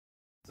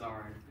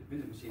Sorry, the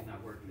vending machine's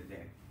not working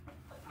today.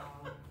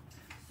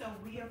 So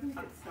we are going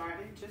to get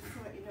started. Just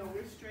to let you know,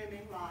 we're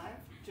streaming live,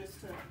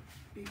 just to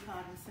be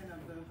cognizant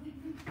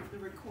of the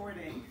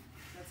recording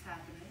that's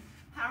happening.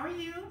 How are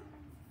you?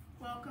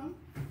 Welcome.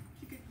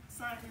 You could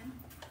sign in.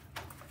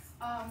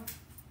 I'm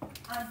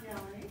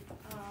Delaney,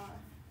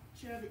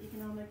 Chair of the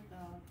Economic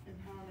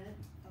Empowerment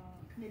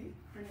Committee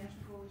for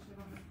National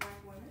Coalition of 100 Black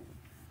Women.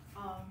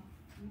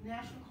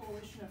 National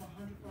Coalition of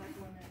 100 Black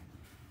Women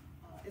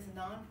is a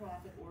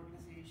nonprofit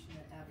organization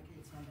that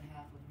advocates on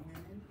behalf of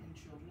women and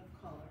children of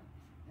color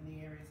in the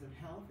areas of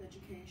health,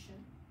 education,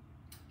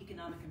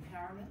 economic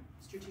empowerment,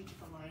 strategic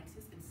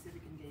alliances, and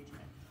civic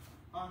engagement.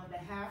 On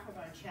behalf of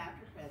our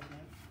chapter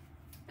president,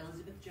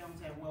 Elizabeth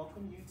Jones, I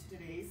welcome you to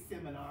today's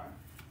seminar,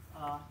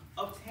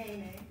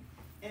 Obtaining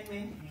and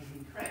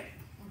Maintaining Credit.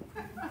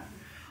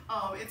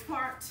 It's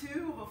part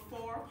 2 of a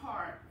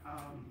 4-part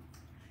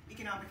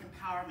economic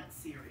empowerment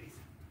series.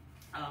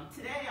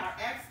 Today, our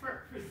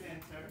expert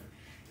presenter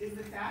is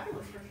the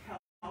fabulous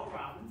Raquel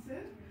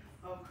Robinson,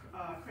 of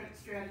Credit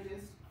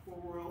Strategist for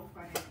World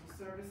Financial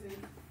Services.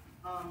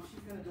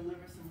 She's going to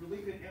deliver some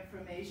really good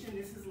information.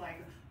 This is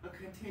like a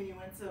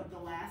continuance of the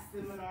last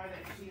seminar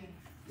that she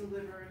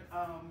delivered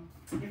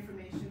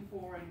information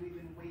for, and we've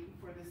been waiting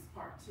for this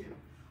part 2.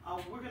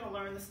 We're going to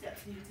learn the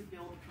steps needed to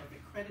build a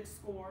perfect credit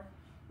score,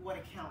 what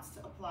accounts to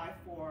apply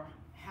for,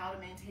 how to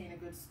maintain a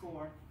good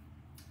score,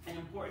 and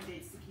important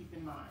dates to keep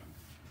in mind.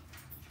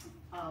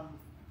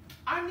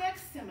 Our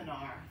next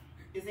seminar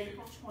is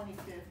April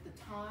 25th. The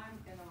time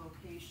and the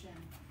location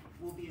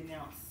will be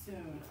announced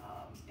soon,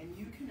 and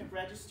you can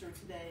register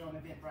today on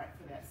Eventbrite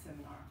for that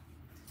seminar.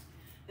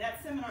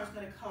 That seminar is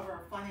going to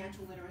cover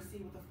financial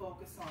literacy with a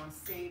focus on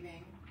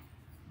saving,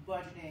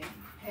 budgeting,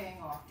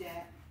 paying off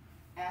debt,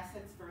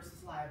 assets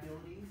versus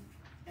liabilities,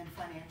 and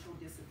financial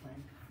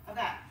discipline. I've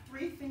got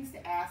 3 things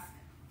to ask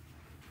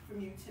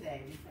from you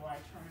today before I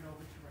turn it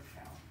over to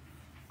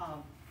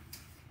Raquel.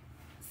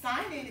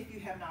 Sign in if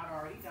you have not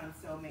already done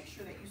so. Make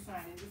sure that you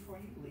sign in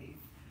before you leave.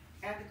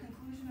 At the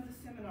conclusion of the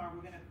seminar,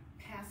 we're going to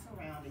pass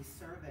around a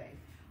survey.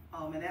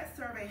 And that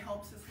survey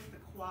helps us with the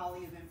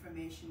quality of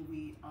information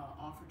we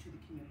offer to the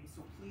community.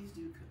 So please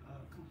do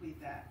complete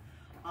that.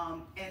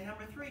 And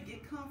number 3,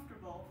 get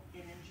comfortable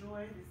and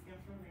enjoy this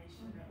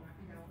information that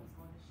Raquel is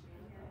going to share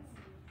with us.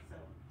 So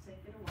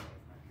take it away,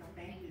 Raquel.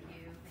 Thank you.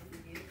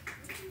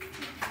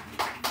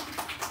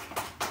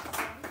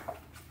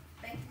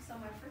 Thank you so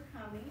much for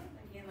coming.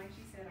 Again, like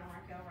she said, I'm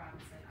Raquel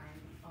Robinson. I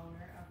am the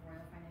owner of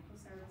Royal Financial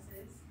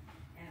Services,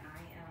 and I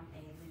am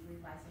a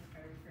legally licensed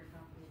credit repair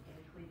company in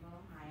Cleveland,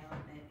 Ohio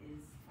that is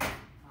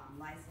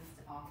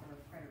licensed to offer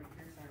credit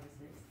repair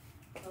services.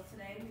 So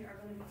today we are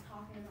going to be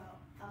talking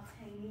about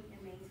obtaining and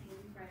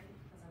maintaining credit,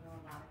 because I know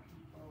a lot of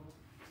people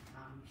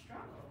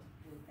struggle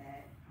with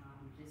that,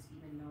 just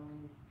even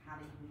knowing how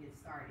to even get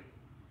started.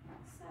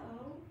 So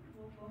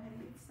we'll go ahead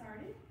and get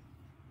started.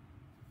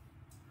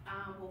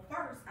 Well,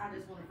 first, I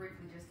just want to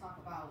briefly just talk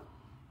about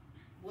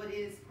what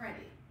is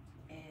credit.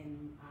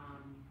 And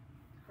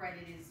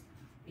credit is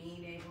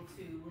being able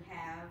to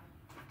have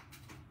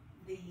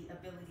the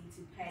ability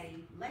to pay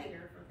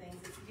later for things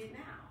that you get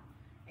now.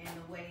 And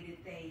the way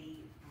that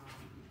they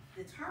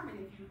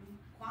determine if you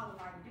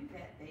qualify to do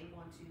that, they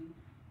want to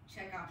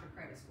check out your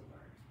credit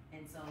score.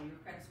 And so your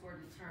credit score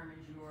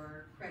determines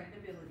your credit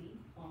ability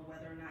on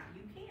whether or not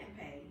you can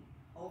pay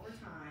over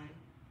time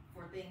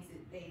for things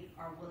that they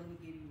are willing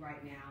to give you right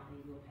now and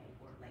you will pay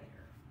for it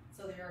later.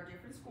 So there are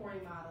different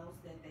scoring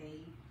models that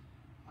they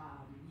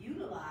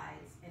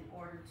utilize in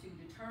order to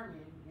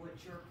determine what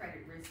your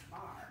credit risks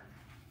are.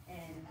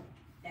 And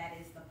that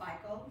is the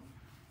FICO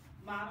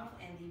model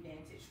and the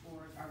Vantage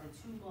scores are the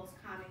 2 most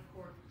common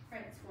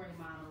credit scoring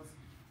models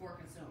for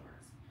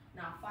consumers.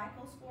 Now,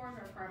 FICO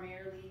scores are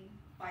primarily,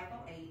 FICO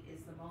 8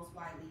 is the most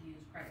widely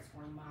used credit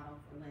scoring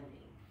model for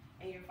lending.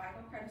 And your FICO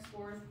credit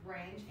scores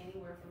range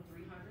anywhere from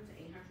 300 to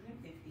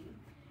 850.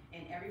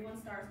 And everyone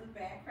starts with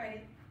bad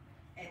credit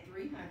at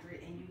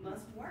 300, and you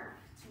must work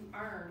to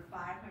earn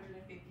 550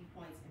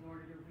 points in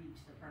order to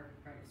reach the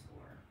perfect credit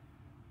score.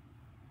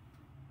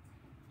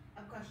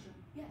 A question.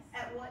 Yes.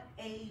 At what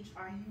age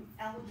are you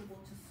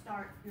eligible to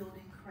start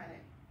building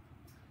credit?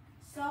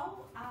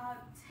 So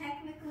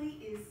technically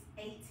is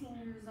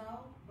 18 years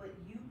old, but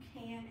you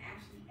can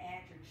actually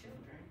add your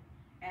children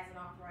as an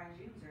authorized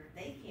user.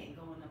 They can't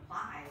go and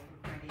apply for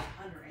credit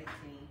under 18,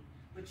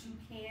 but you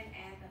can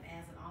add them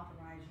as an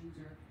authorized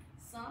user.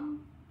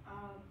 Some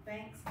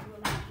banks do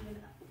allow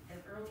even as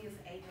early as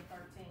the age of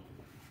 13.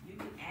 You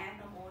can add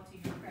them onto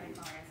your credit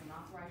card as an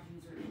authorized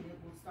user, and it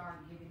will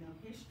start giving them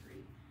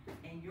history.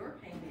 And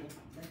your payment,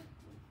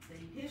 the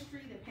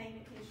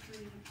payment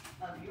history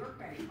of your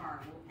credit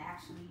card will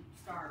actually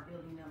start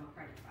building them a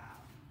credit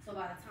file. So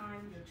by the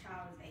time your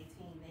child is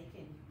 18, they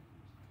can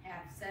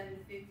have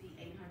 750,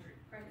 800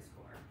 credit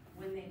score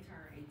when they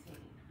turn 18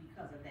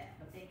 because of that.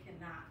 But they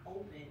cannot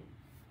open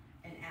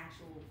an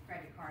actual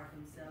credit card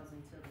themselves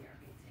until they are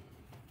 18.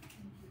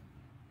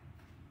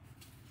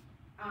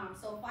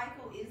 So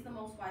FICO is the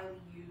most widely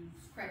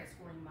used credit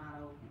scoring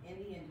model in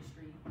the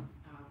industry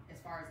as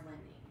far as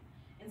lending.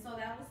 And so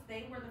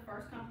they were the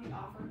first company to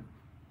offer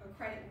a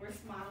credit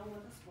risk model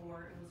with a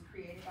score. It was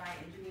created by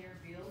engineer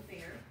Bill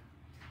Fair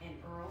and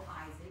Earl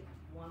Isaac.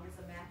 One was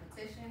a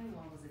mathematician,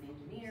 one was an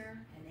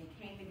engineer, and they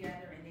came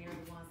together and they are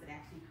the ones that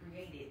actually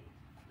created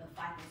the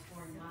FICO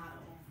scoring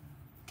model.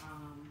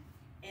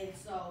 And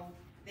so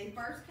they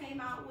first came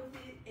out with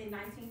it in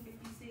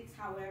 1956.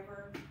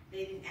 However,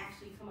 they didn't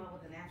actually come out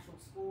with an actual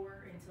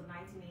score until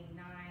 1989,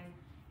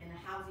 and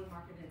the housing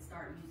market didn't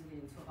start using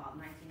it until about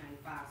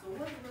 1995. So it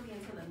wasn't really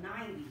until the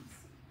 90s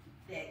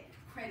that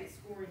credit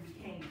scoring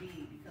became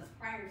big, because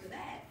prior to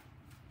that,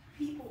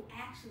 people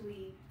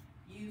actually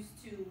used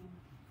to,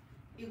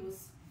 it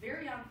was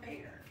very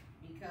unfair,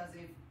 because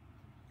if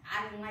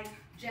I didn't like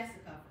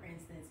Jessica, for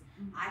instance,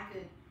 I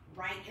could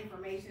write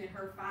information in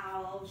her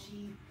file, oh,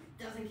 she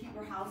doesn't keep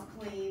her house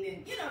clean,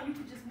 and you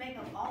could just make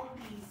up all of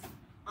these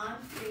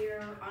unfair,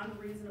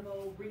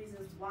 unreasonable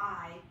reasons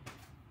why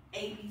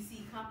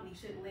ABC company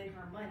shouldn't lend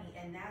her money,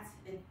 and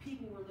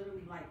people were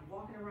literally like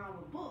walking around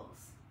with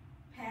books,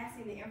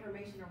 passing the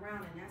information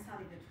around, and that's how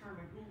they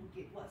determined who would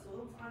get what. So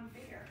it was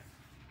unfair.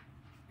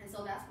 And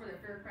so that's where the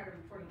Fair Credit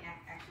Reporting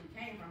Act actually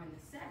came from in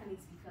the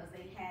 70s, because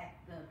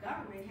the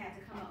government had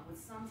to come up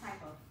with some type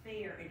of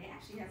fair, and it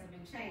actually hasn't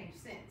been changed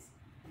since.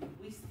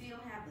 We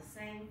still have the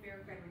same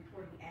Fair Credit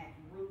Reporting Act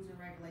rules and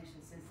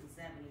regulations since the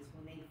 70s,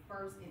 when they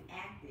first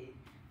enacted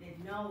that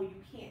no, you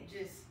can't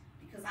just,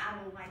 because I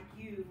don't like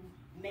you,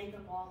 make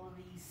up all of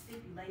these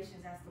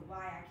stipulations as to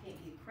why I can't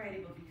get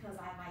credit, but because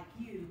I like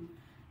you,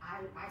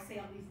 I say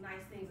all these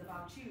nice things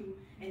about you,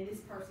 and this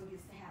person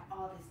gets to have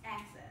all this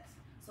access.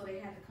 So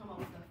they had to come up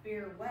with a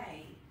fair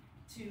way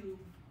to,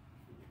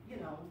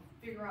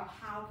 figure out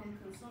how can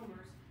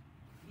consumers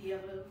be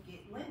able to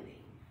get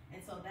lending.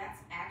 And so that's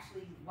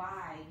actually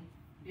why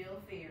Bill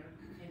Fair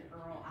and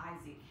Earl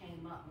Isaac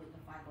came up with the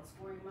FICO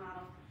scoring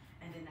model,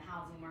 and then the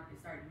housing market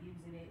started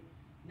using it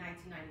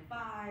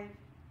 1995,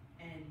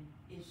 and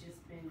it's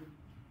just been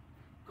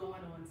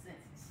going on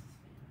since.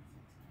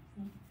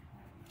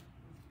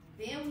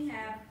 Then we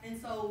have, and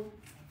so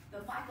the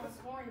FICO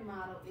scoring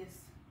model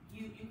is,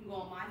 you can go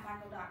on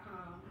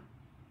myfico.com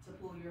to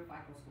pull your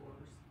FICO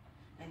scores.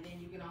 And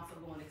then you can also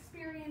go on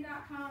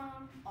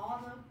Experian.com,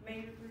 all the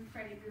major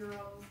credit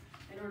bureaus,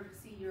 in order to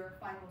see your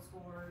FICO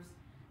scores,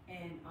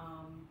 and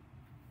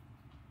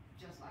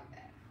just like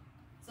that.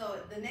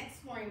 So the next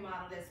scoring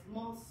model that's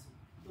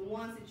the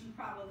ones that you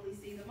probably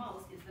see the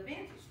most is the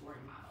Vantage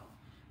scoring model.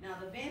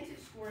 Now the Vantage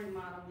scoring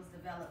model was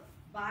developed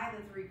by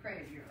the 3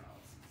 credit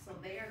bureaus. So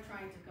they are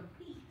trying to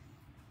compete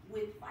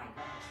with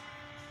FICO.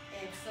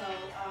 And so,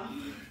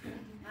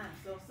 I'm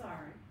so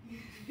sorry.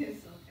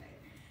 It's okay.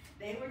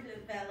 It was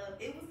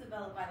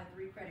developed by the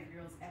 3 credit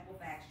bureaus,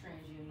 Equifax,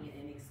 TransUnion,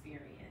 and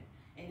Experian.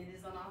 And it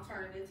is an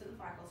alternative to the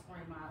FICO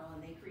scoring model,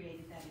 and they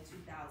created that in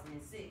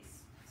 2006,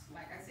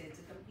 like I said,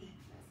 to compete,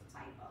 that's a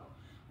typo,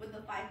 with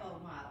the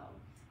FICO model.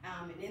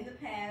 And in the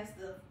past,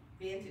 the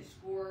Vantage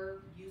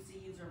score used to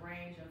use a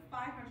range of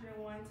 501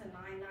 to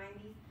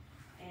 990,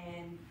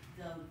 and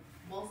the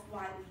most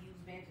widely used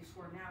Vantage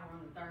score now, we're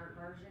on the 3rd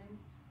version,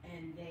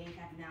 and they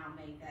have now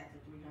made that to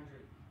 300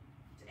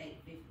 to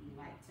 850,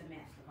 like to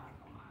match the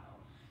FICO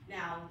model.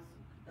 Now,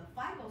 the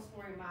FICO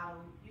scoring model,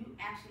 you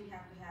actually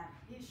have to have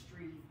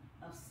history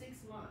of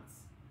 6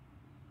 months.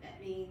 That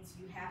means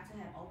you have to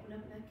have opened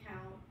up an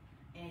account,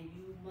 and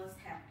you must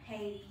have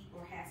paid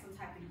or had some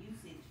type of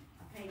usage,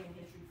 a payment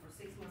history for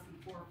 6 months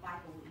before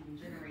FICO will even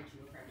generate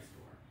you a credit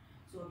score.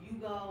 So if you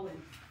go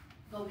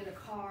get a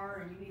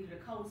car and you needed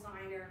a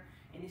cosigner,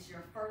 and it's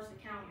your first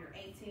account, you're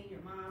 18,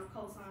 your mom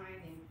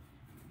co-signed, and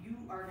you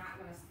are not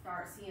going to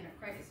start seeing a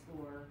credit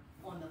score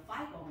on the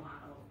FICO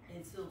model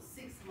until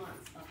 6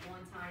 months of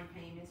one-time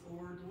payments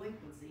or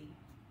delinquency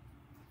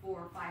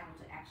for FICO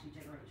to actually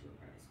generate you a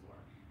credit score.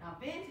 Now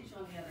Vantage,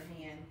 on the other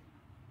hand,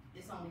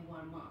 it's only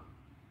 1 month.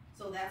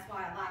 So that's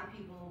why a lot of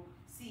people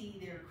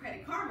see their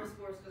Credit Karma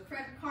scores, because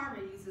Credit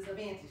Karma uses a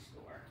Vantage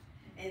score.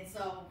 And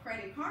so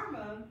Credit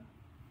Karma,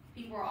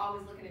 people are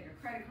always looking at their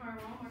Credit Karma,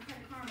 oh my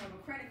Credit Karma,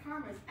 but Credit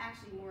Karma is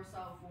actually more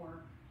so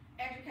for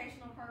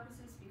educational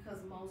purposes,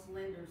 because most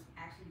lenders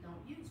actually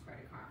don't use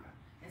Credit Karma.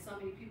 And so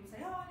many people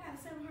say, oh, I got a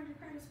 700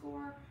 credit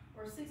score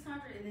or 600,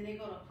 and then they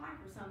go to apply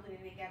for something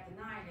and they got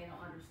denied, and they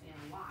don't understand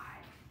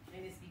why.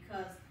 And it's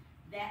because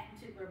that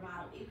particular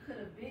model, it could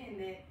have been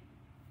that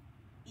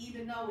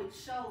even though it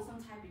showed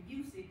some type of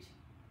usage,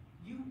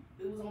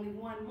 it was only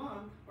 1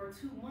 month or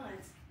 2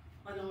 months,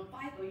 and on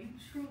FICO, you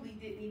truly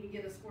didn't even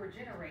get a score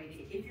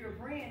generated. If you're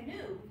brand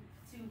new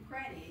to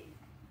credit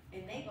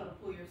and they go to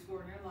pull your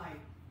score and they're like,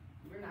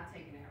 we're not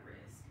taking that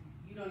risk.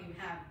 You don't even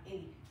have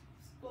any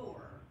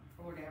score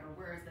or whatever.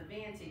 Whereas the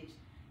Vantage,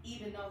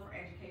 even though for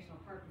educational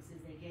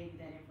purposes they gave you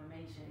that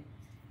information,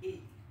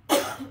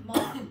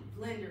 most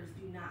lenders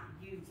do not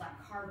use, like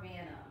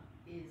Carvana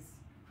is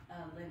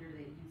a lender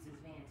that uses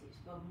Vantage,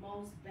 but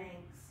most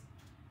banks,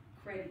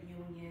 credit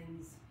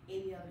unions,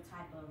 any other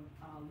type of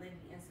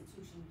lending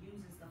institution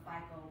uses the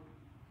FICO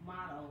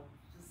model,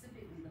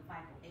 specifically the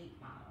FICO 8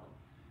 model,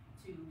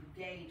 to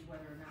gauge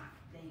whether or not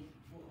they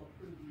will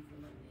approve you for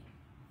lending.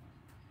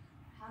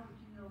 How did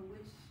you know know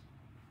which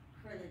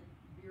credit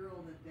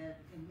bureau that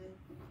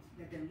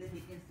the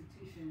lending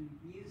institution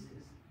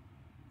uses,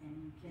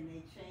 and can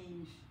they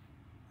change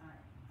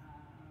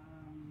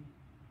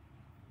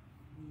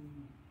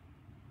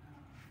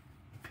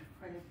the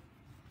credit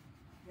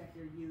that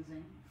they're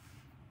using?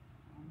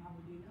 How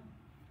would you know?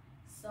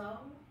 So,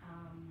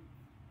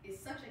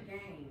 it's such a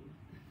game.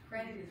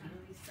 Credit is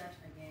really such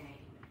a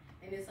game.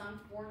 And it's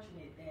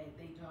unfortunate that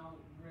they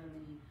don't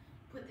really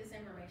put this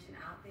information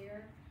out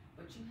there,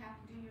 but you have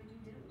to do your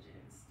due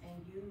diligence. And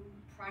you,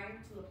 prior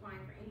to applying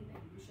for anything,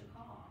 you should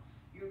call.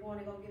 You're going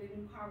to go get a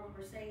new car with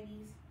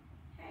Mercedes.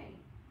 Hey,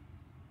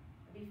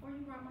 before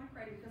you run my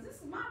credit, because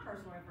this is my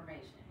personal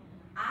information,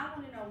 I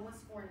want to know what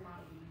scoring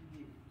model do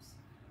you use.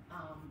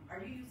 Are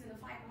you using the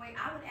FICO way?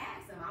 I would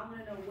ask them. I want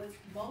to know what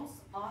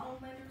most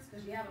auto lenders,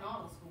 because you have an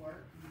auto score,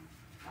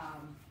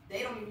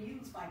 they don't even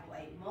use FICO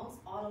 8. Most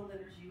auto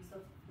lenders use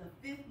the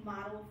 5th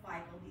model of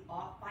FICO, the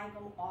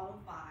FICO Auto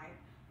 5,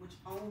 which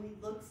only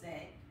looks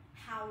at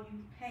how you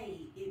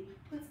pay. It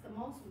puts the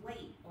most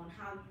weight on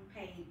how you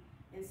pay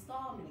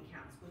installment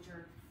accounts, which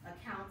are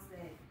accounts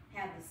that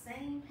have the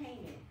same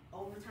payment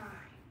over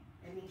time.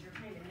 That means your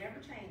payment never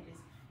changes.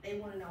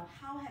 They want to know,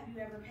 how have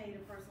you ever paid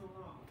a personal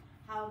loan?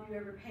 How have you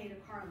ever paid a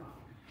car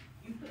loan?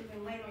 You put it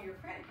in late on your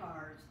credit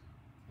cards,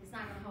 it's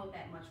not going to hold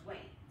that much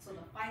weight. So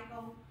the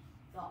FICO,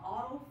 the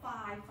Auto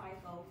 5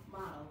 FICO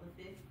model,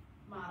 the 5th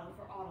model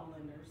for auto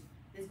lenders,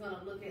 is going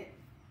to look at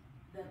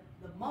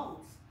the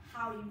most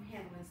how you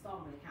handle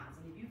installment accounts.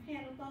 And if you've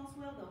handled those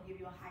well, they'll give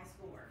you a high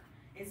score.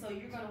 And so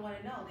you're going to want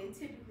to know, they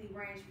typically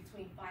range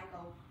between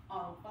FICO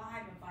Auto 5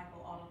 and FICO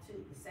Auto 2,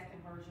 the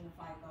second version of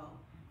FICO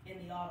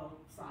in the auto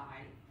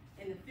side,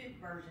 and the 5th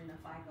version of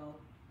FICO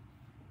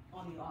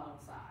on the auto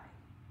side.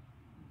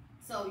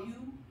 So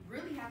you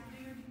really have to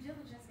do your due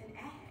diligence and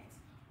ask,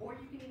 or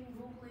you can even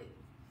Google it.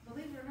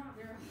 Believe it or not,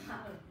 there are a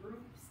lot of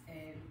groups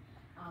and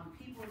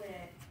people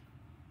that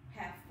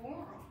have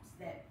forums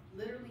that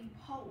literally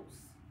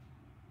post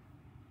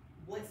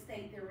what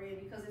state they're in,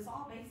 because it's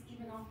all based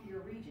even off of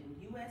your region.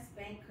 U.S.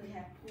 Bank could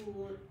have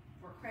pulled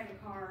for credit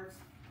cards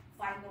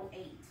FICO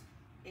 8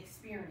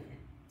 Experian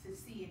to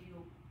see if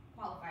you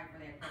qualify for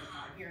that credit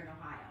card here in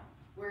Ohio.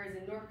 Whereas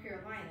in North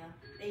Carolina,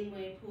 they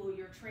may pull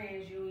your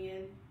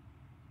TransUnion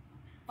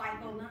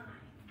FICO 9.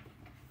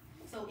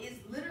 So it's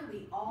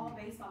literally all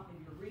based off of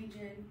your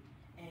region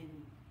and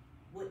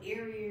what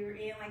area you're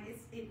in. Like,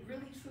 it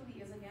really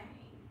truly is a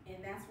game.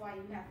 And that's why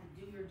you have to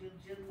do your due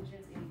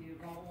diligence and you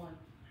go on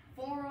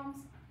forums.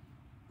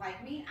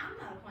 Like me, I'm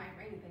not applying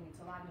for anything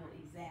until I know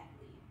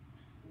exactly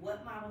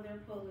what model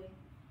they're pulling,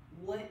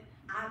 what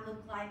I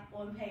look like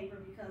on paper,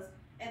 because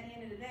at the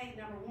end of the day,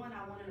 number one,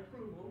 I want an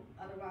approval,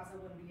 otherwise I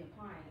wouldn't be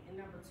applying. And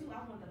number two,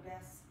 I want the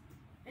best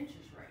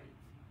interest rate.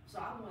 So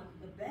I want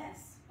the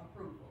best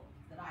approval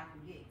that I can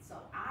get. So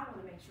I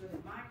want to make sure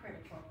that my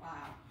credit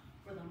profile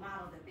for the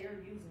model that they're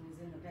using is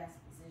in the best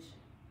position.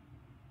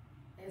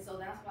 And so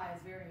that's why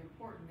it's very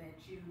important that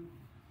you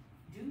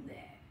do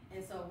that. And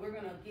so we're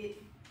gonna get,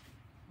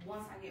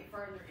 once I get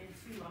further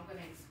into, I'm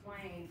gonna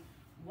explain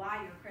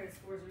why your credit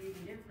scores are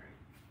even different.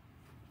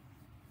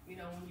 You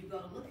know, when you go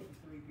to look at the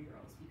 3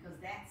 bureaus, because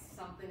that's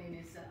something in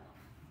itself.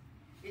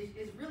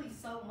 It's really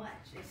so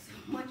much. It's so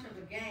much of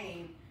a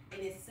game,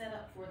 and it's set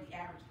up for the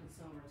average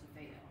consumer to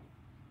fail.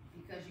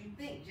 Because you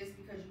think just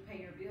because you pay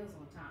your bills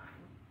on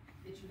time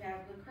that you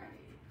have good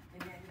credit,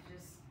 and that is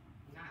just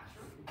not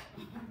true.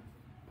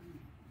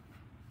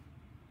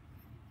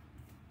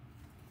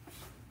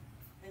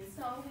 And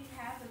so we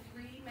have the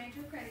 3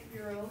 major credit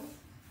bureaus.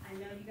 I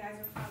know you guys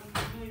are probably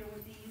familiar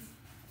with these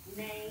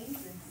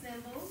names and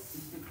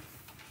symbols.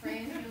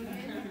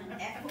 TransUnion,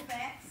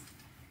 Equifax,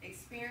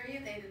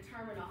 Experian. They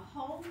determine a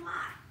whole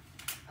lot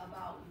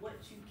about what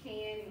you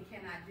can and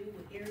cannot do,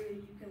 what area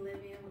you can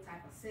live in, what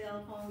type of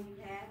cell phone you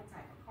have, what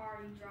type of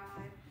car you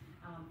drive.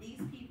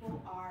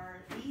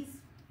 These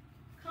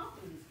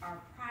companies are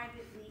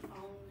privately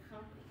owned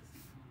companies.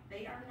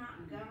 They are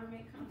not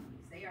government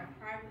companies. They are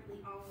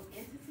privately owned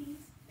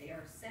entities. They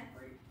are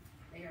separate.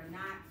 They are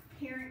not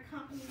parent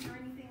companies or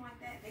anything like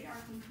that. They are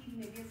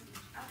competing against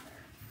each other.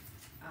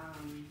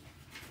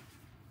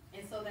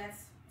 And so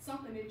that's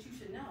something that you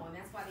should know, and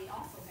that's why they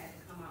also had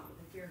to come out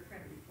with the Fair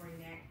Credit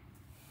Reporting Act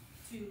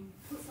to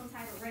put some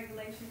type of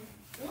regulation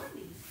on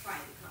these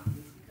private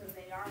companies, because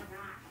they are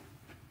not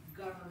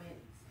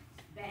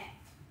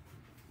government-backed.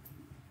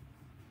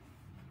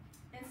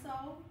 And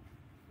so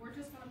we're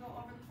just going to go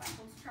over the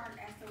FICO's chart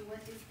as to what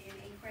is in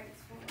a credit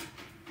score.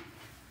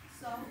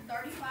 So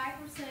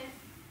 35%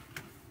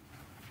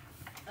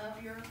 of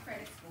your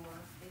credit score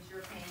is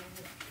your payment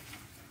history.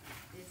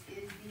 This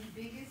is the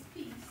biggest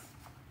piece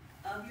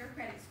of your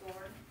credit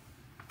score,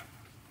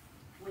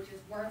 which is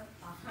worth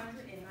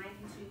 192.5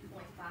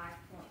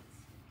 points.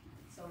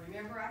 So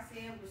remember I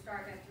said we're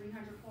starting at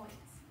 300 points.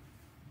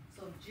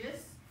 So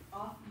just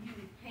off you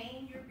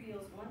paying your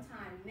bills on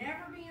time,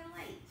 never being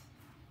late,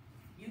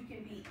 you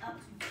can be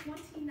up to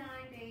 29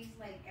 days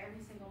late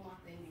every single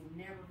month, and you'll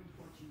never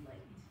report you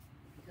late,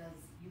 because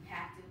you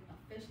have to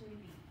officially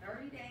be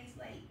 30 days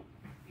late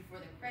before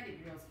the credit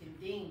bureaus can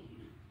ding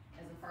you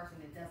as a person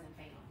that doesn't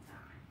pay on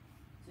time.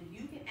 So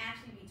you can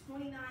actually be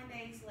 29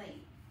 days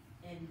late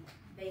and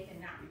they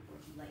cannot report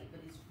you late.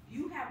 But if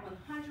you have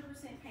 100%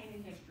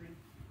 payment history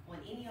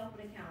on any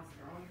open accounts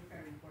that are on your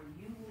credit report,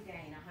 you will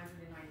gain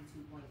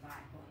 192.5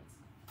 points.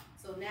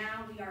 So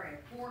now we are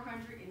at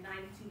 492.5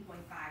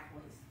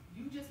 points.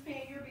 You just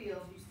paying your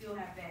bills, you still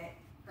have bad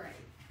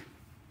credit.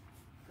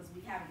 Because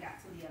we haven't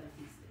got to the other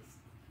pieces.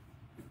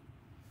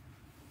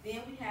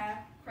 Then we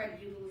have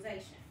credit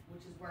utilization,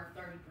 which is worth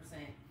 30%.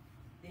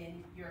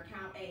 Then your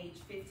account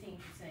age, 15%.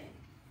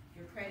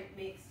 Your credit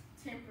mix,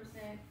 10%.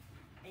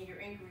 And your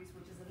increase,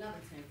 which is another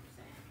 10%.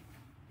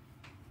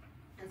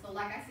 And so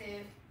like I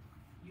said,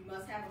 you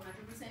must have 100%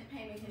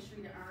 payment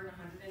history to earn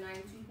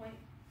 192.5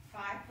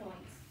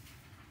 points.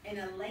 And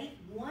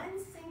one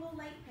single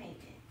late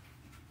payment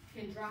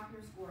can drop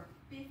your score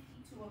 50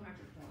 to 100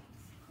 points.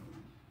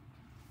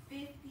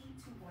 50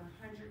 to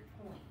 100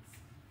 points.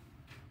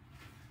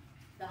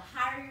 The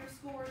higher your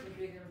score, the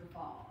bigger the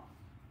fall.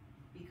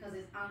 Because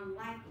it's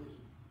unlikely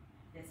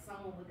that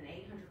someone with an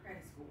 800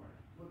 credit score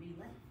will be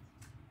late.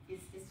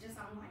 It's just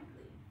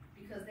unlikely.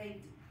 Because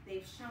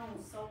they've shown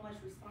so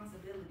much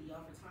responsibility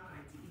over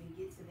time to even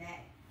get to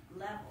that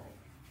level.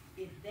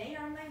 If they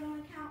are late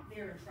on account,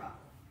 they're in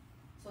trouble.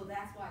 So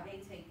that's why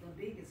they take the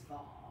biggest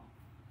fall.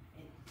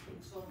 And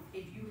so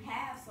if you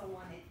are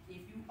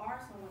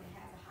someone that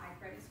has a high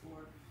credit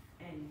score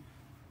and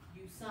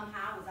you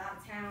somehow was out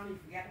of town, you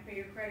forgot to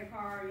pay your credit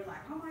card, you're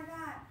like, oh my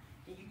God,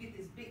 and you get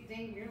this big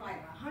ding, you're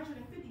like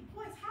 150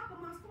 points, how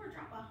come my score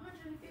dropped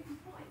 150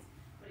 points?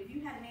 But if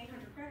you had an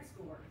 800 credit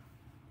score,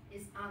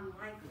 it's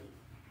unlikely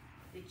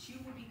that you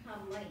will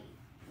become late.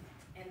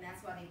 And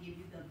that's why they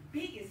give you the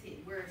biggest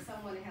hit, where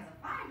someone that has a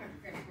 500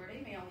 credit score,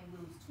 they may only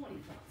lose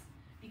 20 points.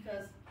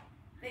 Because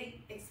they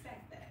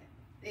expect that.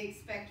 They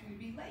expect you to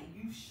be late.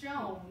 You've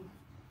shown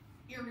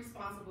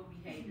irresponsible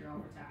behavior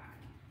over time.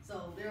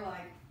 So they're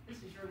like,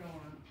 this is your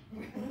norm.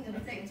 We're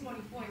gonna take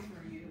 20 points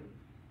from you.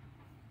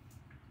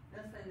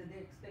 That's saying that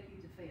they expect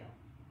you to fail.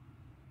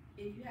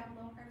 If you have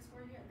a low credit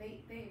score, yeah, they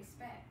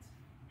expect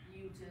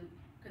you to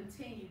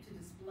continue to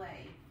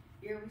display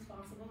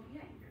irresponsible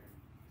behavior.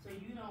 So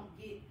you don't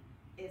get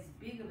as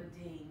big of a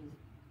ding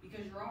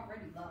because you're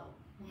already low.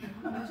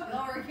 How much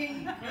lower can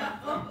you go?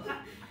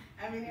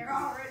 I mean, they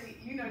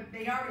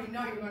already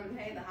know you're going to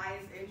pay the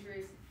highest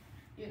interest,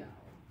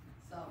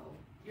 so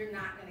you're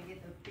not going to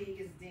get the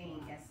biggest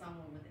ding as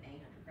someone with an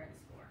 800 credit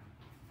score.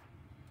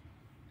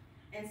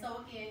 And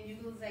so again,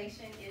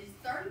 utilization is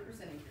 30%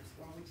 of your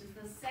score, which is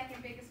the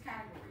second biggest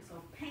category.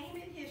 So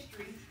payment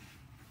history,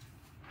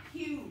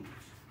 huge.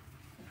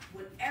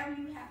 Whatever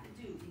you have to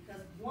do,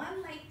 because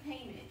one late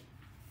payment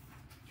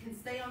can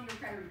stay on your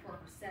credit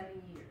report for 7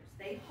 years.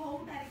 They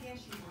hold that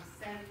against you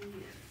for 7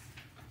 years.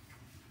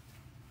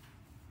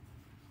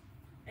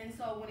 And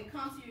so when it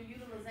comes to your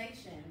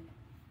utilization,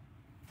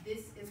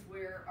 this is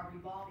where a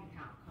revolving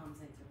account comes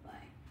into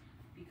play,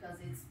 because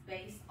it's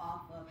based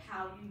off of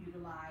how you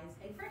utilize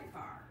a credit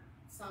card.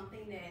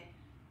 Something that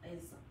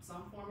is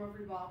some form of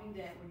revolving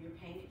debt where your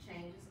payment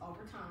changes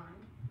over time.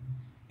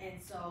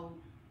 And so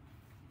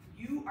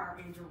you are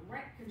in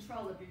direct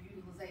control of your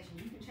utilization.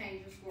 You can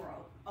change your score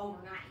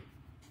overnight.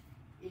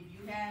 If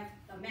you have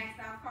a maxed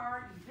out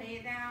card, you pay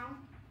it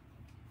down,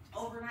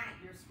 overnight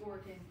your score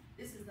can,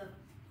 this is the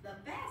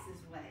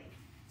fastest way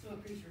to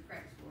increase your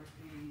credit scores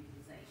through your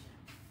utilization.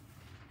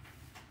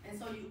 And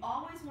so you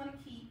always want to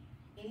keep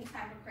any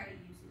type of credit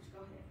usage.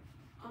 Go ahead.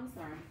 I'm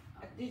sorry.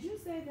 Did you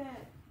say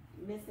that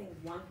missing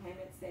one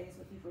payment stays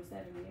with you for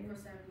 7 years? For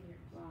 7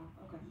 years. Wow,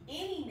 okay.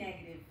 Any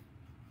negative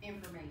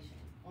information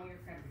on your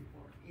credit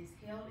report is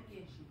held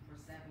against you for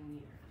 7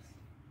 years.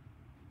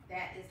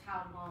 That is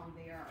how long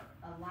they are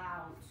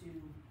allowed to,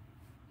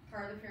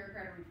 per the Fair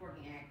Credit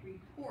Reporting Act,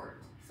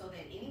 report, so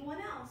that anyone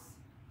else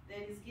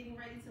that is getting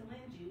ready to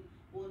lend you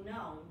will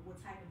know what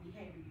type of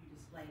behavior you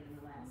displayed in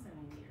the last 7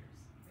 years.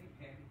 Big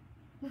petty.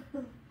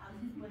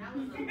 When I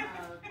was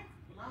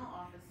a loan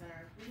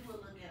officer, we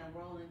would look at a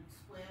rolling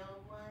 12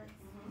 months.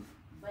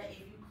 But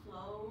if you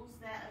close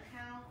that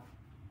account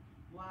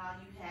while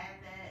you had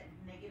that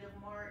negative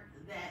mark,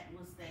 that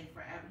will stay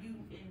forever.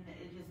 And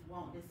it just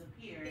won't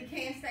disappear. It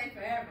can't stay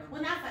forever.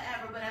 Well, not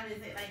forever, but I'm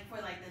just saying, like,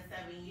 for like the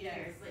 7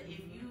 years. Yes. But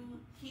if you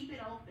keep it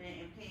open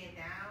and pay it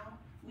down,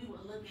 we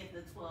would look at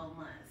the 12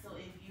 months. So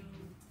if you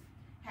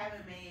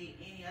haven't made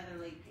any other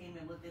late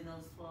payment within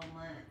those 12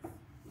 months,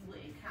 we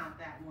wouldn't count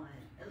that one.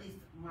 At least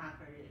my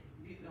credit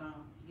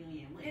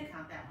union wouldn't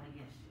count that one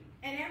against you.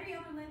 And every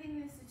other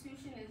lending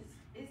institution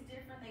is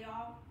different. They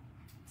all,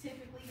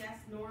 typically that's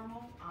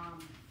normal.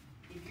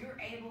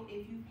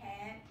 If you've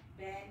had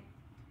bad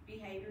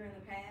behavior in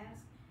the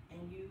past and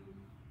you,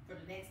 for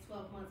the next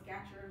 12 months,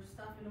 got your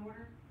stuff in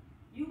order,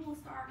 you will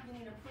start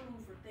getting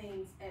approved for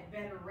things at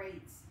better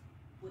rates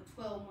with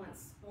 12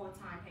 months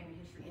on-time payment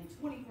history and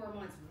 24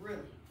 months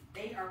really.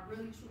 They are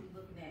really truly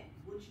looking at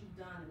what you've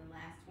done in the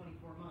last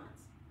 24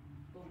 months.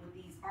 But with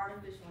these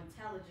artificial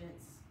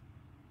intelligence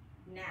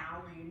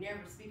now, where you're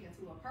never speaking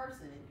to a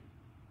person,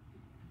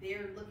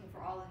 they're looking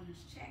for all of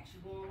these checks. You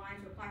go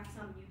online to apply for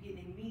something, you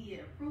get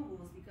immediate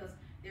approvals because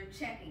they're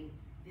checking,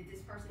 did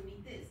this person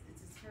meet this? Did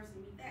this person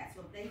meet that?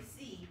 So if they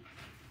see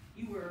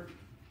you were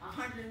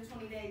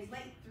 120 days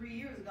late 3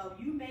 years ago,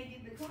 you may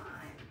get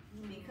declined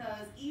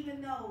because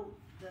even though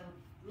the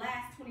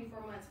last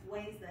 24 months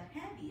weighs the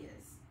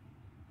heaviest,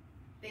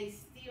 they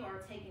still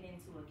are taking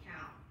into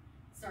account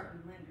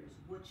certain lenders,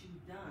 what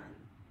you've done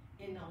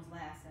in those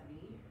last 7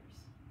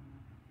 years.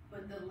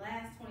 But the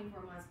last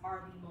 24 months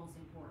are the most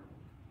important.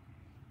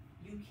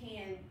 You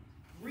can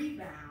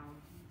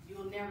rebound,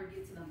 you'll never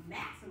get to the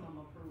maximum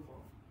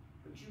approval,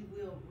 but you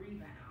will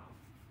rebound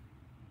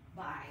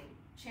by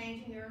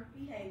changing your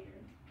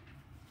behavior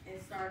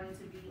and starting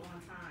to be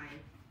on time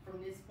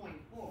from this point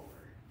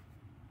forward.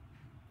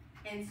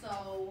 And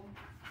so,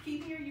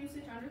 keeping your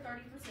usage under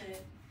 30%,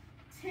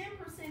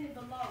 10% and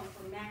below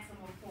for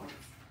maximum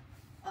points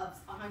of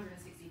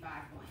 165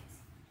 points.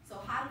 So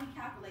how do we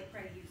calculate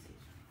credit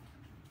usage?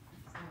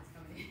 Someone's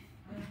coming in.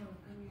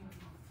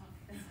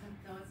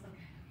 No, it's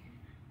okay.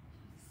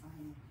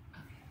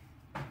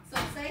 So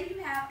say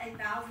you have a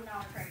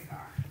 $1,000 credit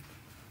card.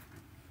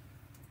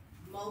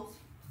 Most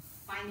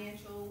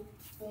financial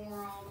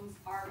forums,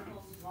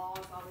 articles,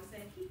 blogs always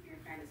say keep your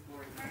credit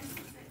score at 30%.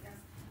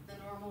 That's the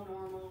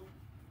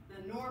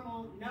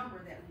normal number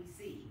that we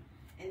see.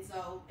 And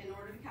so in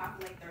order to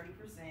calculate 30%,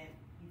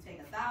 you take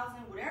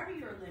 1,000, whatever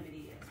your limit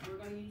is. We're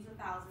going to use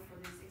 1,000 for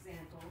this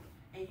example,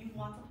 and you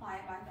multiply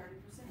it by 30%.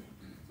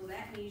 So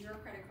that means your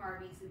credit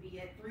card needs to be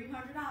at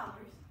 $300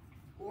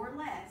 or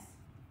less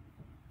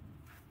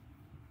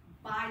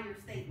by your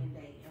statement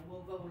date, and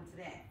we'll go into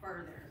that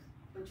further.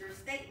 But your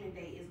statement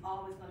date is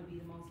always going to be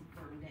the most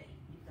important date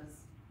because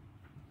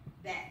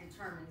that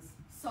determines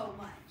so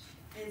much.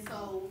 And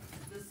so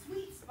the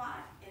sweet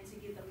spot, and to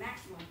get the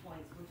maximum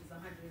points, which is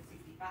 165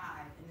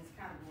 in this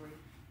category,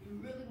 you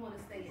really want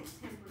to stay at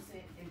 10%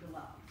 and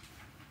below.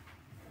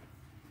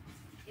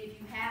 If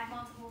you have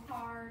multiple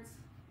cards,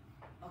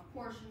 of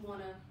course you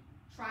want to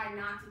try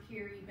not to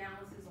carry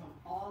balances on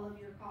all of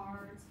your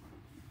cards.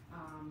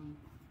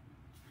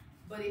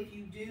 But if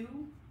you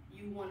do,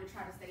 you want to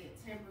try to stay at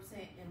 10%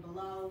 and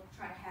below,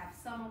 try to have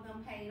some of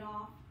them paid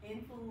off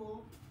in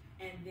full,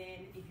 and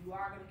then if you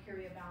are going to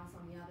carry a balance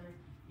on the other,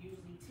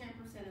 usually 10%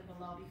 and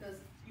below, because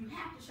you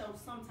have to show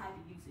some type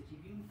of usage.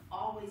 If you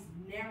always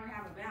never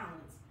have a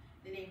balance,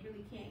 then they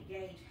really can't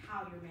gauge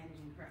how you're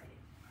managing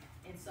credit.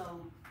 And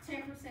so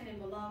 10%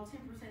 and below,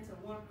 10% to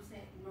 1%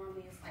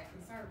 normally is like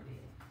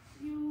conservative.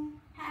 You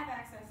have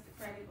access to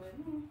credit, but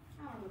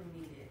I don't really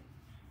need it.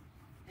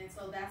 And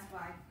so that's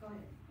why, go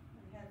ahead.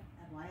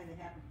 Why did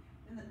it happen?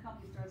 Then the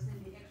company started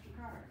sending me extra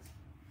cards.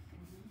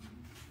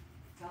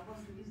 So I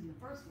wasn't using the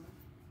first one.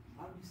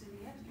 Why would you send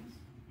me extras?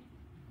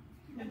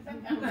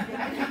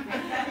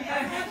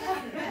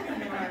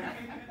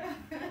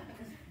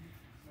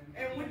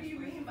 And what do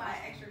you mean by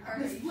extra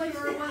cards? Maybe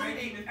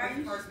even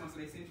the first one, so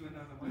they sent you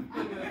another one.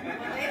 Well,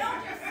 they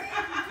don't just send you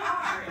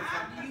cards.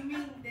 Do you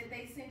mean that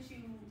they sent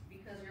you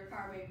because your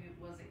card maybe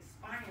was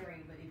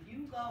expiring? But if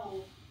you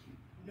go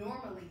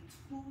normally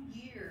 2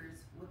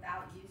 years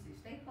without usage,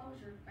 they close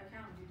your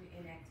account due to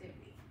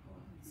inactivity.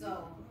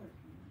 So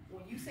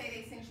when you say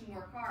they sent you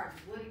more cards,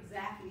 what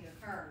exactly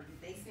occurred? Did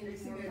they send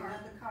you more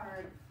cards? Another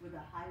card with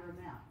a higher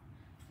amount.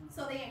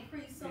 So they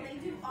increase, so they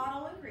do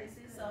auto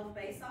increases, so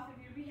based off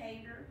of your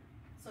behavior.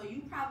 So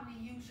you probably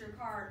use your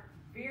card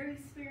very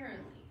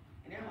sparingly.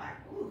 And they're like,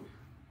 ooh,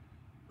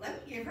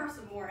 let me give her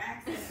some more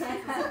access to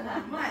some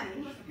more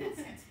money.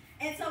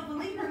 And so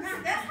believe it or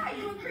not, that's how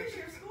you increase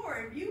your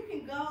score. If you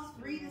can go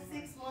 3 to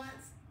 6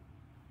 months,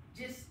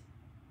 just,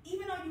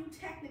 even though you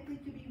technically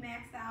could be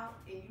maxed out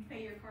and you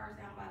pay your cards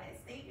down by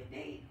that statement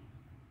date,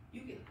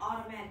 you can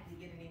automatically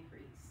get an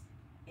increase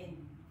and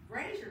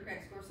raise your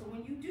credit score. So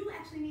when you do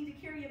actually need to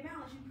carry a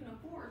balance, you can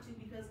afford to,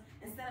 because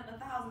instead of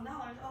 $1,000,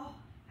 oh,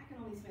 I can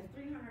only spend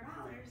 $300,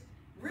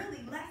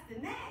 really less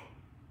than that,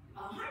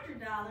 $100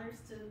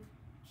 to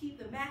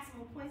keep the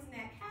maximum points in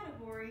that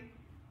category.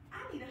 I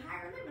need a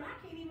higher limit. I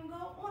can't even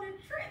go on a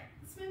trip,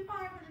 spend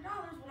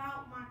 $500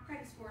 without my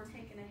credit score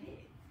taking a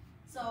hit.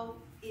 So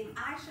if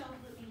I show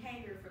good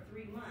behavior for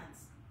 3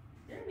 months,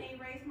 they may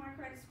raise my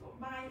credit score,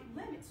 my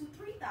limit to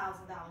 $3,000.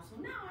 So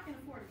now I can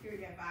afford to carry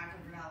that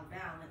 $500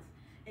 balance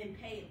and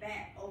pay it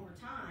back over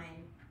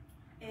time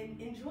and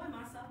enjoy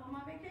myself on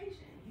my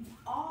vacation. You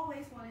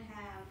always want to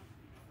have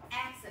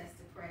access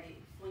to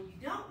credit when you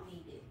don't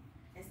need it,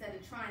 instead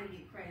of trying to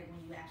get credit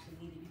when you actually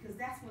need it, because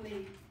that's when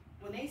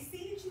they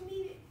see that you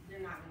need it,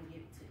 they're not going to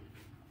give it to you.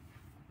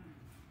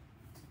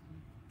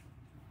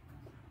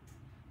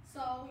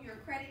 So your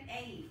credit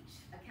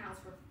age accounts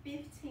for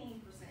 15%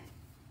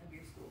 of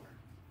your score.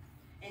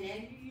 And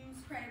as you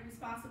use credit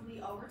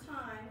responsibly over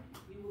time,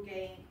 you will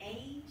gain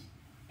age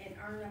and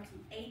earn up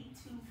to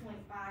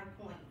 82.5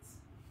 points.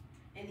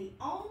 And the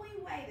only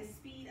way to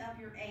speed up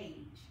your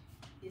age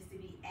is to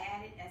be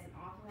added as an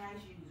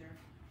authorized user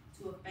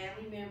to a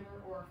family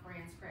member or a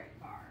friend's credit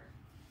card.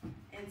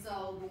 And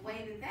so the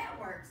way that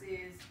works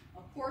is,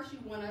 of course, you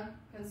want to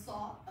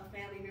consult a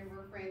family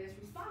member or friend that's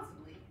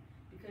responsibly,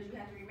 because you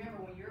have to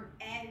remember when you're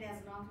added as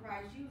an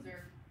authorized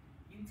user,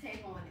 you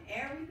take on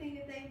everything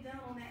that they've done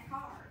on that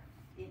card.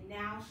 It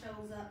now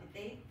shows up. If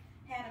they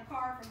had a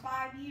card for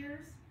 5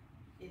 years,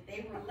 if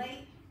they were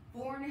late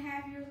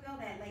 4.5 years ago,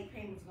 that late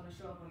payment is going to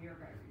show up on your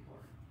credit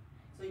report.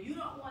 So you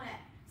don't want to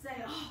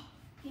say, oh,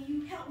 can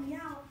you help me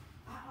out?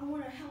 I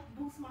want to help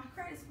boost my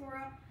credit score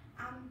up.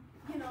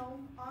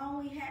 I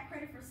only had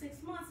credit for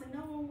 6 months and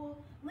no one will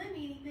lend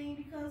me anything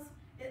because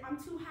I'm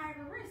too high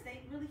of a risk. They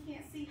really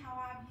can't see how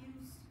I've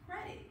used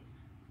credit.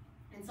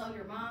 And so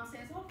your mom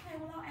says, okay,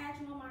 well, I'll add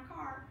you on my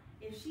card.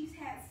 If she's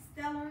had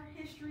stellar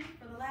history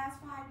for the last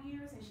 5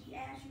 years and she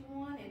adds you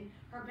on and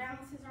her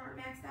balances aren't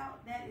maxed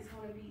out, that is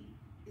going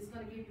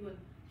to give you a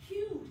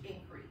huge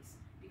increase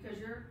because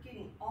you're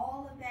getting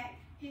all of that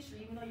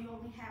history, even though you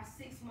only have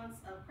 6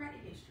 months of credit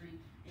history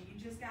and you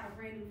just got a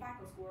brand new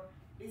FICO score.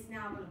 It's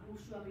now going to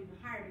boost you up even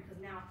higher because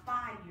now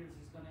 5 years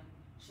is going to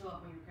show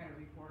up on your credit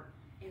report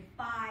and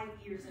 5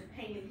 years of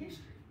payment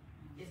history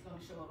is going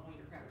to show up on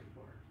your credit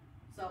report.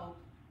 So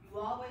you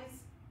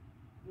always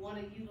want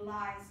to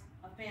utilize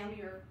a family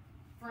or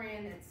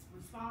friend that's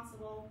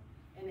responsible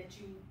and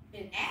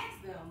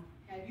ask them,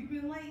 have you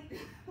been late?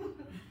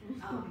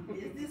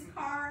 Is this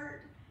card,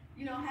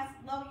 has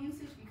low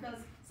usage? Because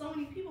so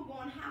many people go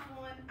and hop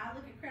on, I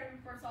look at credit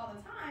reports all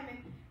the time and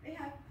they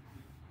have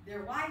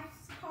their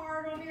wife's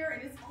card on there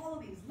and it's all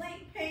of these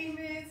late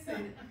payments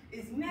and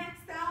it's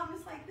maxed out and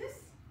it's like, this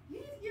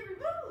needs to get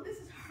removed. This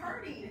is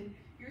hurting and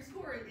your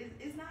score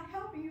is not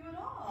helping you at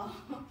all.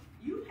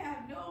 You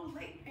have no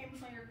late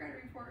payments on your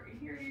credit report and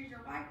here it is,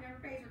 your wife never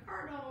pays her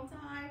card on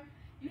time.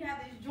 You have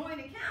this joint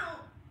account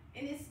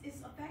and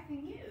it's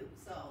affecting you.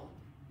 So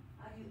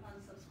How do you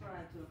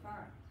unsubscribe to a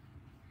card?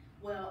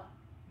 well,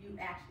 you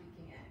actually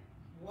can.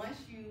 Once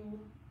you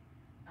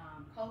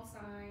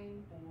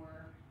co-sign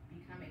or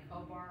become a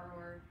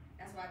co-borrower,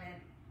 that's why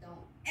that don't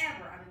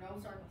ever, under no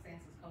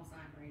circumstances,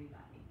 co-sign for anybody.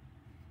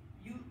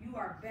 You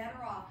are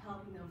better off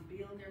helping them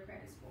build their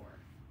credit score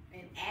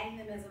and adding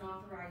them as an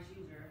authorized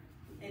user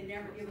and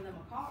never giving them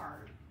a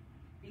card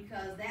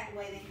because that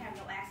way they have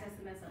no access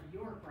to mess up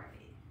your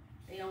credit.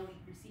 They only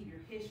receive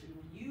your history.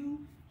 When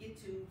you get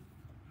to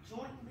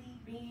jointly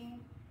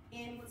being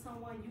in with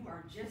someone, you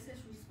are just as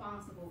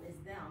responsible as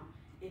them.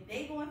 If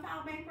they go and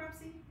file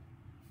bankruptcy,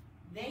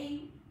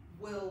 they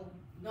will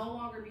no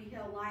longer be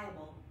held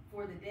liable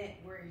for the debt,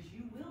 whereas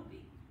you will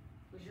be,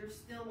 because you're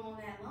still on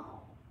that loan.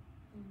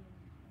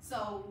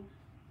 So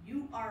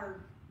you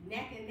are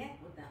neck and neck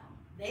with them.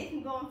 They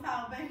can go and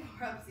file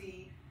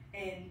bankruptcy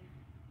and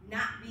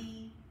not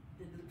be,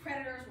 the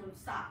creditors will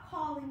stop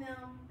calling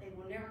them, they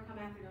will never come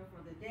after them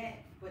for the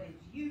debt, but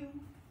if you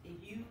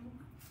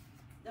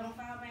don't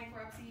file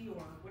bankruptcy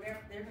or whatever,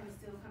 they're gonna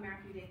still come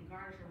after you, they can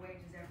garnish your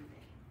wages,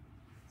 everything.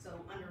 So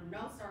under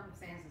no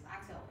circumstances,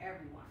 I tell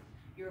everyone,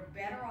 you're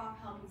better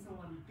off helping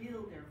someone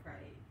build their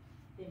credit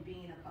than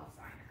being a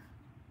co-signer.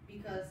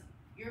 Because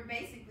you're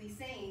basically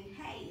saying,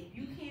 hey, if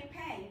you can't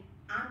pay,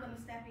 I'm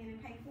gonna step in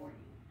and pay for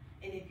you.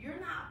 And if you're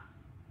not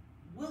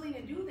willing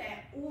to do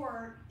that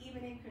or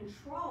even in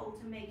control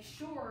to make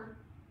sure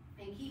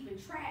and keeping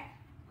track,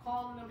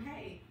 calling them,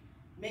 hey,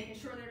 making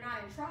sure they're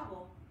not in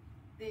trouble,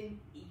 then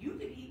you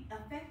could be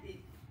affected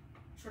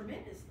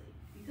tremendously.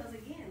 Because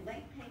again,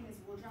 late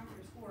payments will drop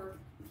your score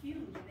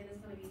huge and then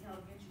it's gonna be held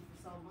against you for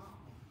so long.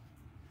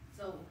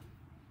 So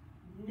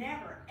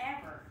never,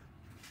 ever,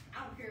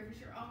 I don't care if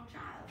it's your own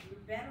child, you're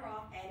better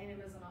off adding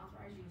them as an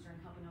authorized user and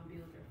helping them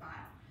build their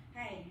file.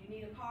 Hey, you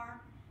need a car?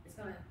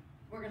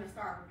 We're gonna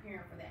start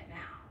preparing for that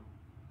now.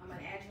 I'm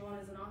gonna add you on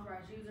as an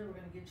authorized user. We're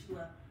gonna get you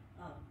a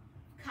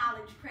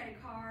college credit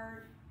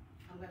card.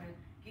 I'm gonna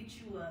get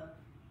you a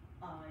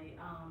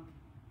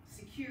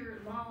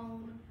secured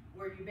loan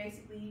where you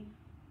basically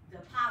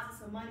deposit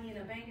some money in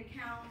a bank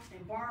account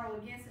and borrow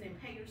against it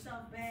and pay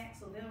yourself back.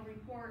 So they'll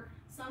report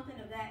something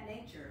of that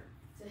nature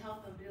to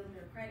help them build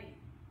their credit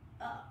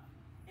up.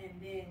 And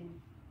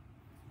then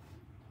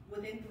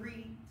within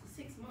 3 to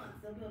 6 months,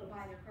 they'll be able to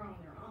buy their car on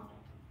their own.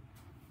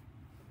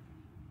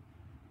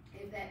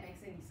 If that makes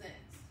any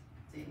sense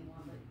to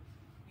anyone, but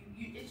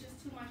it's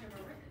just too much of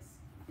a risk.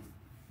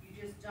 You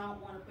just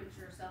don't want to put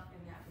yourself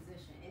in that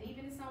position. And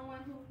even if someone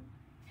who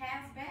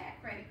has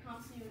bad credit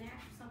comes to you and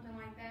asks you something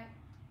like that,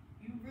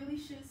 you really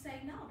should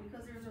say no,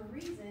 because there's a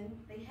reason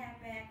they have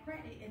bad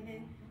credit, and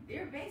then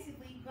they're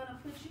basically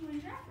gonna put you in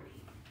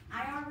jeopardy.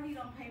 I already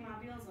don't pay my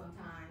bills on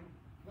time,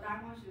 but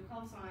I want you to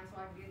co-sign so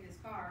I can get this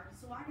car,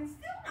 so I can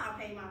still not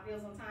pay my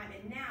bills on time,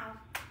 and now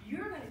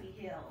you're gonna be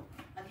held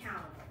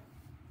accountable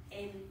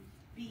and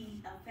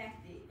be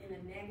affected in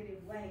a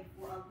negative way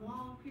for a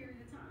long period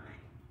of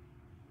time.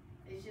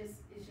 It's just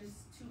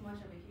too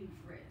much of a huge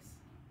risk.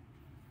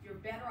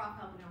 You're better off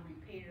helping them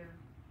repair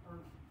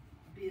or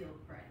build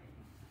credit.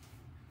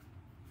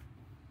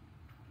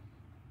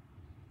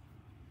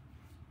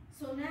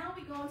 So now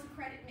we go into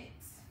credit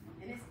mix,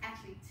 and it's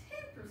actually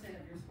 10%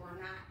 of your score,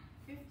 not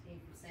 15%.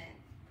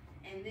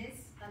 And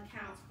this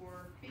accounts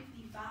for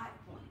 55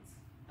 points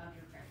of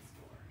your credit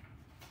score.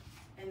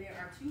 And there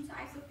are 2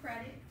 types of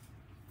credit.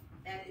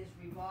 That is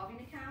revolving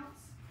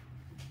accounts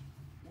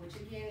which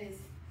again is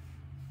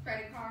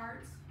credit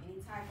cards,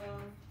 any type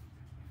of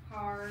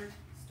card,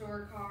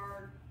 store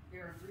card.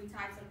 There are 3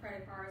 types of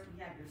credit cards. We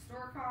have your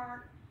store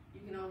card.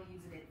 You can only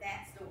use it at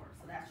that store.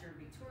 So that's your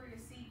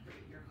Victoria's Secret,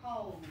 your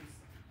Kohl's,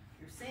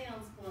 your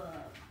Sam's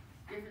Club,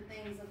 different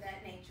things of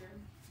that nature.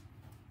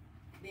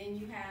 Then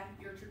you have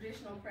your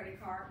traditional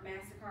credit card,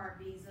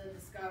 MasterCard, Visa,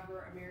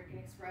 Discover, American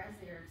Express.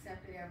 They're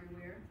accepted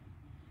everywhere.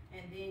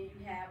 And then you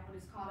have what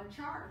is called a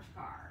charge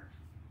card.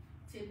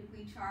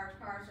 Typically, charge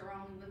cards are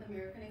only with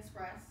American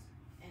Express,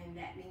 and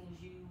that means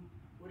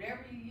whatever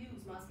you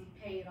use must be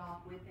paid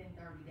off within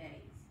 30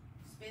 days.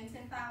 Spend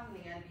 $10,000,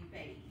 they gotta be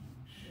paid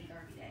in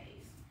 30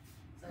 days.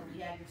 So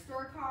we have your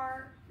store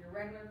card, your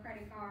regular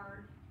credit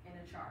card, and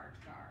a charge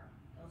card.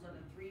 Those are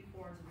the 3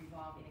 forms of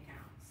revolving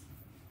accounts.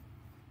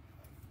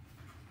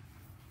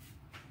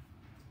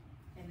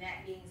 And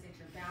that means that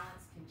your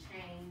balance can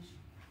change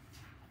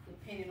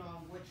depending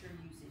on what your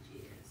usage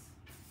is.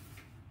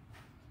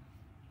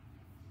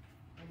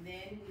 And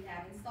then we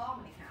have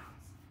installment accounts.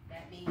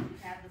 That means you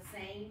have the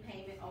same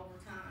payment over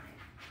time.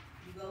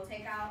 You go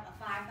take out a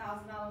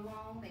 $5,000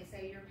 loan, they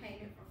say your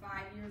payment for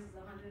 5 years is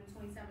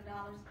 $127.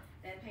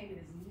 That payment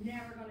is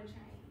never gonna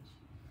change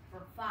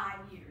for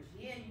 5 years.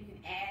 Yeah, you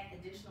can add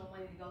additional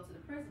money to go to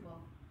the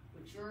principal,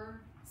 but your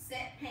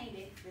set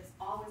payment that's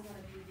always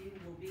gonna be due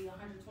will be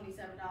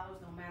 $127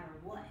 no matter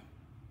what.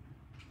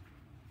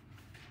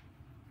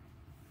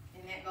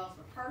 And that goes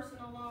for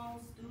personal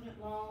loans,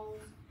 student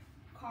loans,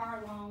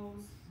 car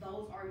loans.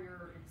 Those are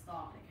your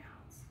installment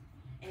accounts.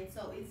 And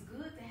so it's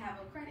good to have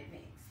a credit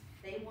mix.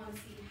 They want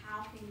to see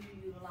how can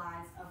you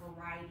utilize a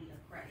variety of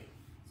credit.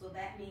 So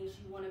that means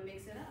you want to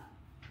mix it up.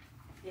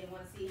 They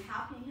want to see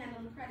how can you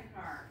handle the credit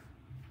card.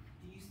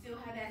 Do you still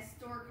have that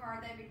store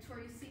card, that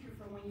Victoria's Secret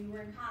from when you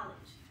were in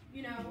college?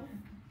 You know,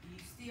 do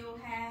you still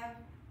have,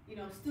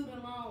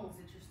 student loans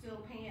that you're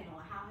still paying on?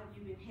 How have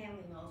you been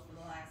handling those for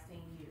the last 10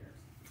 years?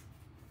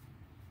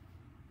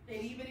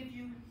 And even if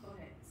you, go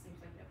ahead, it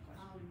seems like that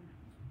question.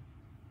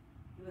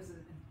 If it's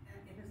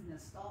an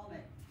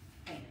installment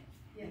payment,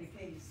 Yes. and you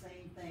pay the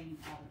same thing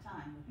all the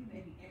time, if you're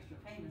making extra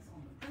payments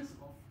on the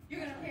principal,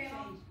 You're gonna that's pay it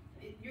off.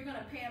 change. You're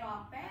gonna pay it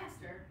off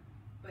faster,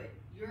 but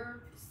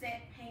your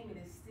set payment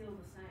is still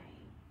the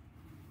same.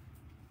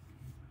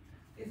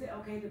 Is it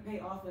okay to pay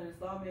off an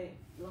installment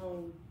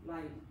loan,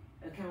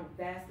 account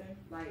faster?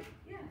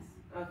 Yes,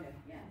 Okay.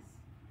 yes.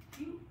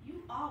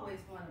 You always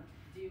wanna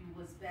do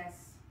what's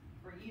best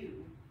for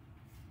you.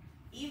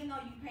 Even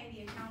though you pay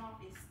the account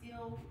off, it's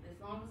still, as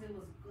long as it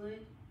was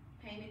good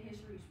payment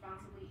history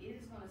responsibly, it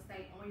is gonna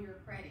stay on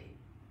your credit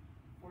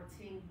for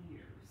 10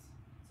 years.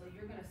 So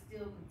you're gonna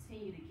still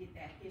continue to get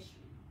that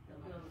history.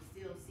 They'll be able to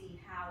still see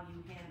how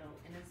you handle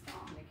an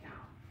installment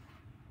account.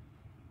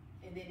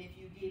 And then if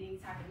you get any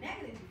type of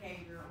negative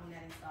behavior on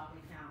that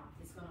installment account,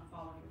 it's gonna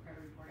fall on your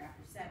credit report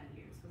after 7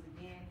 years. Because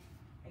again,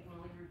 they can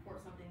only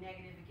report something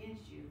negative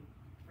against you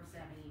for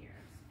 7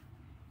 years.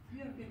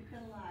 You ever been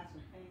penalized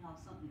for paying off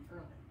something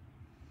early?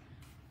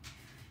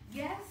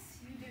 Yes,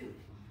 you do.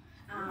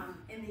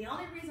 And the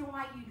only reason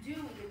why you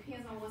do, it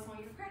depends on what's on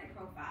your credit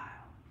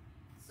profile.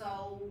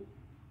 So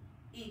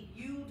if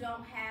you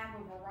don't have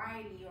a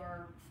variety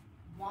or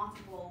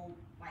multiple,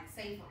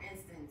 say for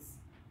instance,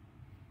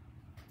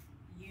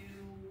 you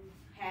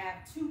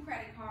have 2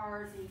 credit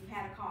cards and you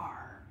had a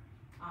car,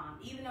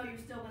 even though you're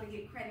still gonna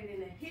get credit in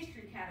the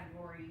history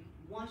category,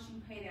 once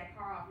you pay that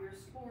car off, your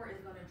score is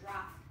gonna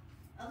drop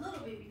a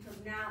little bit because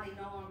now they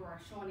no longer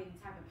are showing any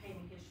type of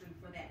payment history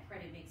for that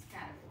credit mix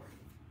category.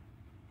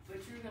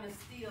 But you're gonna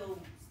still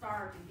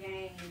start to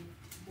gain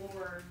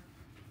more,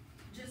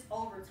 just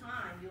over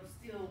time, you'll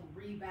still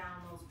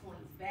rebound those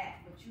points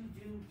back, but you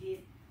do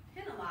get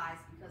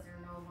penalized because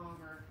they're no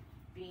longer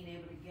being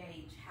able to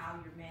gauge how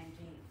you're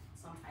managing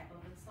some type of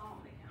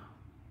installment account.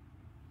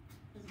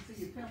 So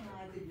you're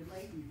penalized if you're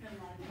late, and you're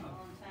penalized if you're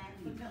on time,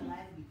 and you're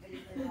penalized if you pay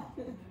it off.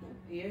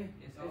 Yeah.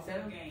 It's all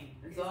a game.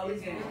 It's all a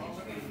game.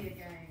 It's really a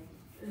game.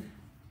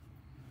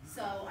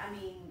 So,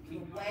 the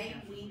way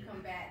we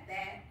combat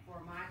that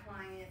for my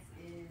clients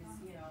is,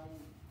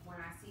 when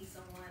I see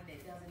someone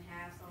that doesn't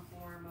have some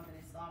form of an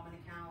installment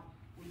account,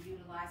 we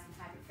utilize some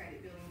type of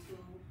credit building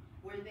tool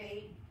where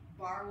they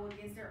borrow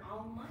against their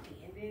own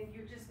money, and then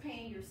you're just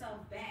paying yourself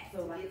back.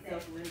 So to like get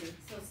that. self-lender.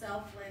 So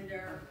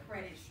self-lender,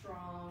 Credit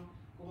Strong,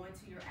 going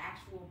to your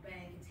actual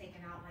bank and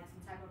taking out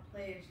some type of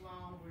pledge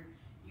loan where,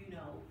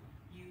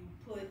 you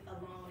put a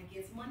loan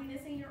against money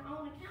that's in your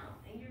own account,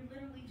 and you're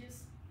literally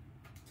just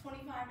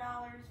 $25,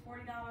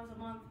 $40 a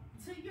month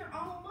to your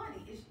own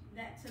money.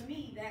 To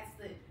me, that's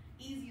the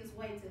easiest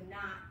way to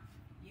not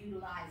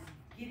utilize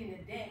getting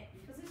a debt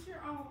because it's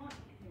your own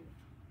money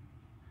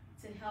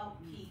to help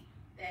keep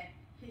that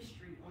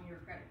history on your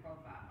credit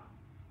profile.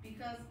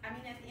 Because,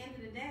 at the end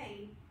of the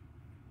day,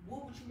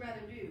 what would you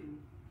rather do?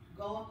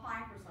 Go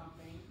apply for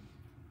something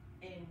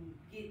and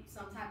get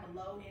some type of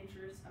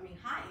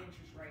high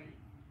interest rate,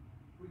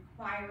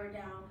 require a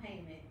down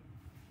payment,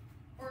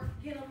 or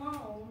get a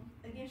loan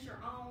against your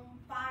own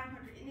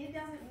 $500, and it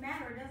doesn't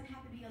matter, it doesn't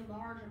have to be a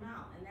large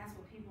amount, and that's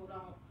what people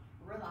don't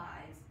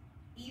realize.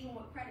 even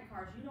with credit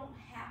cards, you don't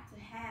have to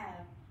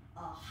have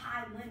a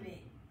high limit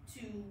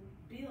to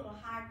build a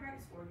high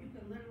credit score. You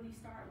can literally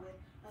start with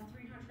a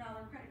 $300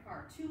 credit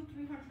card, two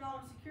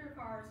 $300 secure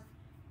cards,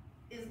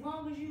 as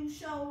long as you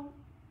show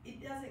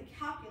it doesn't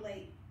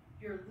calculate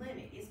your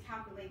limit. It's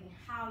calculating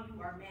how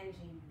you are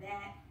managing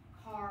that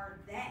card,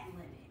 that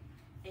limit,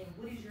 and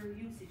what is your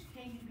usage.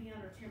 Can you be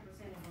under 10%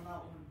 and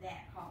below on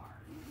that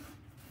card?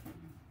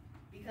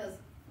 Because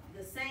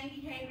the same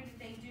behavior that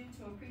they do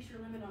to increase your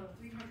limit on a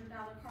 $300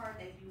 card,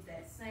 they use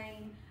that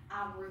same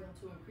algorithm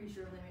to increase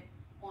your limit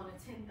on a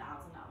 $10,000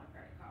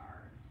 credit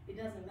card. It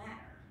doesn't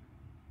matter.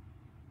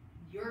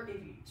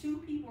 If two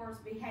people's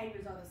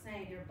behaviors are the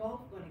same, they're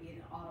both going to get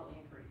an auto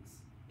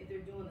increase if they're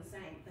doing the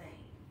same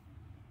thing.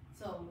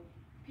 So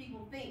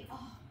people think,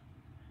 oh,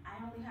 I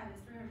only have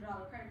this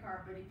 $300 credit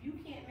card, but if you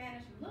can't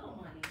manage the little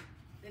money,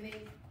 then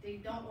they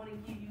don't want to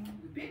give you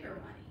the bigger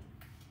money.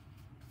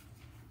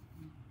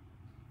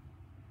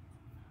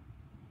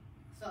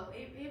 So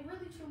it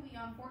really, truly,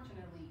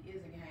 unfortunately,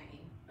 is a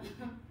game.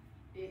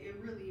 it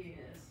really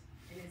is,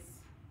 and it's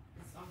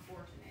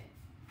unfortunate.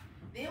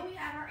 Then we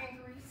have our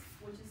inquiries,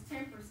 which is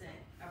 10%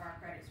 of our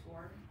credit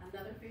score,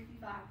 another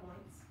 55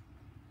 points.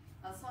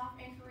 A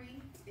soft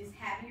inquiry is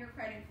having your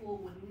credit pool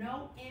with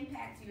no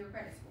impact to your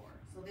credit score.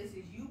 So this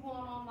is you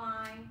going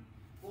online,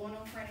 going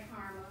on Credit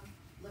Karma,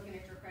 looking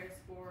at your credit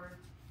score.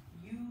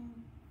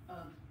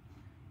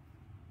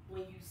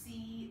 When you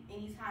see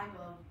any type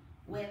of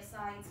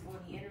websites on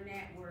the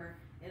internet where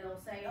it'll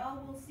say,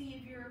 oh, we'll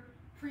see if you're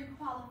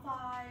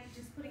pre-qualified,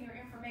 just putting your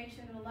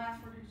information in the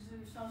last word of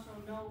your social,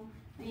 no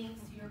things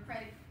to your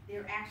credit.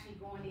 They're actually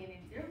going in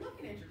and they're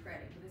looking at your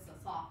credit, but it's a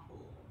soft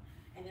pool.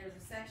 And there's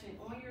a section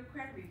on your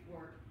credit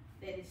report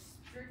that is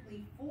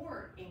strictly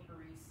for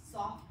inquiries,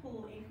 soft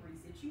pool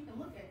inquiries, that you can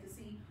look at to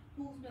see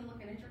who's been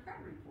looking at your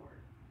credit report.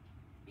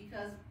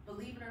 Because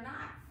believe it or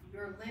not,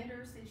 your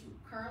lenders that you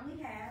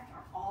currently have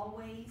are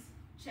always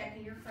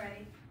checking your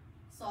credit,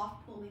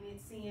 soft pulling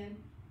it, seeing,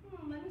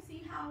 let me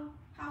see how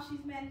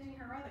she's managing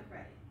her other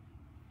credit.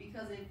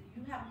 Because if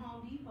you have a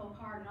Home Depot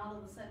card and all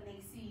of a sudden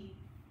they see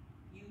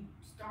you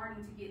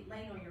starting to get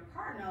late on your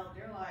card note,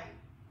 they're like,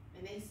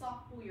 and they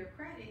soft pull your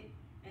credit,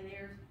 and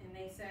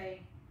they say,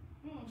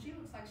 she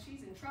looks like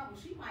she's in trouble.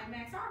 She might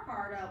max our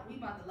card up. We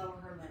about to lower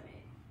her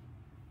limit.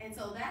 And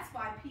so that's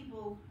why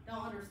people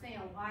don't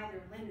understand why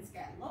their limits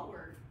got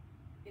lowered.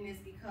 And it's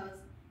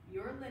because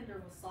your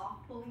lender was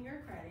soft pulling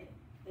your credit.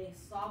 They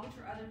saw what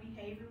your other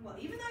behavior was.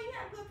 Even though you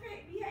have good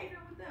behavior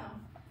with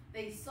them,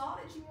 they saw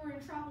that you were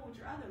in trouble with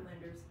your other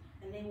lenders,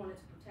 and they wanted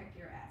to protect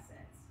your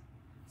assets.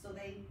 So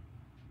they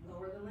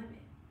lower the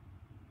limit.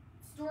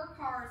 Store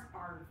cards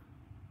are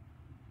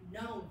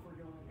known for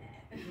doing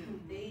that.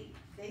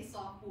 They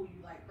soft pull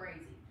you like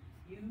crazy.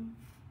 You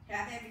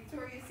have that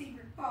Victoria's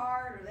Secret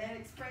card or that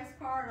Express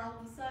card, all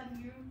of a sudden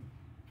you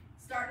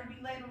start to be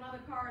late on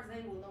other cards,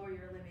 they will lower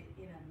your limit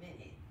in a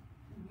minute,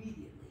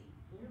 immediately.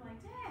 And you're like,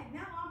 dang,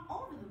 now I'm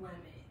over the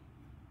limit.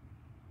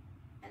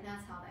 And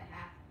that's how that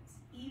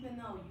happens. Even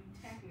though you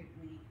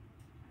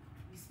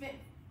spent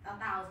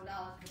 $1,000,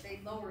 but they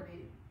lowered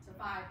it to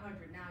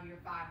 $500, now you're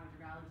 $500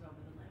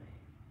 over the limit.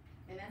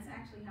 And that's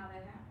actually how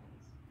that happens.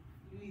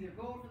 You either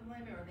go over the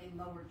limit or they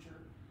lowered your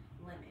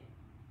limit.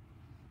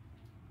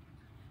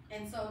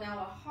 And so now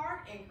a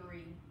hard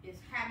inquiry is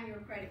having your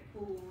credit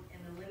pooled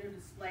and the lender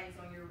displays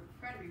on your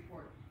credit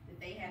report that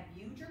they have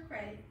viewed your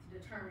credit to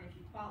determine if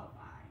you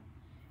qualify.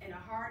 And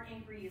a hard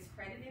inquiry is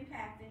credit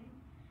impacting,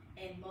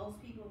 and most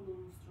people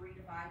lose 3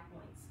 to 5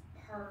 points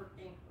per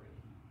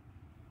inquiry.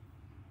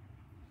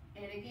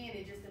 And again,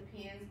 it just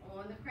depends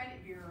on the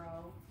credit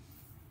bureau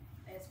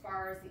as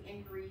far as the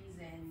inquiries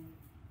and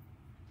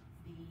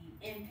the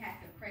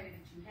impact of credit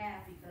that you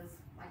have, because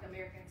like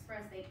American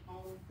Express, they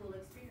only pull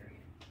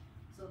Experian.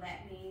 So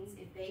that means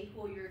if they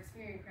pull your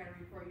Experian credit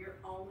report,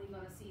 you're only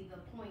going to see the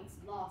points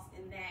lost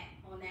on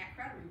that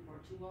credit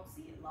report. You won't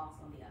see it lost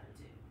on the other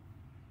two.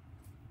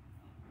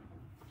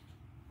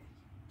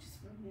 Just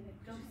for a minute,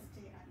 Go just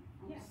stay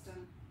almost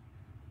done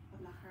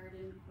on the hard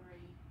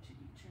inquiry to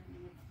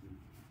determine if you.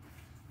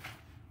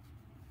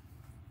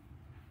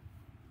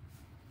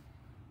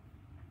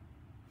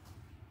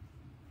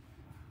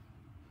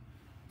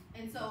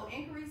 And so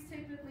inquiries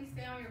typically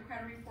stay on your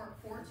credit report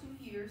for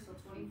 2 years, so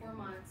 24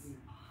 months.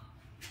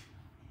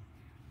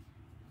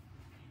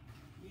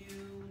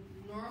 You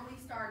normally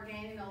start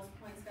gaining those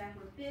points back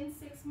within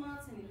 6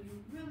 months, and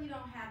you really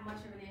don't have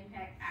much of an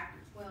impact after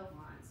 12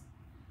 months.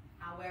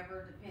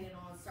 However, depending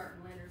on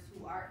certain lenders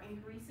who are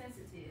inquiry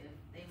sensitive,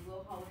 they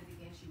will hold it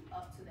against you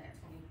up to that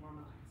 24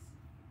 months.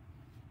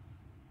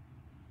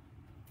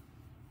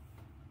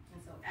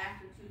 And so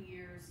after 2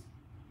 years,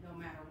 no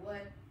matter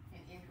what,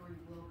 an inquiry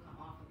will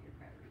come off of your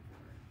credit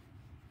report.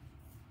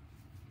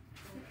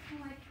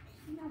 Like,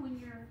 when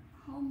you're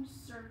home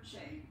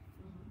searching,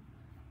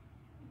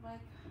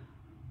 like,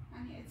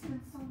 I mean, it's been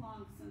so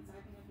long since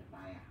I've had to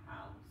buy a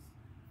house,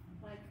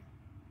 like,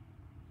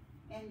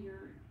 and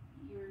you're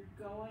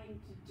going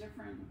to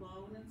different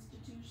loan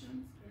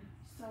institutions,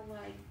 so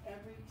like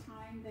every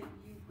time that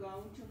you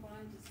go to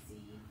one to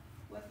see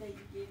what they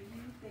give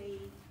you,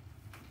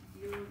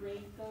 your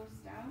rate goes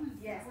down?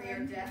 Is Yes, that what they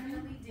are I'm hearing?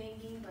 definitely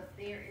dinging, but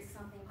there is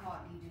something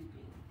called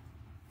deduping.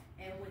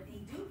 And what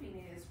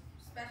deduping is,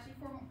 especially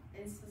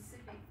in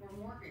specific for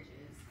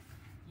mortgages,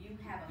 you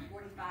have a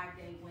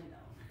 45-day window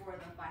for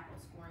the FICO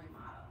scoring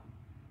model.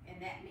 And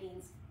that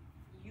means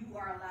you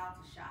are allowed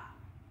to shop.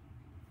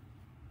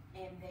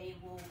 And they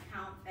will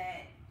count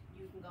that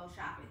you can go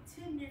shop at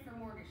 10 different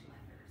mortgage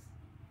lenders.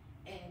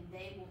 And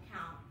they will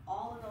count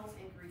all of those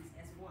inquiries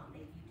as one.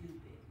 They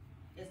dedupe it.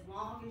 As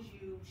long as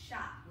you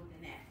shop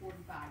within that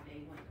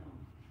 45-day window.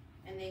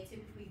 And they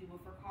typically do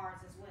it for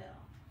cards as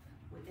well.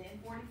 Within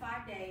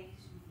 45 days,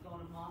 you can go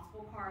to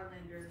multiple card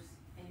lenders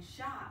and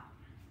shop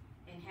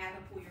and have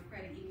them pull your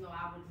credit, even though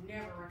I would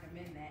never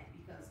recommend that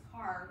because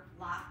card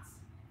lots,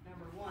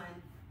 number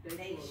one,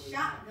 they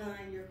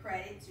shotgun your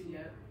credit to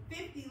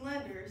 50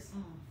 lenders.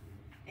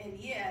 And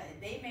yeah,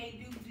 they may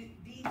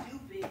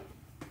dedupe it.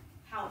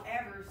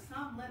 However,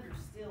 some lenders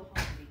still hold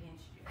it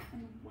against you.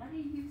 And what do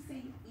you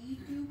say,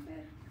 e-dupe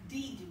it?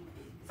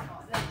 Deduping. It's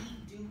called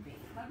deduping.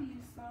 How do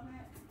you spell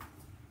that?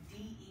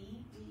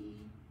 D-E-D-U-P-U-T-E.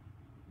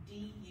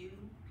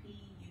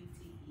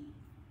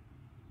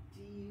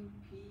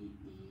 D-U-P-E.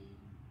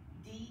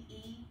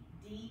 D-E-D-U-P-T-E.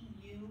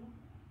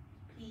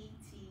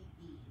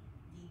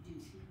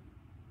 Dedupe.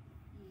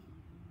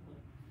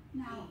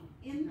 Now,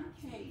 D, in not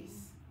the T. case,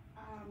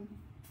 oh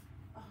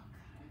God,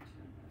 I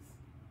turned this.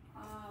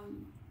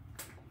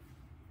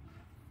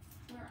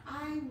 Where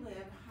I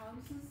live,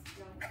 houses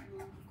don't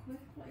move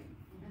quickly.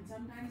 And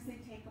sometimes they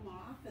take them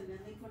off and then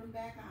they put them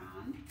back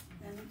on,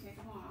 then they take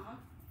them off.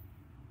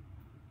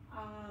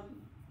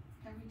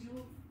 And we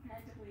do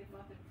practically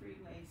above the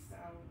freeway, so,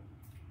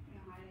 you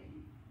know,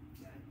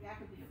 that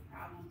could be a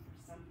problem for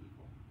some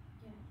people.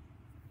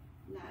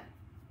 Yeah. Not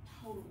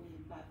totally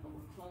above, but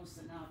we're close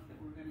enough that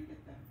we're gonna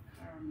get the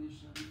car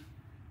emission.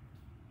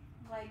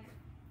 Like,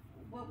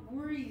 what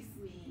worries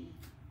me,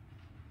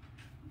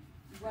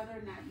 whether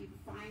or not you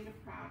find a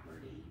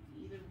property,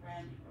 either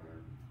rent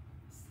or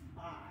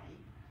buy,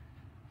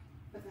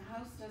 but the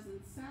house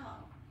doesn't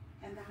sell,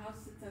 and the house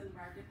sits on the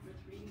market for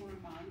 3 more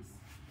months,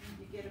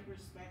 you get a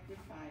prospective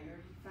buyer,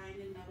 you find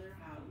another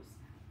house,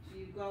 so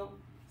you go,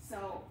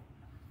 so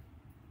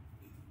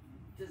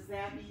does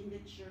that mean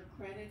that your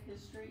credit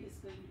history is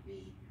going to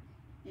be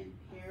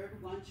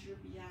impaired once you're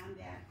beyond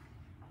that?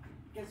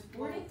 Because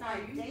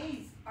 45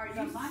 days is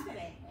a month and a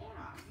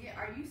half. Yeah,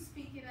 are you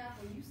speaking of,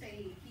 when you say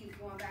he keeps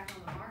going back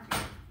on the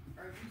market,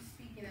 are you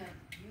speaking of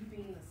you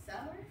being the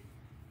seller?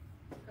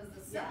 Because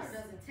the seller Yes.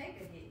 doesn't take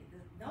a hit.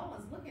 No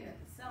one's looking at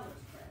the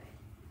seller's credit.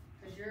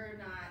 Because you're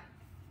not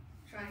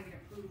trying to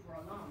get approved for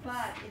a loan.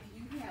 But if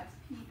you have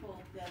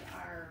people that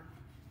are,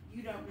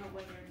 you don't know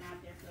whether or not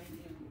they're going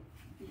to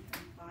be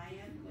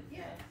compliant with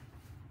Yeah. it.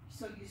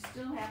 So you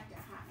still have to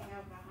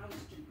have a house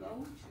to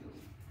go to.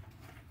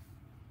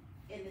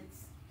 And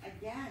it's,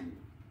 again,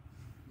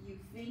 you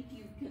think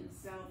you can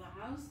sell the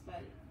house,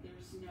 but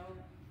there's no.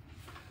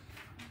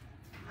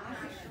 I'm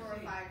not sure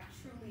if I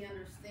truly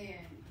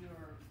understand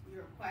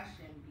your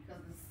question,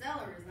 because the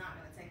seller is not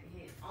gonna take a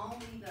hit.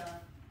 Only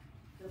the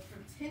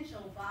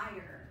potential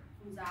buyer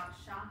who's out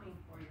shopping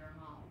for your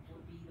home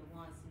would be the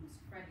ones whose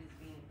credit is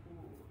being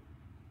pulled,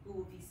 who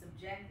will be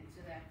subjected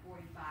to that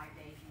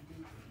 45-day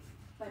deduping.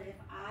 But if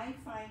I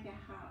find a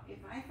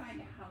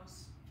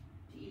house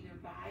to either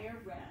buy or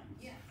rent.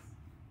 Yes.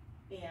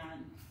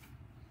 And,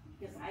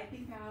 because I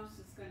think the house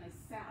is gonna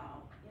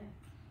sell.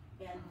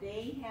 Yeah. And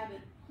they have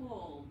it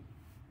pulled,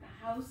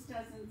 the house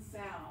doesn't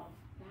sell,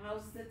 the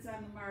house sits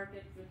on the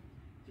market for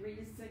 3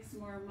 to 6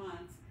 more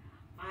months.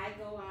 I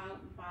go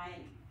out and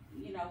buy,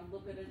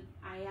 look at it,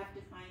 I have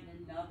to find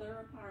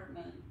another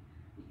apartment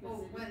because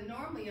Well, when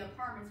normally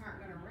apartments aren't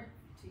gonna rent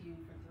to you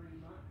for 3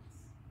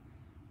 months.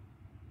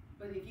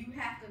 But if you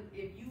have to,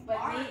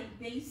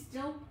 they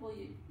still pull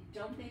you,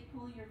 don't they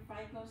pull your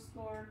FICO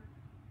score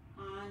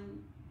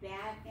on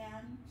that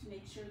end to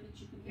make sure that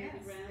you can pay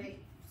the rent?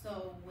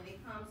 So when it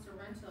comes to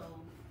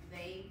rental,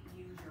 they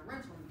use your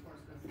rental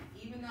reports, because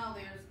even though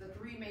there's the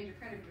 3 major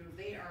credit bureaus,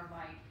 they are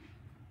like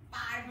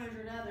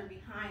 500 other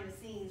behind the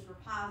scenes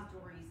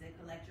repositories that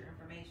collect your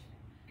information.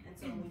 And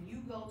so when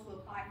you go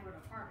to apply for an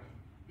apartment,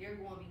 they're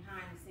going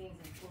behind the scenes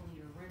and pulling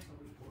your rental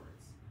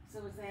reports.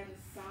 So is that a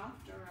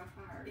soft or a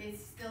hard? It's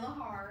still a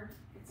hard.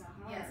 It's a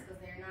hard. Yes, because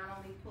they're not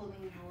only pulling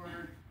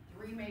your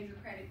 3 major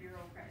credit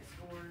bureau credit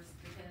scores,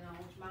 depending on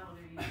which model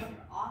they're using,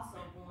 they're also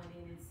going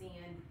in and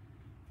seeing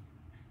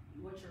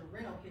what your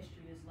rental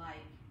history is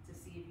like to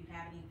see if you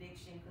have an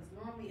eviction, because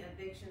normally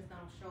evictions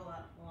don't show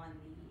up on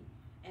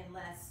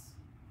unless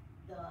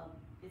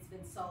it's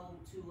been sold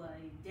to a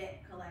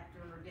debt collector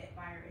or debt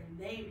buyer and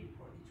they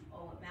report that you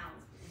owe a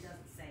balance, but it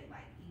doesn't say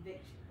like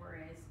eviction,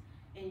 whereas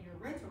in your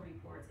rental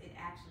reports, it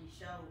actually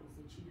shows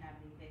that you have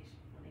an eviction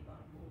when they go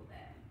to pull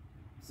that.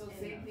 So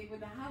same thing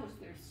with the house,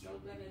 they're still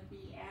gonna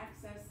be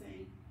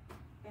accessing,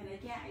 and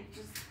again, it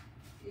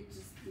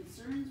just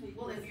concerns me.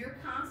 Well, if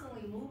you're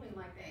constantly moving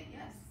like that,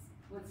 yes.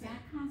 Well, it's not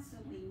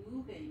constantly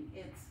moving,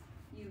 it's,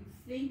 you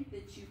think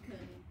that you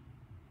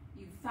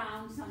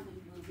found something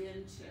to move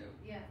into.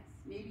 Yes.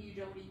 maybe you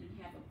don't even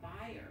have a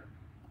buyer,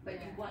 but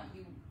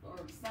or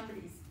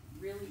somebody's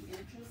really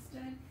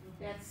interested,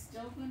 that's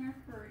still gonna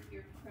hurt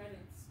your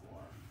credit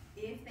score.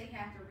 If they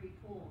have to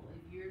repull,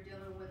 if you're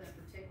dealing with a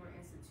particular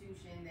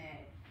institution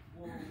that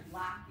will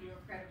lock your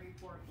credit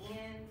report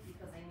in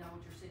because they know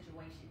what your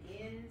situation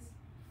is,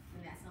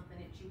 then that's something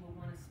that you will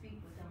want to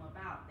speak with them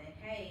about. That,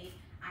 hey,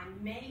 I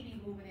may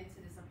be moving into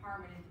this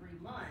apartment in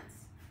 3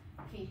 months.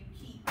 Can you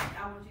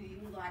I want you to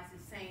utilize the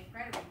same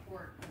credit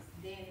report, because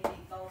then if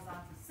it goes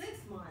on to 6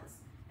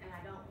 months and I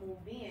don't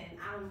move in,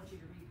 I don't want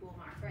you to repull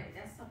my credit.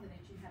 That's something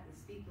that you have to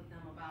speak with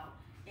them about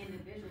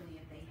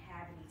individually if they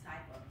have any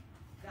type of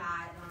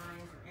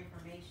guidelines or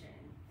information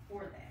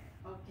for that.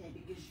 Okay,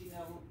 because you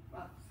know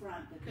up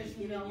front that they're Because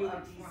you giving know you a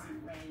up decent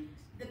front. rate.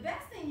 The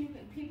best thing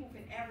people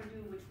can ever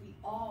do, which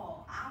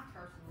I've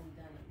personally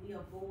done it, we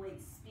avoid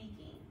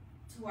speaking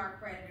to our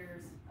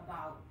creditors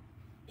about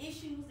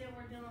issues that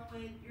we're dealing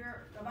with.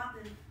 You're about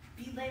to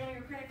be late on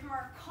your credit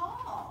card,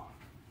 call,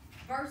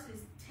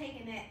 versus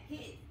taking that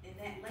hit and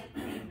that late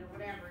payment or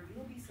whatever.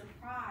 You'll be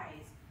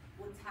surprised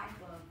what type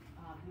of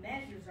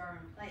measures are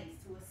in place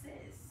to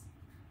assist,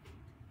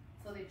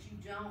 so that you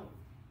don't,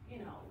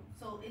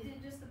 so it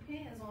just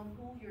depends on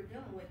who you're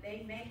dealing with.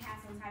 They may have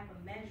some type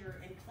of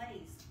measure in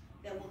place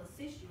that will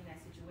assist you in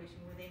that situation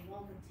where they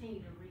won't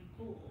continue to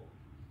repull.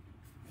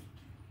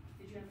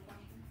 Did you have a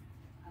question?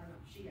 I don't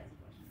know, she has a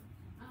question.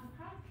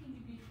 How can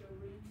you get your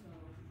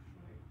rental?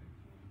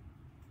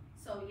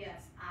 So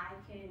yes, I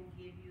can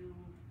give you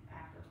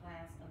after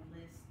class a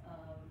list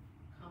of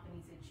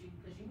companies that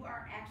because you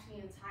are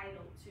actually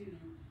entitled to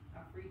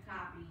a free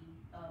copy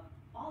of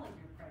all of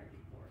your credit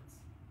reports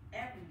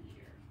every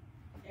year.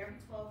 Every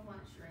 12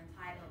 months, you're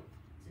entitled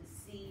to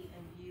see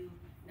and view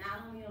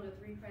not only on the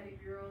 3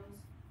 credit bureaus,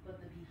 but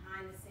the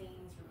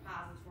behind-the-scenes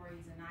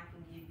repositories, and I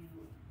can give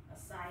you a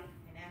site,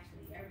 and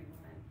actually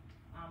everyone,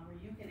 where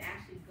you can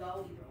actually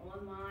go either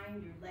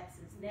online, your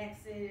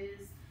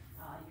LexisNexis,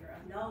 your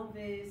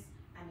Anovis,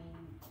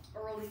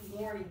 early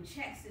warning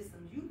check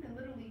systems. You can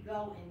literally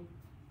go and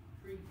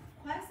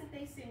request that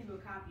they send you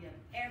a copy of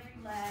every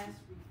last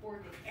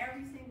report that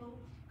every single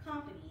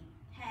company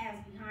has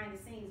behind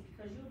the scenes,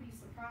 because you'll be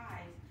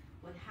surprised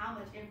with how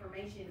much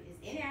information is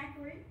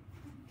inaccurate,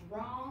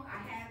 wrong.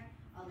 I had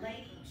a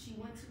lady, she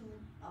went to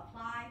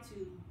apply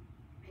to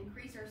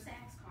increase her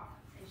SACS card,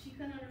 and she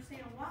couldn't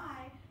understand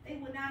why they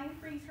would not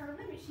increase her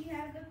limit. She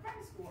had a good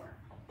credit score,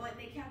 but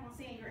they kept on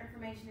saying your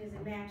information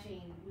isn't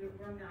matching,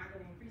 we're not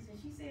going to increase it.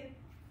 She said,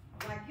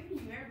 like, giving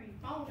you every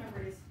phone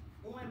number that's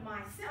on my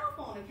cell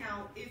phone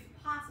account, if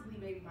possibly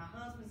maybe my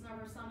husband's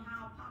number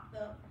somehow popped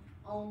up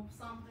on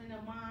something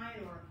of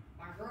mine, or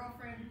my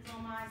girlfriend who's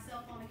on my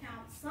cell phone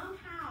account,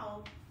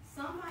 somehow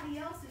somebody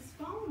else's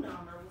phone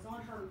number was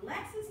on her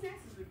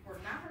LexisNexis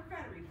report, not her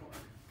credit report.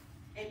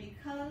 And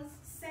because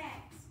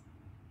SACS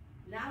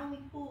not only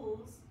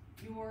pulls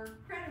your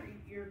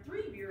your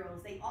 3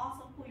 bureaus, they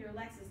also pull your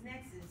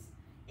LexisNexis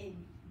and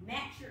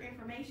match your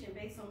information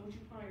based on what you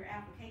put on your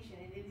application.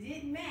 And if it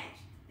didn't match,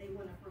 they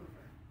wouldn't approve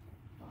her.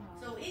 Wow.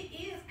 So it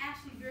is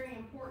actually very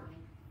important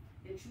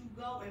that you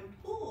go and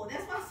pull.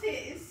 That's why I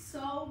said it's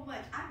so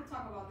much. I could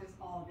talk about this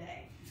all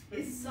day.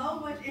 It's so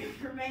much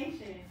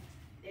information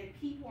that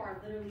people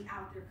are literally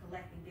out there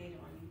collecting data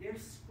on you. They're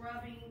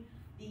scrubbing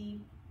the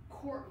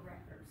court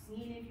records,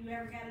 seeing if you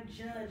ever got a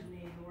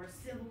judgment or a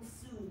civil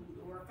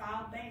suit or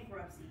filed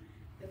bankruptcy.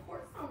 The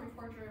courts don't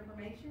report your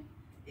information.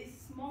 It's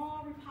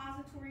small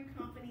repository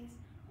companies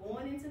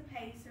going into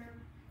Pacer,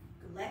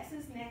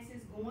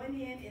 LexisNexis, going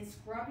in and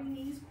scrubbing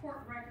these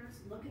court records,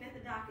 looking at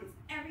the dockets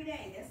every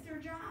day. That's their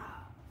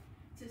job,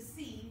 to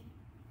see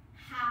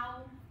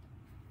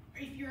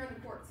if you're in the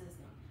court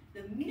system.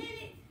 The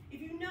minute,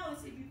 if you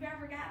notice, if you've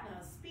ever gotten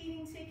a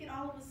speeding ticket,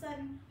 all of a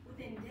sudden,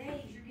 within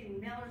days, you're getting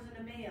mailers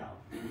in the mail.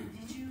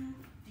 Do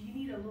you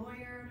need a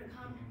lawyer to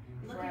come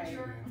look at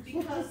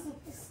because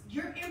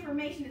your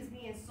information is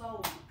being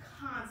sold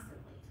constantly.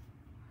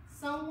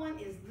 Someone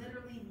is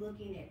literally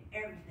looking at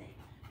everything.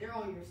 They're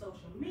on your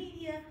social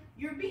media.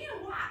 You're being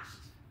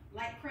watched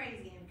like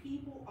crazy, and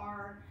people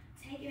are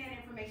taking that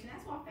information.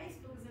 That's why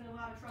Facebook is in a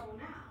lot of trouble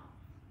now,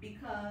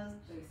 because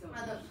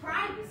of the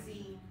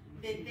privacy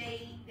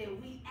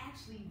that we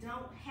actually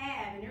don't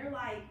have. And they're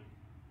like,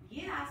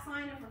 yeah, I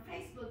signed up for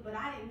Facebook, but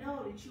I didn't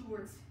know that you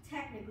were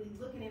technically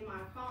looking at my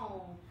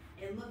phone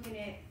and looking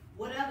at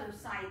what other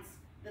sites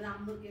that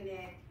I'm looking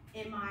at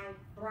in my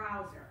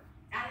browser.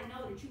 I didn't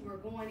know that you were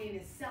going in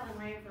and selling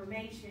my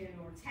information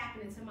or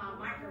tapping into my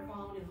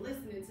microphone and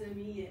listening to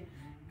me,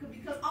 and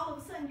because all of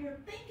a sudden you're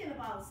thinking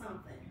about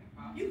something.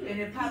 You could be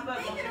thinking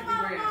about mom's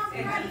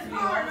credit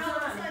card, and all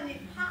of a sudden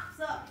it pops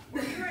up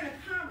where you're in a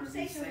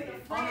conversation with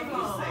a friend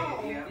on the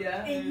phone,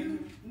 and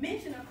you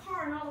mention a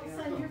car, and all of a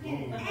sudden you're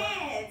getting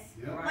ads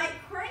like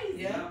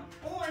crazy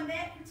on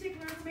that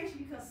particular information,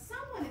 because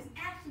someone is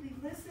actually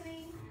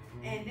listening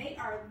and they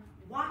are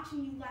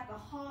watching you like a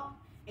hawk.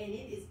 And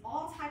it is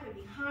all type of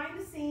behind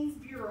the scenes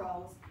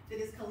bureaus that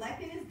is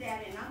collecting this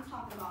data, and I'm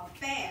talking about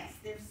fast,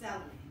 they're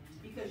selling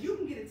it. Because you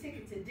can get a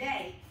ticket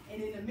today,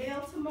 and in the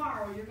mail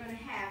tomorrow, you're gonna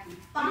have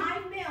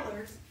 5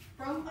 mailers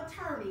from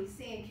attorneys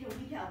saying, can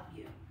we help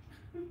you?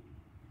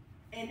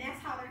 And that's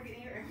how they're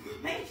getting your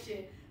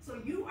information. So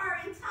you are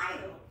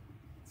entitled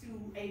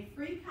to a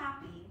free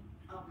copy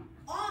of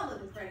all of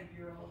the credit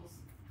bureaus,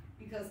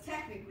 because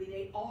technically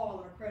they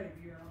all are credit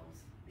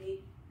bureaus.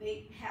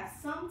 They have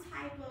some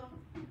type of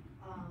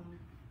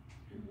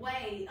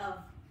way of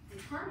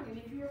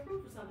determining if you're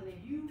approved for something.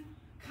 If you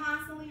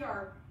constantly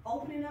are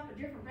opening up a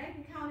different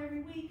bank account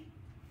every week,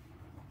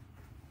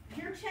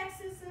 your check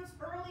systems,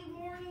 early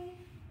warning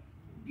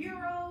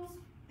bureaus,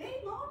 they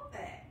log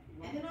that.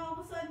 And then all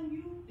of a sudden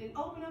you can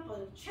open up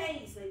a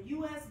Chase, a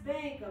US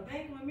Bank, a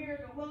Bank of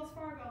America, Wells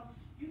Fargo.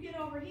 You get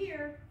over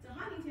here to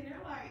Huntington,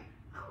 they're like,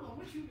 I don't know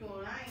what you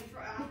doing. I ain't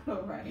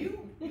trying. Right. You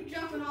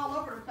jumping all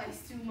over the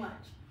place too much.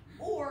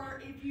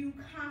 Or if you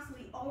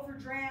constantly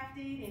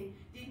overdrafted and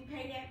didn't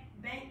pay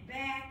that bank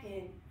back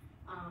and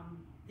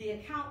the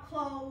account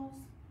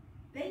closed,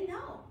 they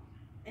know.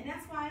 And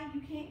that's why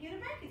you can't get a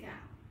bank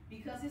account,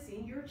 because it's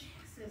in your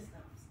check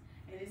systems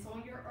and it's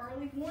on your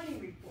early warning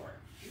report.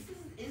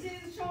 This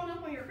isn't showing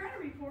up on your credit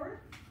report.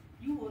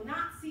 You will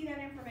not see that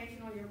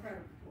information on your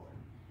credit report.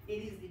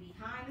 It is the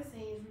behind the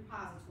scenes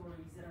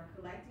repositories that are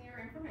collecting your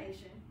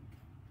information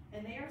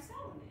and they are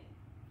selling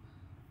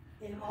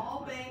it. And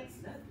all banks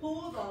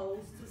pull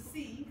those to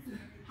see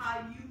how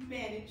you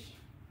manage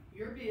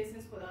your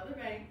business with other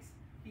banks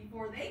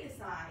before they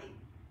decide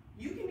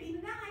you can be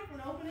denied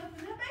from opening up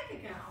a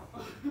bank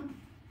account.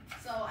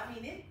 So, I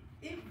mean,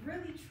 it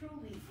really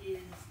truly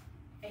is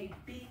a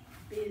big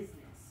business.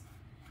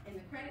 And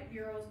the credit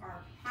bureaus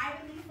are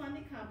privately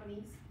funded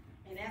companies.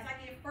 And as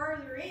I get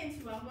further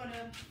into, I'm going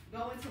to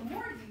go into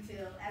more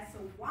detail as to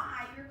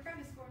why your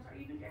credit scores are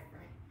even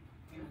different.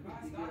 Can I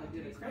buy stock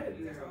in these companies?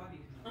 That's all I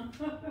need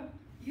to know.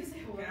 You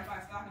say, well, Can I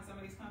buy stock in some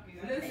of these companies?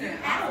 Listen,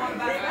 I want to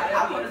buy stock.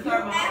 I want to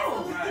start my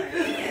own.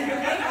 Absolutely can.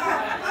 They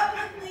are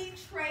publicly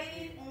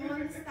traded on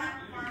the stock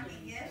market.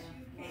 Yes,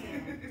 you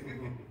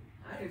can.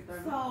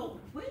 So,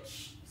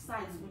 which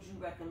sites would you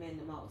recommend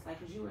the most? Like,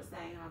 because you were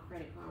saying how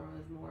Credit Karma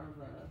is more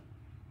of a...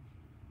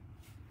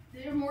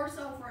 They're more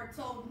so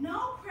so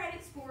no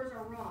credit scores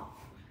are wrong.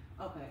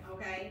 Okay.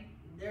 Okay?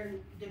 They're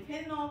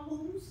depending on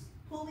who's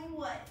pulling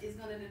what is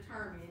going to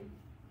determine.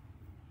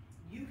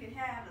 You could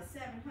have a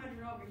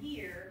 700 over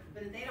here,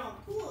 but if they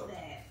don't pull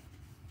that,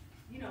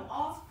 you know,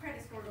 all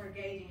credit scores are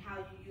gauging how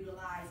you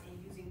utilize and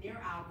using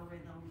their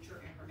algorithm with your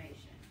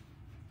information.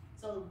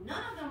 So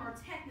none of them are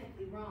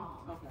technically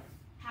wrong. Okay.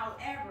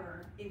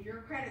 However, if your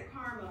Credit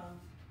Karma,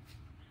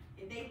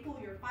 if they pull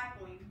your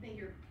FICO and you think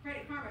your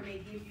Credit Karma may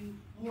give you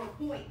more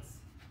points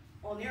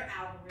on their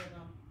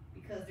algorithm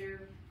because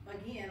they're,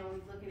 again,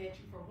 only looking at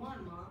you for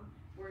 1 month,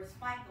 whereas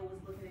FICO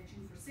is looking at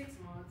you for 6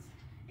 months,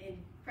 and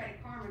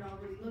Credit Karma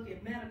don't really look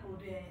at medical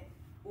debt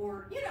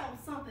or, you know,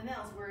 something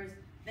else, whereas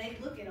they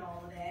look at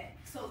all of that.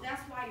 So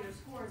that's why your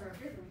scores are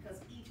different, because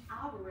each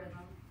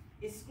algorithm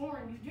is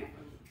scoring you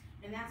differently.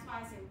 And that's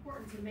why it's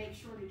important to make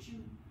sure that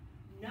you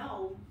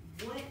know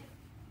what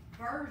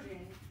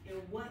version and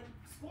what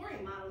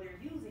scoring model they're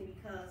using,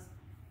 because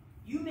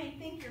you may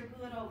think you're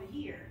good over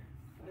here,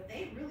 but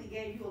they really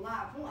gave you a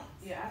lot of points.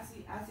 Yeah, I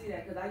see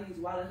that because I use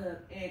Wallet Hub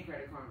and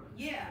Credit Karma.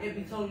 Yeah. It'd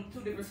be totally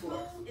two different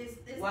scores.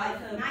 It's Wallet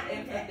like Hub night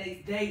and day.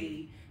 updates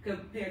daily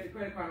compared to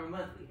Credit Karma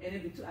monthly. And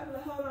it'd be two, I'd be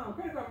like, hold on,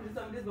 Credit Karma just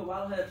told me this, but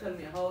Wallet Hub telling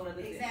me a whole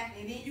nother thing.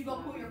 Exactly, and then you go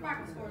pull your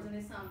FICO scores and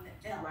it's something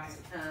else. Right.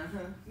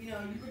 You know,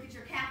 you look at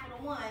your Capital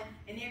One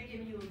and they're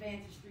giving you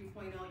Advantage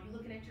 3.0. You're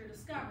looking at your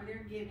Discover,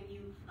 they're giving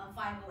you a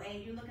FICO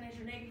 8. You're looking at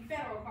your Navy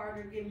Federal card,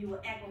 they're giving you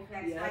an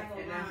Equifax FICO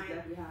 9. And that's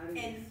exactly how it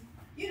is. And,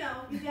 you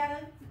know, you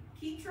gotta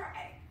keep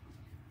track.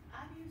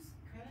 I've used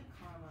Credit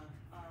Karma.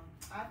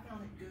 I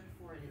found it good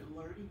for it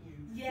alerting you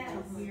Yes.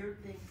 to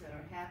weird things that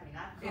are happening.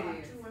 I've It caught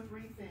is. 2 or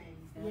 3 things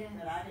Yes.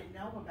 that I didn't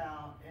know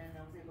about, and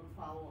I was able to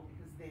follow up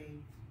because they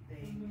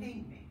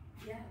pinged me.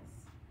 Yes.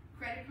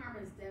 Credit Karma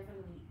is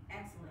definitely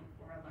excellent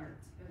for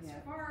alerts. But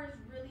as far as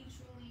really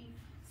truly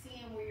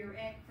seeing where you're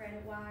at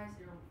credit wise,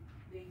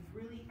 they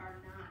really are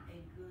not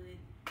a good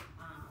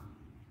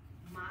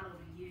model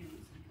to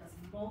use, because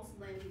most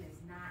lending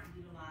is not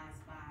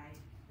utilized by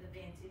the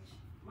Vantage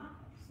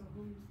model. So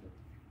who's the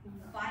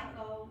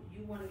FICO,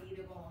 you want to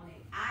either go on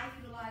it. I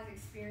utilize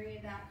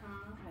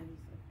Experian.com I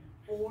use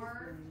that.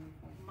 or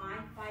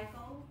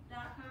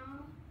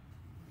myfico.com.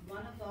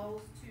 One of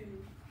those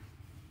two,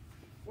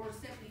 or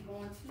simply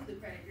going to the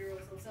credit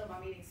bureaus themselves. I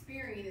mean,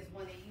 Experian is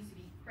one that used to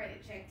be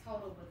Credit Check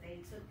Total, but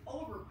they took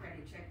over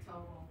Credit Check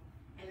Total,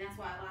 and that's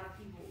why a lot of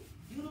people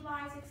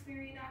utilize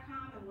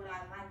Experian.com. And what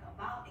I like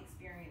about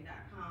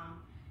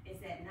Experian.com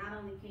is that not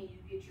only can you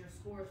get your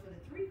scores for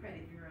the 3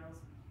 credit bureaus,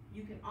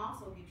 you can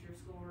also get your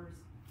scores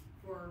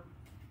for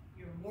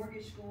your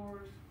mortgage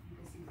scores. You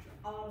can see what your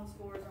auto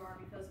scores are,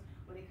 because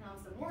when it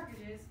comes to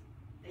mortgages,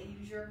 they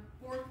use your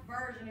 4th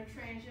version of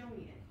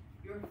TransUnion,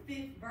 your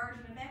 5th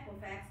version of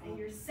Equifax, and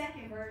your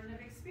 2nd version of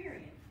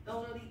Experian.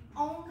 Those are the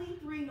only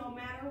 3, no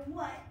matter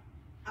what.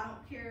 I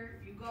don't care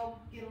if you go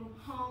get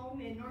a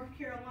home in North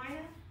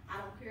Carolina, I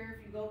don't care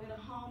if you go get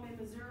a home in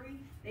Missouri,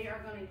 they are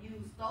gonna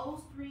use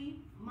those 3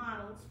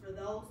 models for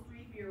those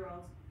 3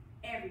 bureaus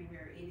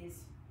everywhere. It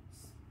is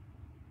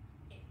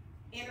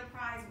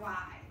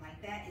enterprise-wide,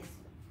 like that is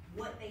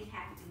what they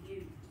have to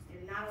use.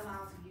 They're not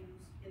allowed to use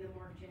in the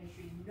mortgage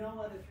industry no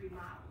other 3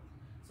 models.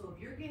 So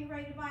if you're getting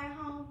ready to buy a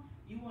home,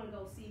 you wanna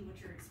go see what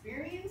your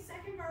Experian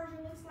second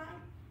version looks like,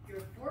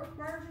 your 4th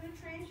version of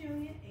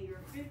TransUnion, and your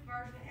 5th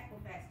version of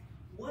Equifax.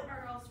 What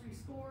are those 3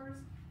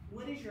 scores?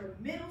 What is your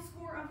middle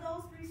score of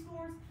those 3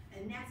 scores?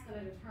 And that's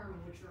gonna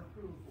determine what you're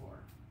approved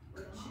for.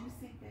 Would you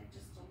think that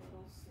just a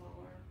little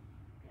slower?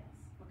 Yes.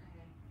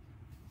 Okay.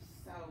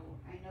 So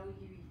I know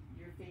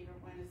your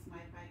favorite one is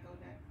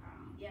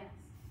myfico.com. Yes.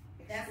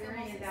 That's the most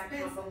Experian.com,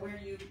 expensive. but where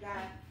you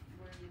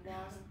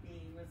lost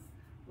me was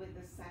with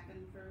the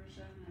second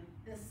version and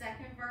The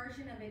second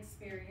version of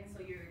Experian, so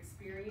your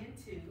Experian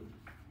 2,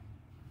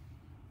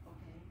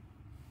 okay.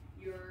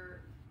 your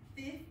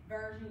 5th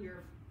version,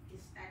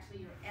 is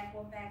actually your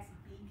Equifax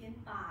Beacon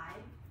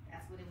 5.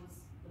 That's what it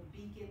was. The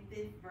Beacon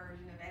 5th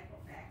version of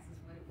Equifax is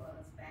what it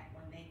was back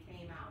when they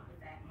came out with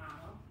that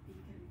model.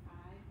 Beacon 5.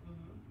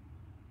 Mm-hmm.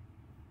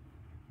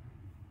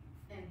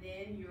 And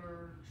then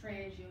your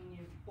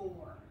TransUnion 4,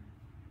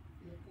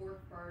 the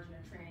 4th version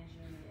of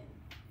TransUnion.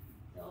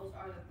 Those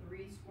are the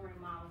 3 scoring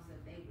models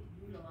that they would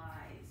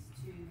utilize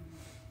to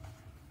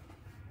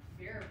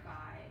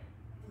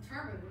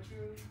determine what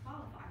you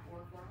qualify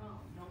for a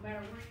home, no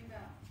matter where you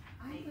go.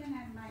 I've been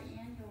at my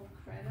annual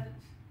credit,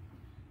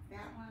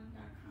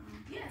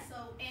 thatone.com. Yeah,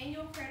 so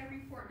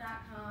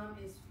annualcreditreport.com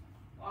is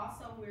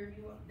also where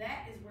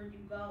that is where you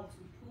go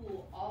to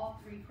pull all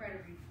 3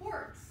 credit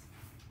reports,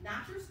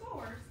 not your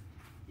scores.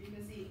 You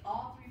can see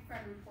all 3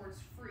 credit reports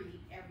free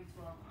every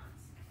 12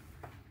 months.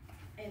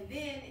 And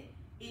then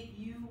if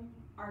you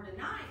are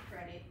denied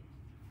credit,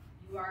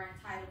 you are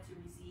entitled to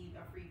receive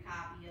a free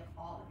copy of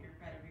all of your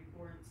credit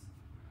reports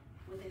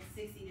within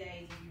 60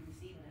 days of you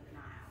receiving a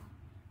denial.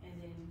 And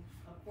then,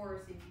 of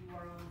course, if you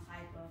are on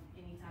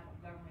any type of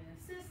government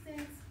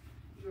assistance,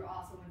 you're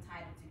also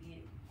entitled to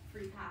get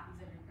free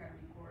copies of your credit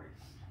report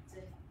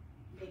to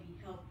maybe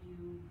help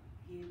you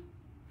get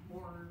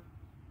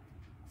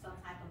some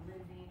type of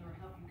lending or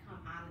help you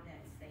come out of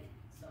that state.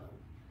 So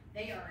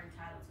they are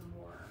entitled to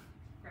more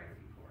credit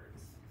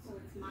reports. So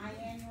it's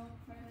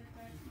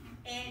myannualcredit.com?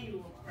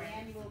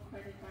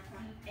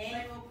 Annualcredit.com.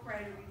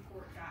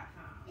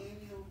 Annualcreditreport.com.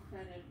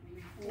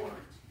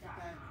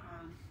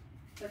 Annualcreditreport.com.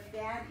 But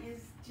that is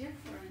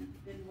different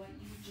than what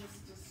you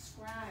just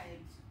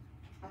described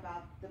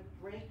about the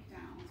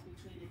breakdowns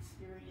between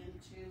Experian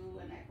 2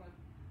 and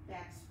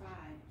Equifax 5.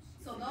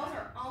 So those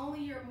are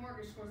only your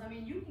mortgage scores. I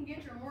mean, you can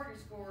get your mortgage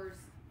scores.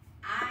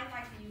 I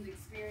like to use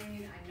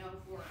Experian. I know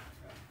for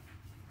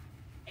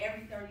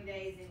every 30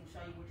 days it will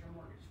show you what your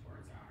mortgage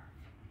scores are.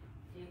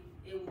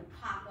 It will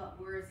pop up,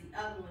 whereas the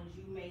other ones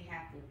you may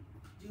have to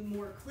do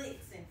more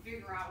clicks and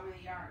figure out where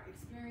they are.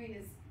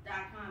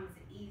 Experian.com is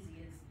the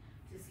easiest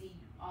to see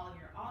all of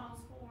your auto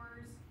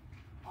scores,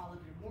 all of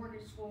your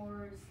mortgage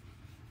scores,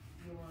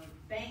 your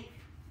bank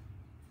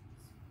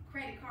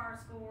credit card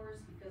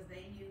scores, because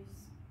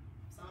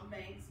some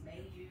banks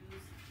may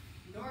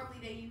normally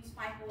they use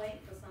FICO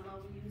 8, but some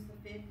of them use the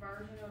 5th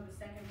version or the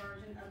 2nd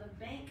version of the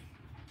bank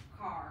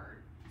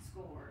card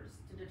scores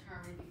to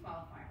determine if you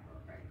qualify for a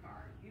credit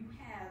card. You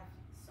have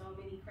so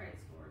many credit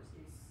scores,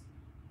 it's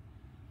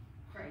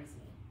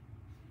crazy.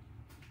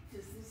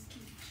 Does this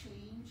keep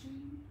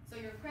changing? So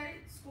your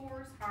credit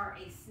scores are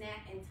a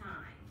snap in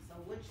time. So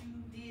what you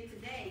did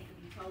today could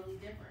be totally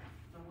different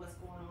from what's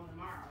going on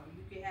tomorrow.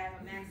 You could have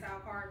a maxed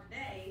out card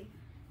today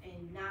and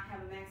not have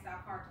a maxed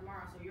out card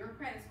tomorrow. So your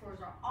credit scores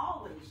are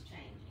always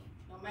changing,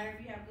 no matter if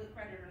you have good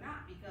credit or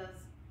not, because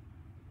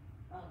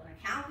an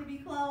account could be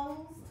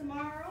closed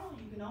tomorrow.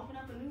 You can open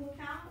up a new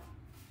account.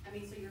 I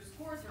mean, so your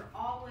scores are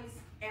always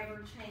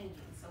ever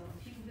changing. So when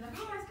people be like,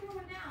 oh, my score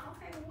went down.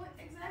 Okay, well, what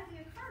exactly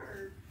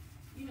occurred?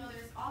 You know,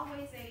 there's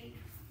always a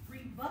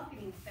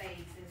rebucketing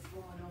phase that's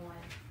going on.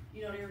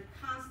 You know, they're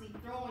constantly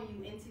throwing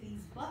you into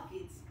these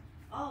buckets.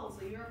 Oh,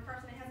 so you're a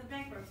person that has a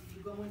bankruptcy.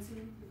 You go into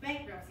the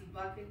bankruptcy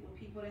bucket with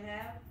people that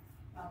have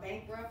a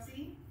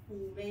bankruptcy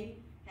who may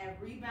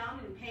have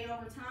rebounded and paid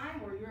over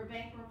time, or you're a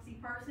bankruptcy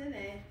person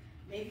and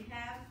maybe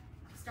have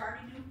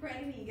started new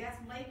credit and you got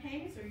some late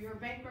payments, or you're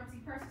a bankruptcy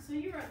person. So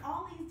you're in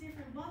all these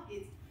different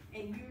buckets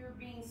and you're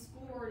being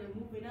scored and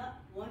moving up.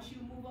 Once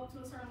you move up to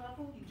a certain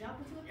level, you jump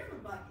into a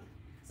different bucket.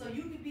 So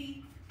you could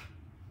you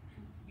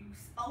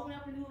open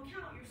up a new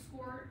account, your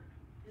score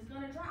is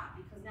gonna drop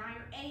because now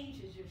your age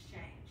has just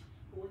changed.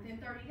 But within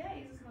 30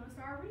 days, it's gonna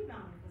start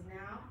rebounding because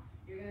now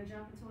you're gonna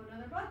jump into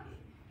another bucket.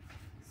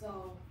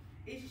 So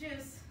it's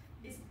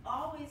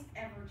always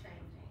ever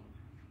changing.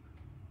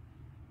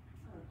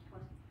 I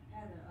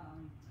had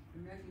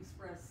American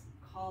Express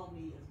call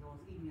me as well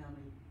as email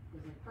me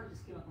because a purchase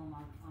came up on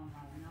my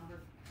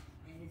number,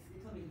 and it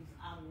told me it was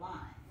out of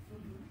line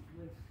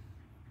with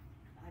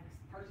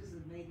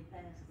purchases made in the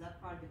past. Is that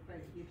part of the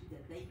credit gives you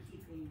that they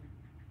keep an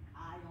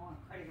eye on,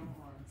 credit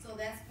on? So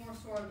that's more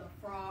sort of the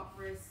fraud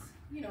risk.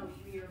 You know,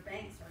 even your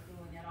banks are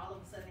doing that. All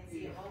of a sudden they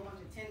see a whole bunch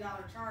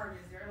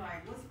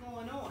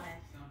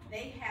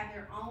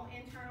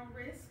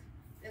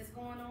that's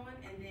going on,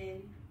 and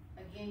then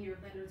again, your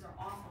lenders are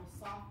also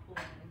soft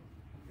pulling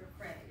your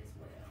credit as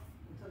well.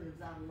 Until it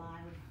was out of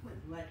line with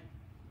what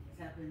has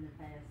happened in the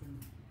past, and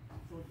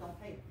so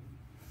don't pay it.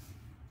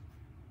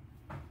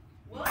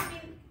 Well, I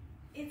mean,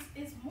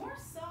 it's more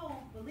so,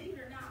 believe it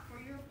or not, for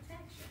your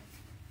protection.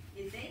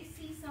 If they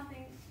see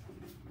something,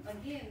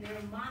 again,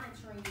 they're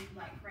monitoring you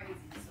like crazy.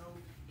 So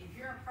if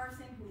you're a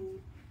person who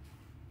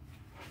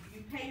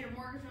you pay your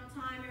mortgage on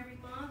time every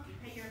month, you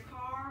pay your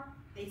car,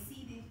 they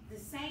see the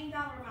same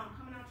dollar amount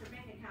coming out your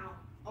bank account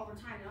over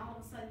time, and all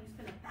of a sudden you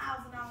spend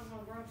 $1,000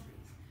 on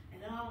groceries,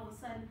 and then all of a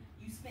sudden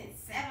you spent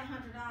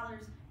 $700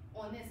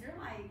 on this. They're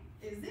like,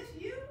 is this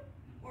you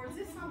or is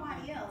this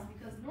somebody else?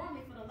 Because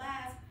normally for the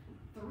last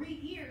 3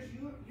 years,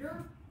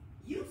 your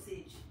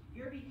usage,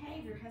 your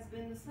behavior has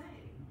been the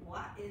same.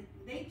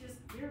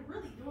 They're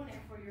really doing it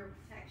for your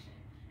protection,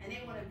 and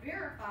they want to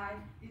verify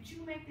that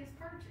you make this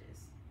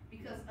purchase,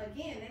 because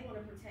again, they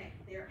want to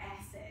protect their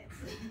assets.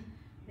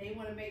 They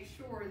want to make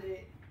sure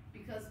that,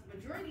 because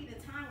majority of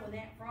the time when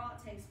that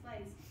fraud takes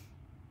place,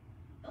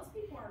 those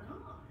people are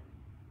gone.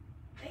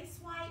 They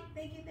swipe,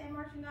 they get that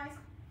merchandise,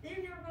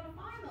 they're never going to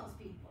find those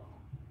people.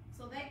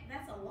 So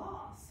that's a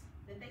loss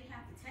that they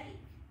have to take.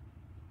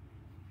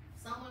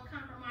 Someone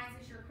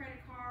compromises your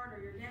credit card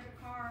or your debit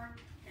card,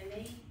 and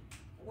they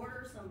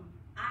order some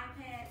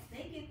iPads,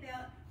 they get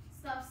that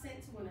stuff sent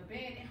to an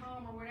abandoned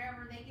home or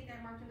whatever, they get that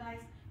merchandise.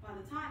 By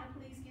the time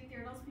the police get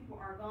there, those people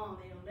are gone.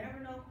 They'll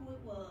never know who it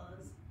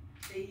was.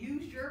 They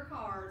used your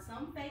card,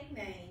 some fake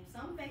name,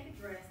 some fake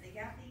address, they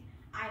got the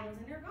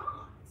items and they're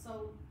gone.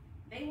 So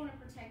they want to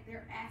protect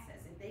their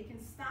assets. If they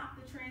can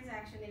stop the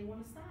transaction, they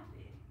want to stop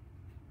it.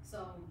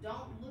 So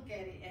don't look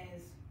at it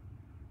as,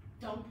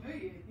 don't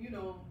pay it, you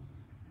know,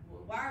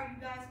 why are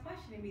you guys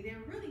questioning me?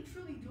 They're really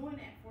truly doing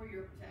that for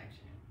your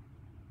protection.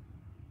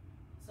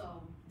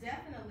 So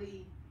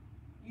definitely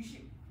you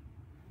should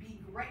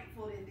be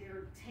grateful that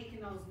they're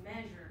taking those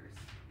measures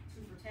to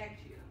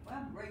protect you.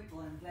 Well, I'm grateful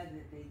and glad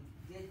that they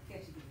did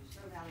catch it, because it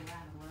showed out of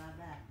line and what I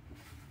got.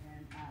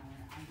 And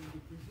I'm going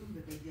to presume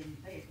that they didn't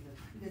pay it, because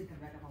it didn't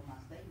come back up on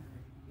my statement.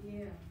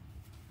 Yeah.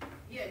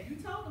 Yeah, you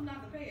told them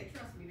not to pay it,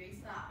 trust me, they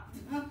stopped.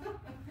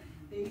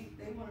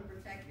 They want to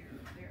protect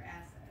their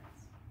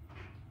assets.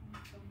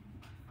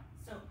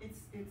 So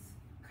it's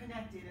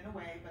connected in a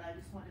way, but I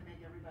just wanted to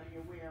make everybody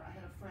aware. I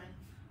had a friend,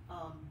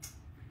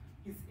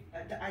 his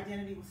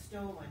identity was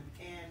stolen,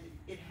 and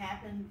it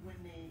happened when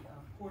they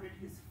ported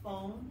his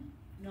phone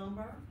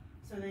number,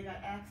 so they got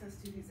access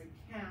to his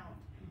account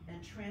and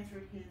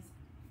transferred his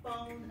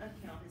phone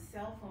account, his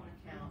cell phone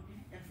account,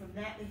 and from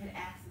that they had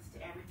access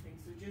to everything.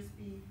 So just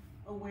be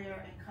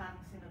aware and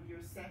cognizant of your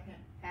second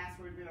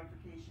password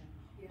verification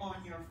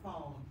on your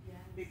phone,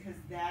 because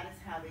that is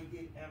how they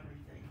did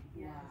everything.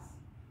 Yes.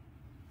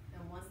 Wow.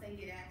 And once they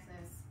get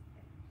access,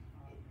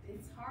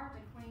 it's hard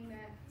to clean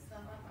that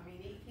stuff up. I mean,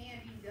 it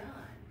can be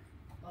done,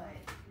 but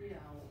you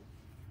know,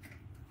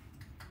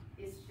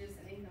 it's just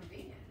an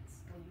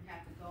inconvenience when you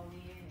have to go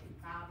in and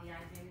file the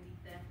identity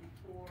theft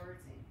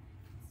reports and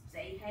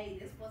say,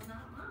 hey, this was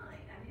not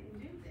mine, I didn't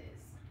do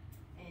this.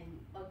 And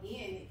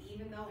again,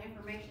 even though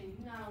information,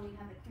 you not only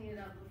have to clean it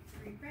up with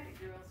 3 credit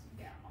bureaus,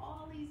 you got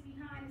all these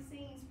behind the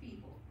scenes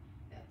people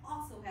that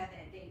also have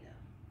that data.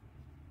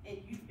 And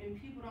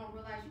people don't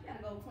realize you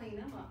gotta go clean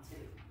them up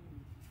too.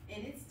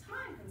 And it's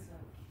time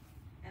consuming.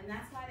 And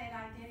that's why that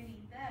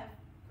identity theft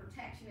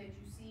protection that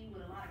you see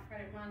with a lot of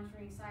credit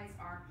monitoring sites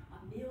are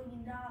 $1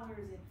 million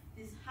and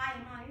this high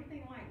amount. You're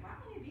thinking like, why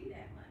would it be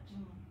that much?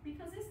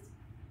 Because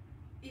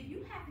if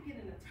you have to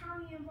get an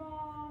attorney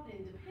involved,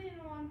 and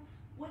depending on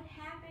what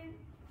happened,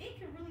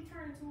 it can really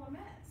turn into a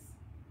mess.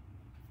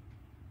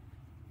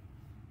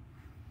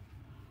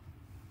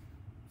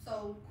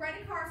 So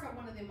credit cards are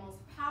one of the most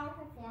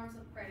powerful forms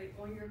of credit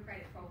on your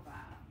credit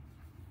profile.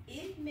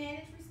 If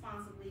managed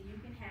responsibly, you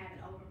can have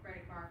an open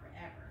credit card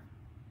forever.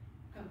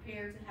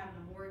 Compared to having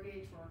a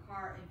mortgage or a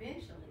car,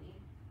 eventually,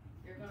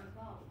 they're gonna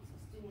close. A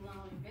student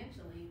loan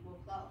eventually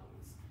will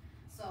close.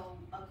 So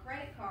a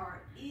credit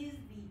card is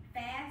the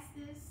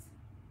fastest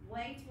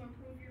way to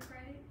improve your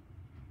credit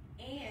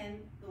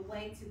and the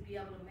way to be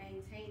able to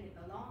maintain it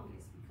the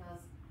longest,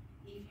 because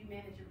if you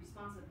manage it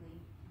responsibly,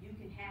 you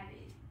can have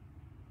it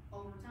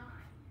over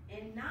time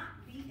and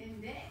not be in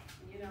debt.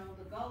 You know,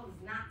 the goal is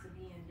not to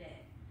be in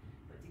debt,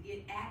 but to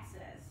get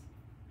access,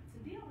 to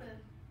be able to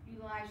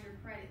utilize your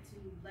credit to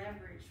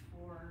leverage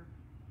for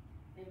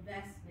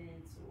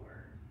investments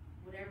or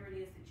whatever it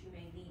is that you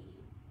may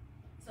need.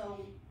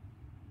 So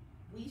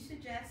we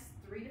suggest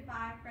 3 to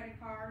 5 credit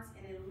cards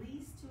and at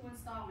least 2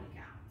 installment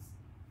accounts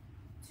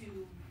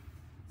to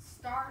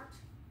start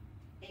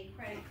a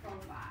credit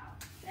profile.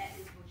 That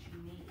is what you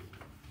need.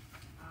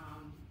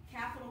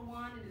 Capital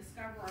One and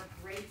Discover are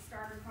great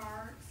starter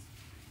cards,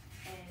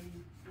 and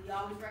we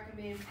always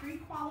recommend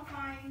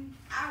pre-qualifying.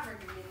 I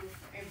recommend this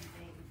for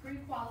everything.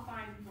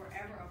 Pre-qualifying before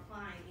ever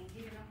applying and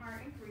getting a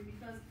hard inquiry,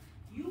 because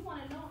you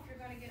want to know if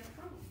you're going to get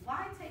approved.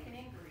 Why take an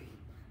inquiry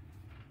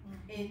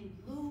and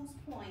lose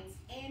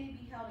points and it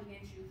be held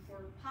against you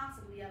for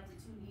possibly up to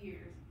 2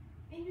 years,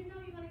 and you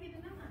know you're going to get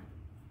denied?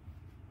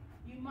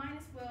 you might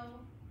as well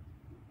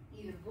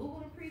either Google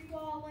the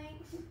pre-qual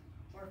links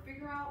or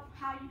figure out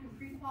how you can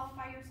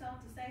pre-qualify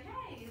yourself to say,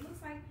 hey, it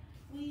looks like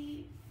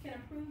we can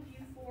approve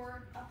you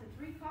for up to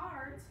 3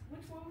 cards.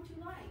 Which one would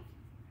you like?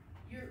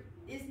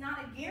 It's not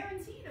a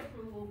guaranteed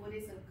approval, but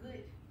it's a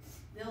good,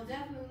 they'll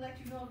definitely let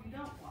you know if you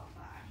don't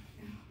qualify.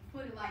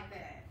 Put it like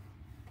that.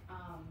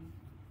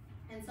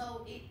 And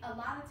so a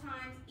lot of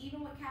times,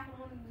 even with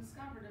Capital One and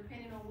Discover,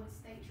 depending on what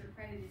state your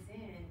credit is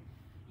in,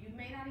 you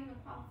may not even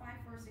qualify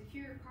for a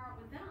secured card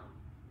with them,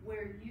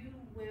 where you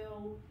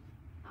will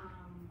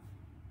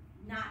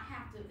not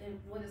have to, and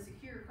what a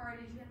secured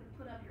card is, you have to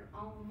put up your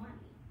own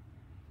money.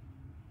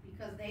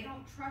 Because they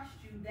don't trust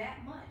you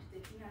that much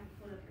that you have to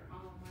put up your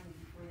own money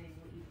before they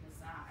will even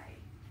decide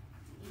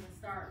to even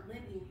start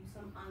lending you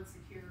some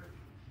unsecured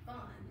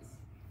funds.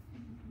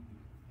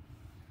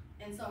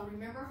 And so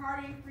remember,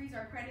 hard inquiries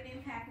are credit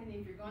impacting.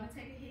 If you're going to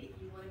take a hit,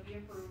 you want to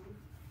be approved.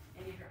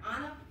 And if you're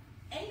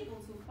unable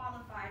to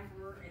qualify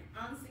for an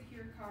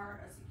unsecured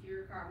card, a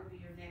secured card would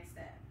be your next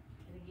step.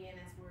 And again,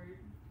 that's where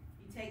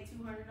you take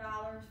 $200,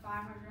 $500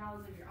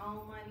 of your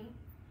own money,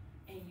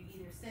 and you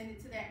either send it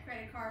to that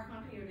credit card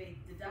company or they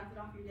deduct it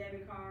off your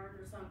debit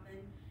card or something,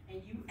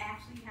 and you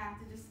actually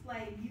have to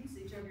display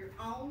usage of your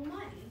own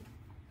money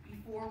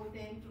before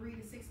within 3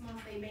 to 6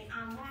 months they may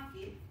unlock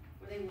it,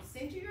 where they will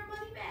send you your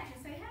money back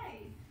and say,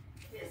 hey,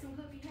 you did some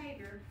good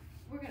behavior.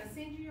 We're going to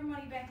send you your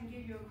money back and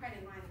give you a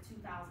credit line of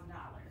 $2,000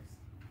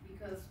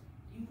 because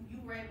you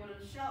were able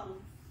to show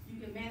you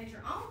can manage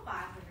your own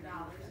 $500.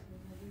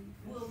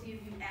 We'll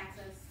give you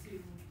access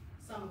to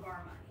some of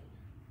our money.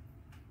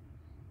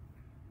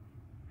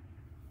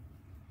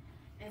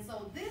 And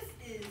so this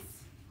is.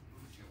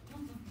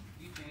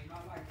 You changed my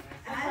life,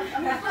 man.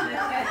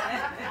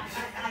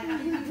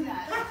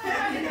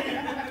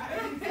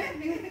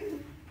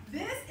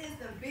 This is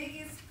the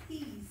biggest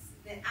piece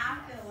that I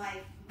feel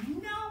like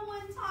no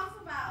one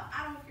talks about.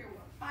 I don't care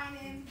what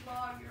finance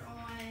blog you're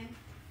on,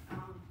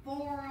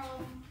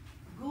 forum,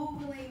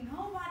 Googling,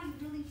 nobody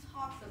really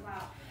talks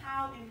about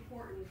how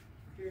important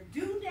your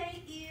due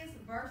date is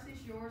versus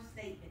your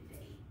statement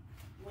date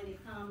when it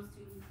comes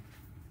to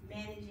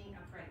managing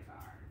a credit card.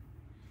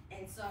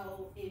 And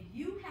so if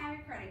you have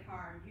a credit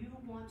card, you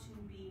want to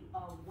be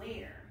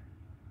aware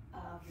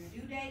of your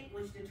due date,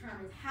 which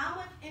determines how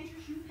much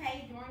interest you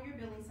pay during your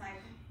billing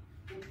cycle,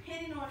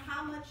 depending on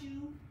how much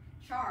you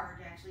charge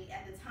actually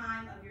at the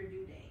time of your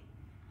due date.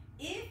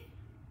 If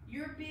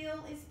your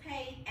bill is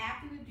paid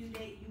after the due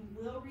date, you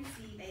will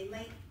receive a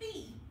late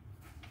fee,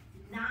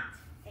 not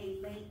a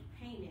late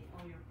payment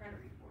on your credit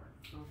report.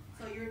 Okay.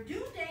 So your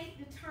due date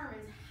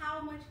determines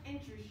how much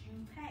interest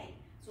you pay.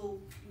 So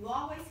you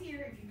always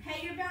hear, if you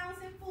pay your balance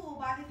in full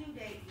by the due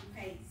date, you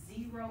pay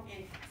 0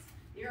 interest.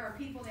 There are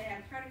people that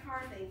have credit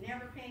cards, they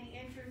never pay any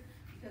interest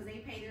because they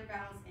pay their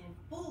balance in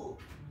full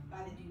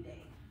by the due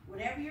date.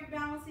 Whatever your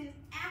balance is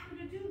after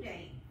the due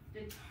date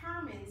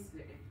determines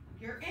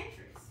your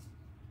interest.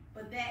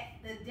 But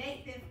the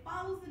date that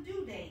follows the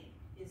due date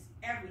is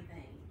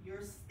everything,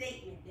 your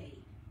statement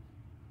date.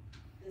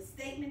 The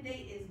statement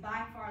date is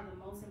by far the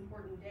most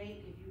important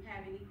date. If you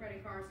have any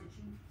credit cards, that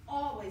you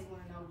always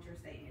want to know what your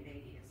statement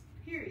date is,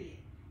 period.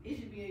 It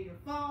should be on your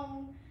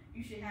phone.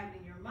 You should have it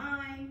in your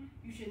mind.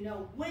 You should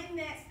know when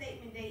that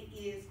statement date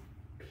is,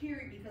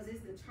 period, because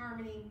it's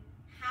determining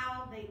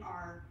how they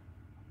are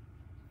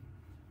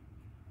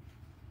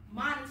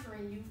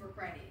monitoring you for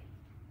credit.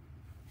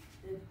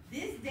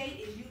 This date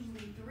is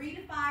usually 3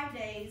 to 5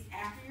 days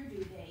after your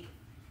due date,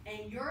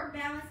 and your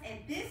balance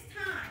at this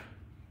time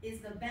is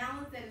the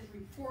balance that is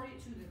reported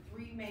to the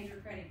 3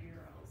 major credit bureaus.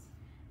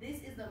 This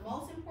is the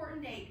most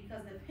important date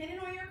because depending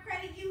on your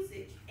credit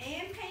usage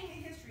and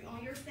payment history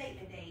on your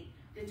statement date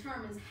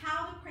determines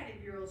how the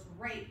credit bureaus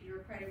rate your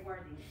credit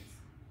worthiness.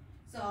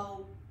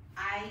 So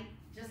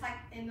just like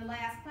in the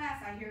last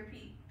class, I hear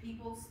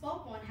people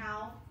spoke on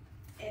how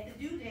at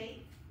the due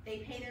date, they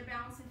pay their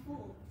balance in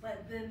full,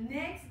 but the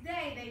next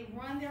day they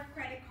run their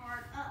credit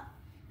card up.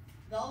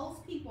 Those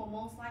people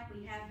most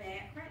likely have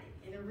bad credit.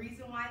 And the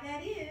reason why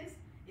that is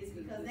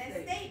because that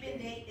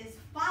statement date is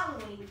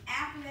following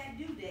after that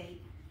due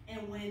date,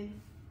 and when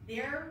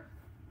their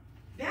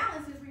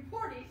balance is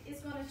reported, it's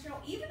going to show,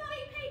 even though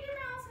they paid their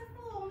balance in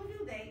full on the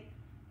due date,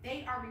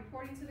 they are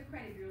reporting to the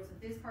credit bureaus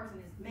that this person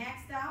is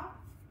maxed out.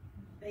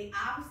 They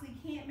obviously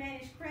can't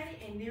manage credit,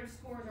 and their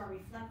scores are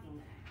reflecting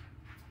that.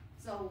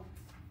 So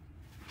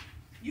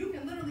you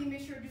can literally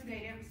miss your due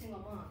date every single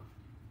month.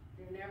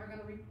 They're never going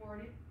to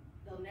report it.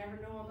 They'll never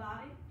know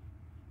about it.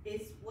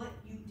 It's what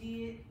you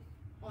did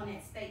on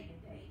that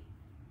statement date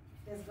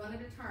that's going to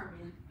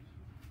determine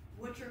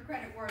what your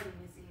credit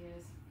worthiness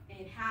is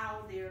and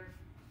how they're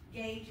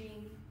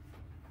gauging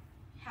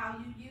how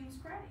you use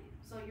credit.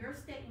 So your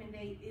statement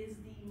date is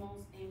the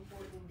most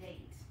important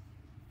date.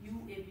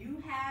 If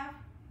you have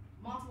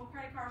multiple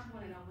credit cards, you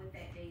want to know what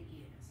that date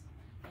is.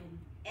 And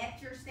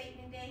at your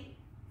statement date,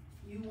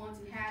 you want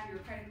to have your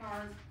credit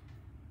cards,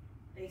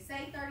 they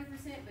say 30%,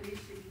 but it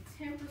should be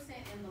 10%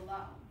 and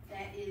below.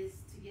 That is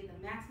to get the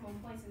maximum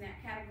points in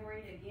that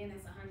category. Again,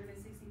 it's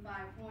 165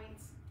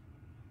 points.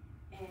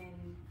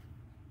 and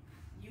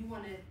you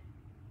wanna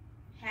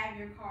have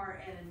your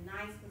card at a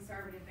nice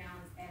conservative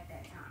balance at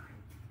that time.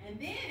 And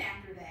then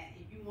after that,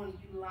 if you wanna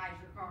utilize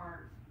your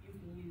card, you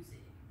can use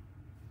it.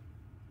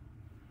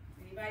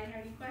 Anybody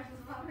have any questions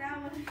about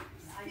that one?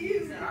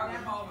 Excuse me. I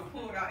went home and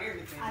pulled out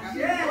everything.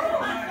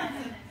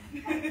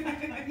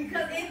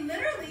 Because it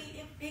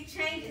literally, it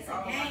changes,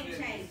 a game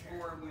changer.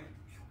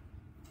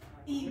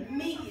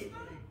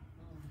 Immediately.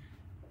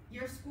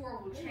 Your score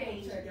will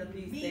change Check out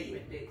these immediately.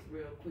 statement dates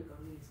real quick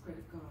on these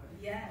credit cards.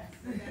 Yes.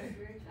 That's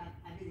rich.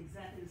 I did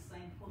exactly the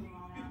same, pulling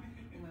all out.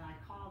 And when I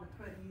called the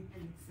credit union,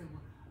 and he said,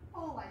 well,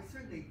 oh, I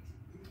certainly,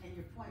 and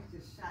your points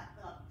just shot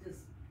up,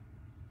 just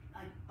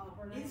like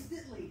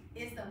instantly.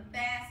 It's the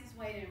fastest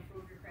way to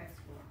improve your credit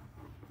score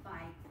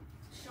by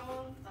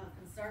showing a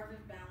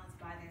conservative balance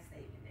by that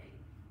statement date.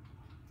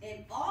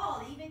 And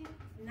all,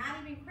 not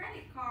even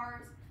credit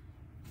cards,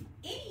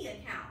 any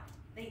account,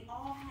 they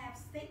all have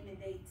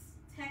statement dates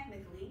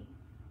technically,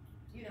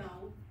 you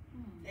know,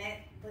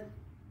 but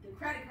the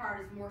credit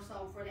card is more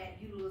so for that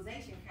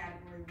utilization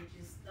category, which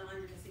is the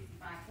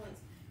 165 points.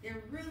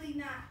 They're really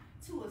not,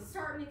 to a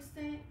certain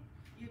extent,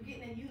 you're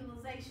getting a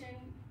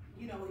utilization,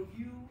 you know, if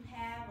you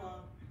have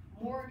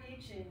a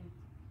mortgage and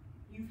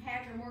you've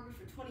had your mortgage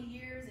for 20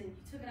 years and you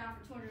took it out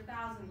for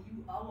 $200,000 and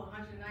you owe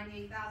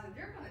 $198,000,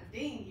 they're gonna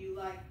ding you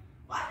like,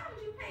 why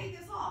haven't you paid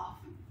this off?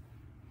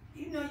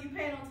 You know, you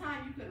paid on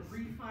time, you could have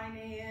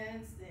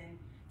refinanced and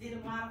did a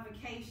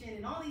modification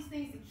and all these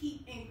things to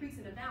keep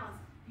increasing the balance.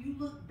 You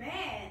look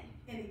bad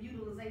in a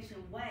utilization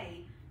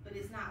way, but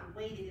it's not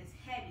weighted as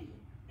heavy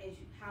as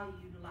how you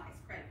utilize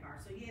credit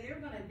cards. So yeah, they're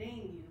gonna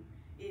ding you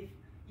if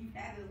you've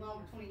had this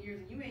loan for 20 years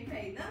and you ain't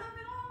paid none of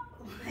it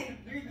off. Like,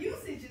 your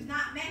usage is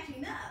not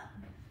matching up.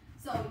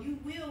 So you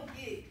will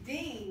get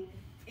dinged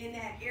in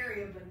that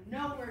area, but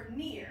nowhere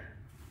near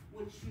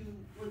what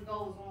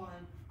goes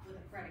on with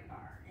a credit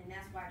card. And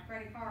that's why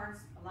credit cards,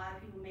 a lot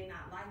of people may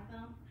not like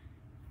them,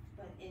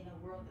 but in the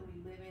world that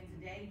we live in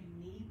today, you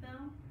need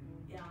them,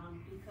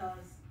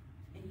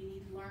 and you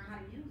need to learn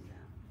how to use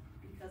them.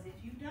 Because if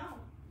you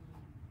don't,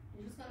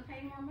 you're just gonna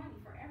pay more money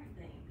for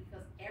everything,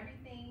 because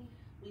everything,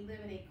 we live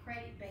in a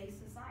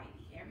credit-based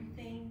society.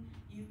 Everything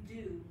you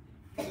do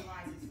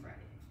utilizes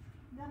credit.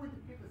 Now with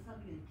the pick of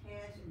something in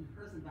cash and the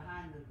person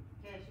behind the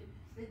cashier,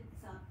 they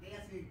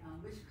asked me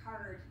which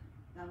card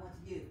I want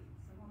to use.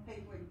 Someone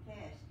paid for it in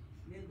cash.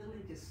 And they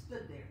literally just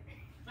stood there.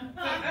 They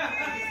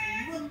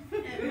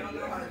don't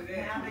know how to do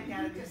that. Now they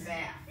gotta do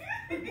that.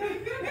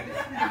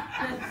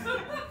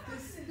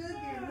 Just stood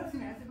there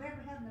listening. I said,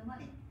 wherever having the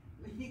money?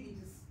 You can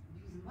just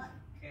use the money.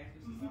 Cash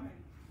is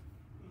society.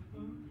 I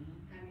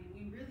mean,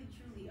 we really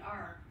truly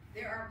are.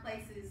 There are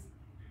places,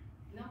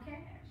 no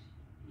cash.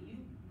 You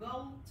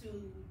go to,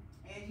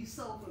 And you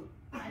sold food.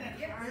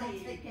 Yeah, I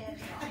don't take cash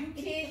off. you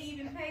can't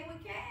even pay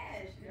with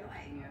cash. You're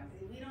like,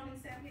 we don't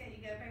accept that.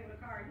 You gotta pay with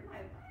a card. You're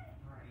like, what?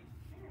 Right.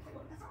 I gotta pay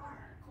with a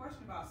card.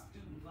 Question about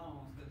student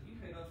loans, because you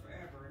paid us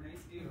forever and they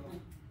still,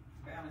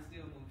 balance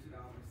still moved $2.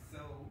 So.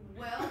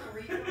 Well, the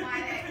reason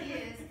why that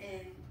is,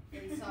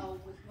 and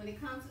so when it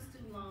comes to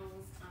student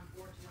loans,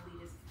 unfortunately,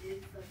 this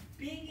is the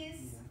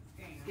biggest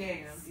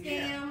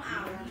scam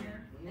out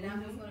here. And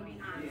I'm just gonna be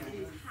honest,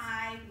 it is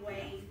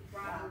highway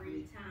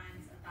robbery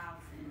times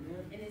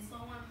 1,000. And it's so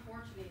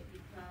unfortunate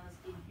because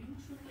if you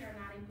truly are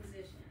not in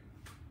position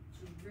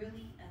to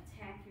really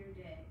attack your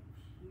debt,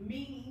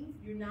 meaning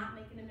you're not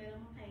making a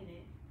minimum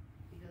payment,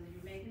 because if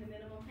you're making a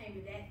minimum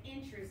payment, that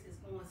interest is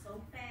going so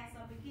fast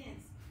up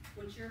against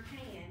what you're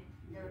paying,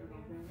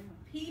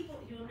 people,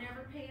 you'll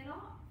never pay it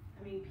off.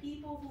 I mean,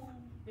 people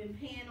who've been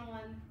paying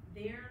on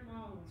their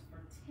loans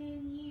for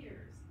 10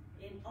 years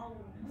and owe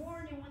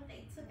more than what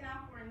they took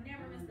out for and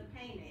never missed a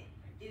payment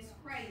is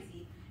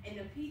crazy. And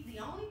the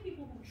only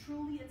people who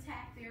truly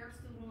attack their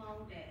student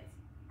loan debts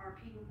are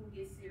people who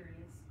get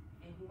serious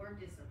and who are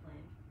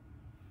disciplined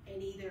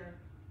and either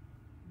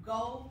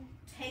go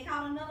take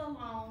out another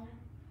loan,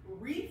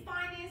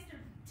 refinance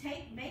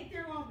make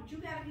their loan, but you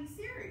gotta be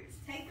serious.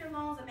 Take their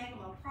loans and make them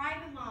a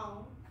private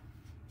loan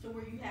to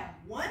where you have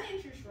one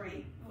interest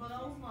rate for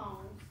those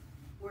loans,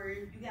 where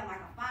you got like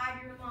a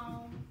 5-year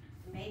loan,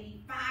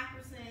 maybe 5%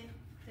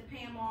 to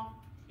pay them off,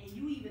 and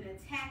you even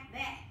attack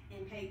that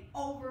and pay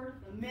over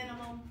the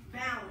minimum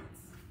balance.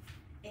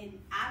 And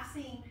I've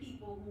seen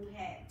people who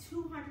had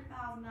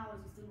 $200,000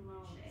 of student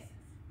loan debt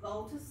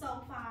go to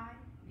SoFi,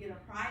 get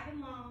a private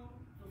loan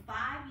for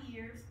 5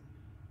 years,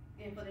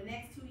 and for the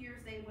next 2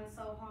 years they went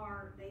so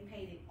hard they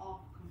paid it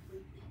off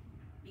completely.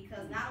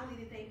 Because not only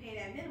did they pay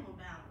that minimum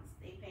balance,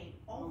 they paid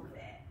over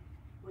that,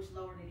 which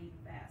lowered it even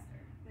faster.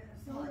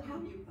 So I saw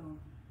an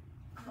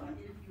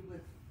interview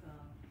with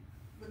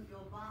the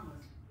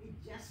Obamas. He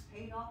just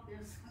paid off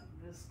their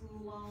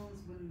school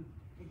loans when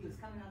he was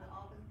coming out of the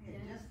office. He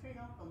had just paid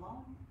off the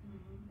loan,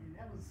 and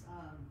that was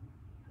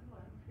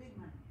big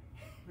money.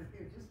 But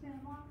they're just paying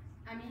off.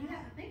 I mean, you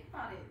have to think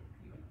about it.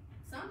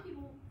 Some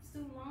people,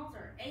 student loans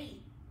are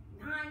 8,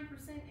 9%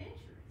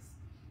 interest,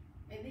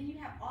 and then you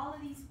have all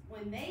of these.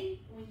 When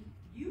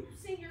you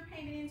send your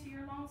payment into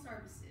your loan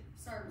services,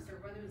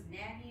 servicer, whether it's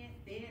Navient,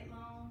 Fed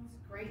Loans,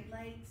 Great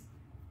Lakes,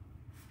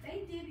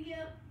 they divvy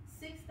up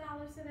 $6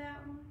 to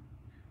that one.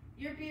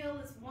 Your bill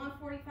is $145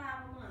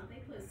 a month.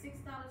 They put $6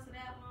 to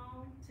that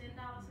loan, $10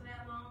 to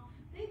that loan.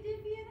 They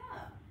divvy it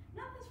up.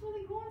 Nothing's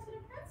really going to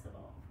the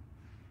principal.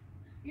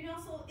 You know,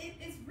 so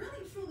it's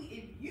really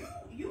truly, if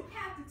you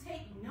have to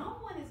take, no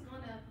one is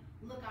gonna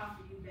look out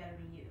for you better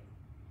than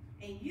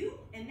you.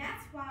 And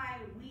that's why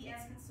we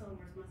as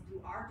consumers must do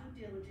our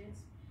due diligence.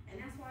 And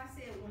that's why I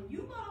said, when you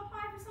go to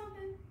apply for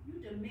something, you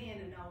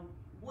demand to know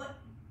what,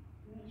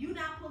 you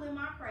not pulling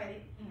my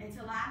credit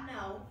until I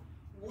know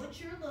what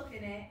you're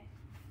looking at,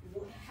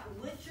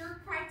 what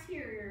your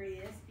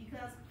criteria is,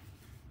 because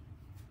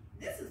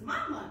this is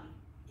my money.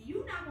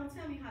 You're not gonna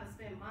tell me how to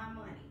spend my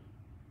money.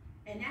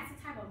 And that's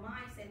the type of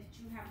mindset that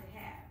you have to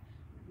have.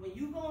 When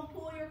you go and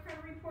pull your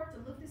credit report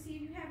to look to see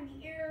if you have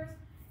any errors,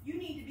 you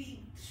need to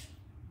be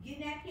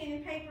getting that pen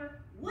and paper.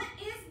 What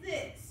is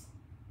this?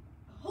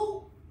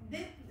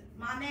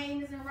 My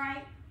name isn't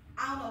right.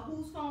 I don't know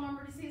whose phone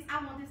number this is.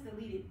 I want this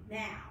deleted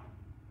now,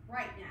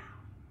 right now,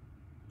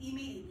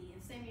 immediately,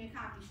 and send me a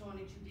copy showing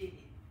that you did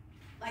it.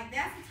 Like,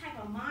 that's the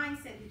type of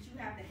mindset that you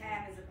have to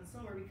have as a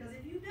consumer, because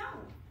if you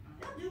don't,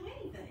 they'll do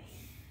anything.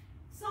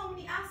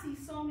 I see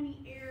so many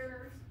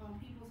errors on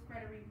people's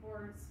credit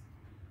reports.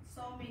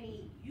 So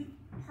many,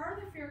 per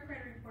the Fair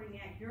Credit Reporting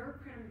Act, your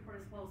credit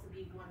report is supposed to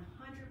be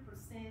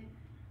 100%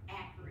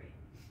 accurate.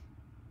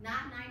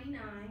 Not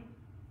 99,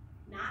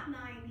 not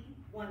 90,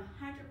 100%.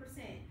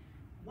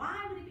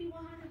 Why would it be 100%?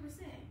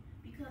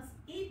 Because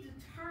it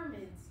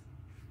determines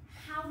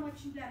how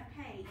much you gotta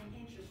pay in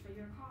interest for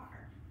your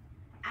card.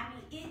 I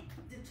mean, it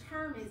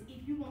determines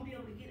if you won't be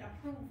able to get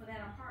approved for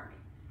that apartment.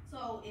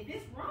 So if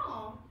it's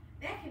wrong,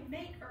 that can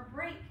make or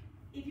break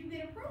if you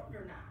get approved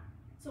or not.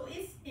 So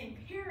it's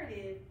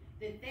imperative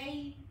that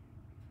they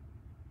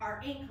are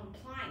in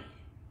compliance,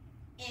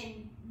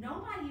 and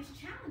nobody is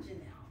challenging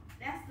them.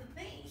 That's the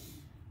thing.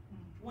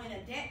 When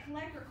a debt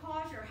collector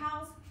calls your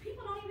house,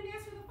 people don't even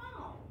answer the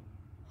phone.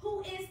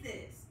 Who is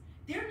this?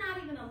 They're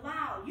not even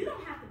allowed. You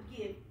don't have to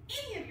give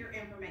any of your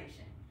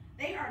information.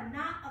 They are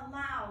not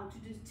allowed to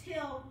just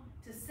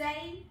to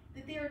say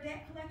that they're a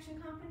debt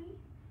collection company.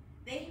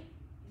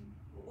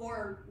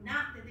 Or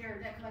not that they're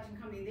a debt collection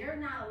company. They're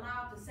not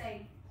allowed to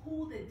say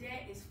who the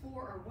debt is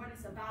for or what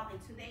it's about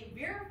until they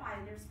verify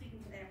that they're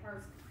speaking to that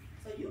person.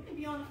 So you can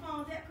be on the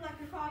phone, debt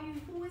collector call you,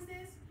 who is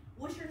this?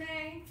 What's your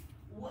name?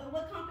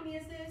 What company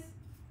is this?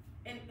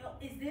 And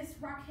is this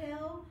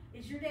Raquel?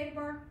 Is your date of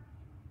birth?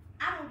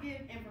 I don't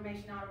give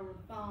information out over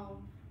the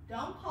phone.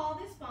 Don't call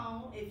this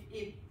phone.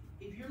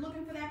 If you're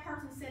looking for that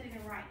person, send it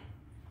in writing.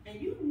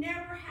 And you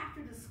never have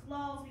to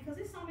disclose, because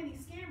there's so many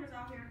scammers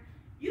out here.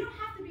 You don't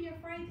have to be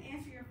afraid to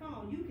answer your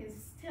phone. You can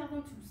tell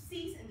them to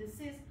cease and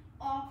desist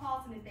all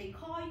calls, and if they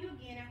call you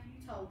again after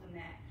you told them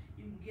that,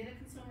 you can get a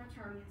consumer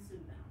attorney and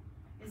sue them.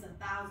 It's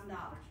 $1,000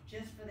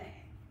 just for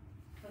that,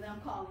 for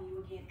them calling you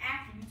again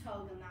after you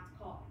told them not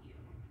to call you.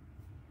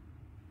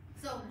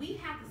 So we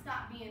have to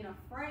stop being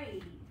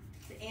afraid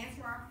to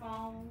answer our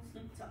phones,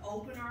 to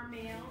open our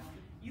mail.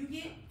 You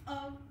get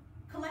a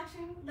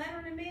collection letter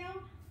in the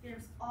mail,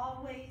 there's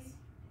always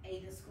a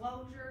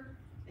disclosure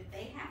that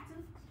they have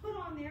to put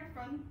on there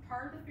from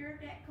part of the Fair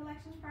Debt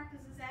Collections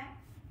Practices Act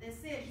that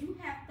says you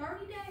have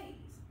 30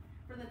 days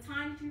from the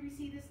time that you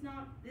receive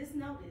this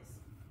notice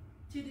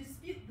to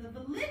dispute the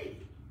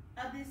validity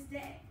of this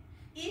debt.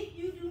 If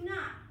you do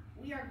not,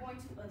 we are going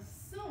to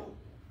assume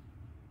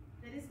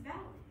that it's valid.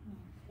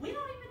 We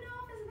don't even know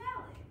if it's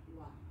valid.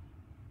 Wow.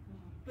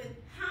 But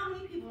how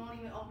many people don't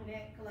even open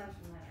that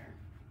collection letter?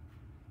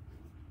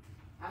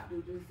 I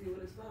do just see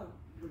what it's for,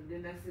 but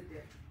then that's it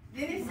there.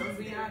 Then it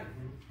sits there.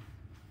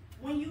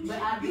 When you But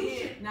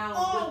should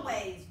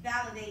always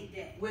validate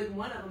debt. With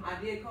one of them,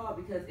 I did call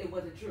because it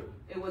wasn't true.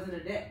 It wasn't a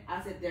debt.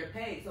 I said they're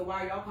paid. So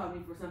why are y'all calling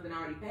me for something I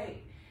already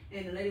paid?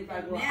 And the lady was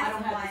like, well, I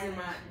don't have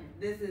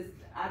this in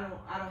my. I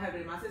don't have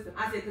it in my system.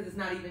 I said, because it's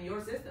not even your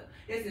system.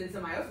 It's in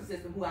somebody else's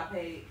system who I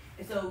paid,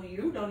 and so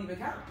you don't even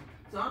count.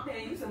 So I'm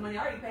paying you some money.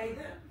 I already paid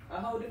them, a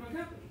whole different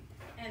company.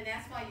 And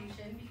that's why you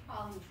shouldn't be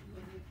calling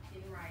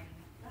in writing.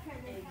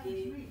 And get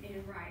it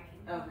in writing.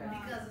 Okay.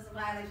 Because it's a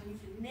violation. You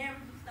should never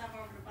do stuff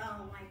over the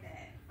phone like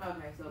that.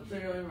 Okay, so put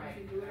it in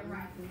writing. You should do it in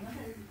writing.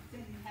 Another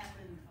thing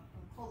happened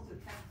close to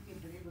tax year,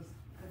 but it was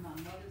my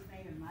mother's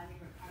name and my name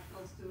are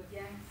close to it.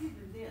 Yes. She's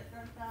been dead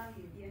 35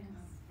 years. Yes.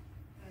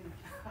 And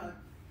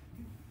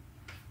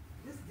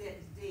this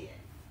debt is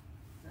dead.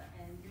 So,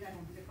 and you're not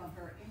going to get it from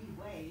her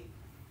anyway.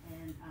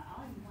 And I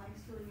don't even know why it's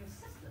still in your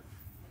system.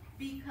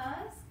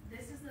 Because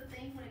this is the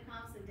thing when it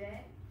comes to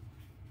debt,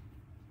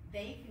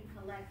 they can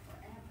collect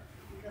forever.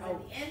 Because at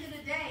the end of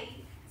the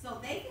day, so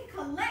they can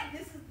collect.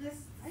 This is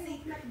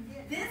secret.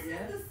 This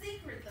is the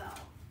secret,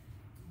 though.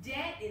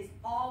 Debt is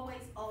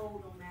always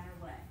owed no matter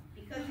what.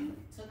 Because you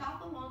took out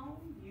the loan,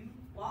 you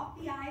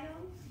bought the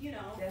items,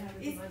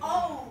 it's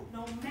owed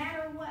no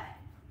matter what.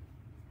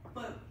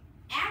 But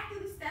after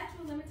the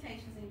statute of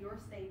limitations in your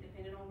state,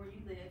 depending on where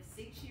you live,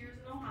 6 years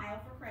in Ohio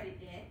for credit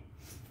debt.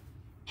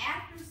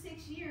 After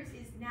 6 years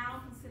is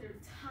now considered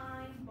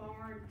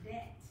time-barred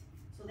debt.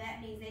 So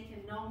that means they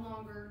can no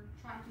longer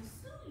try to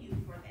sue you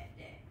for that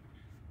debt.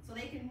 So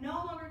they can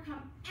no longer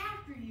come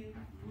after you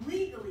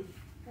legally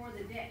for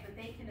the debt, but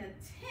they can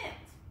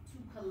attempt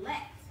to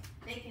collect.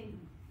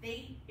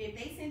 If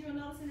they send you a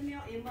notice in the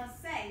mail, it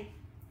must say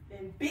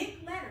in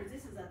big letters,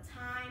 this is a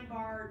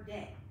time-barred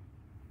debt.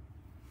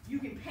 You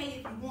can pay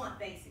if you want,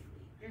 basically.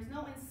 There's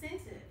no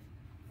incentive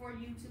for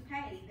you to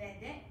pay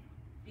that debt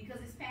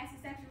because it's past the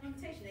statute of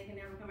limitation. They can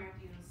never come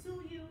after you and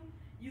sue you.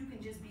 You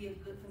can just be a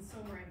good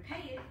consumer and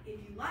pay it if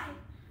you like,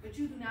 but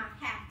you do not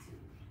have to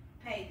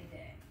pay the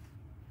debt.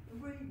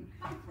 Where do you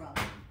come from?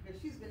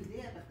 Because she's been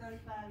dead for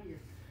 35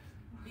 years.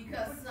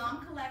 Because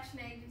some collection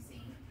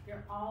agency,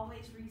 they're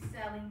always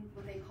reselling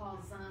what they call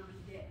zombie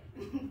debt.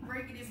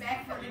 Bringing it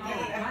back from the dead.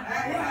 It's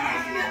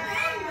actually a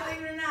thing,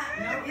 believe it or not.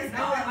 It's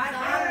called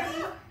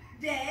zombie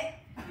debt.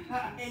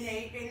 And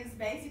it's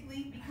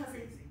basically because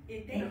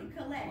if they can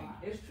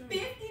collect $50,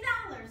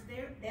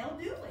 they'll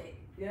do it.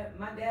 Yeah,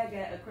 my dad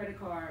got a credit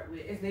card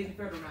with, it's Navy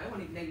Federal now. It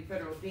wasn't even Navy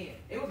Federal then.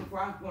 It was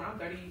before I was born. I'm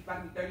 30,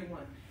 about to be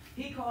 31.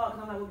 He called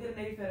because I'm like, well, get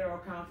a Navy Federal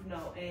account,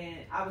 and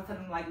I was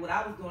telling him like what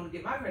I was doing to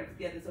get my credit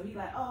together. So he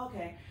like, oh,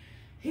 okay.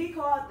 He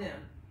called them,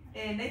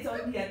 and they told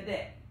him he had a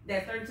debt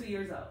that's 32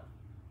 years old.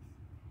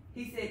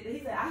 He said,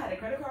 I had a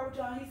credit card with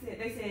y'all.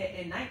 They said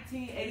in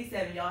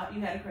 1987, y'all, you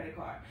had a credit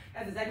card.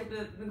 That's exactly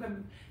what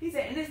he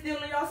said, and it's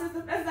still in y'all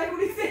system. That's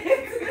exactly what he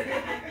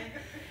said.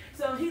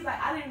 So he's like,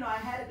 I didn't know I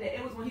had a debt.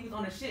 It was when he was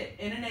on a ship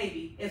in the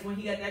Navy, is when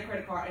he got that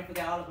credit card and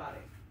forgot all about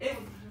it. It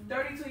was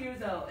 32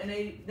 years old, and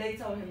they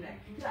told him that.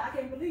 He's like, I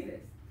can't believe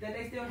this, that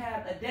they still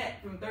have a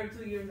debt from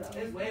 32 years old.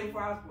 It's way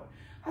before I was born.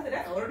 I said,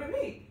 that's older than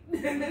me.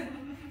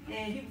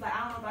 And he was like,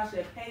 I don't know if I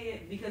should pay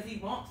it because he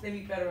wants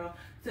Navy Federal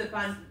to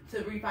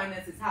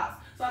refinance his house.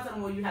 So I told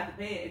him, well, you have to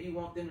pay it if you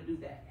want them to do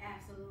that.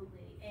 Absolutely.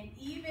 And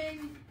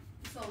even,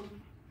 so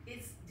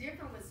it's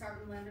different with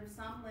certain lenders.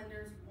 Some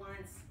lenders,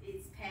 once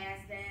it's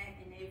past that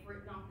and they've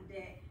written off the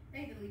debt,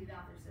 they delete it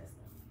out their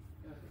system.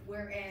 Okay.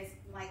 Whereas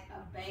like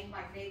a bank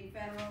like Navy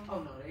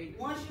Federal,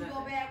 once you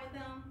go bad with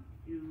them,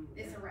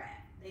 it's a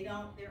wrap. They're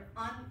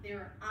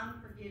an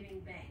unforgiving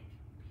bank,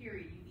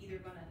 period. You either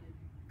gonna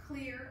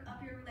clear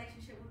up your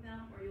relationship with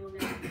them or you'll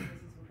never do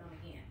business with them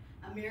again.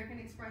 American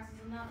Express is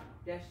another one.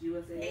 That's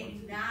USA. They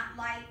do not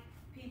like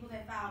people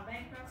that file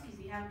bankruptcy.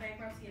 If you have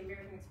bankruptcy,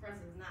 American Express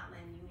is not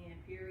letting you in,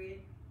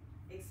 period.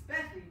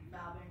 Especially if you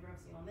file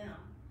bankruptcy on them.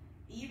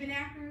 Even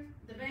after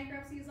the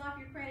bankruptcy is off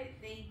your credit,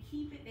 they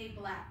keep it, they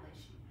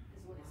blacklist you,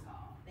 is what it's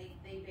called. They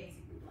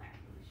basically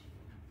blacklist you.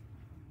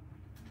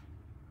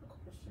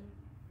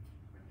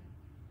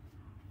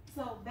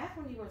 So back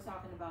when you were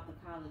talking about the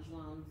college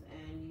loans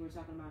and you were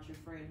talking about your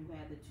friend who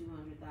had the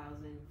 $200,000,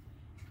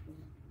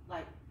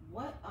 like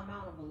what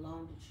amount of a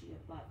loan did she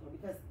apply for?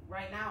 Because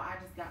right now I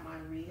just got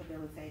mine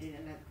rehabilitated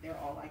and they're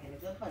all like in a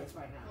good place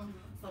right now.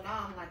 Mm-hmm. So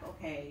now I'm like,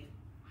 okay,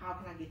 how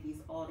can I get these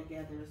all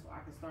together so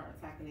I can start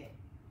attacking it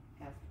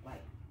as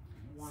like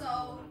one number?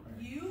 So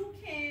you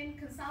can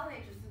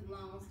consolidate your student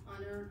loans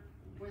under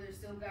where they're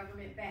still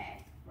government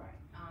backed. Right.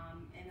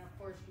 And of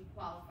course you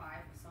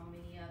qualify for so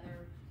many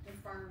other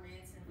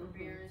deferments and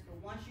forbearance,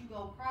 but once you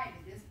go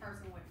private, this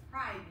person went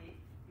private,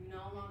 you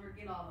no longer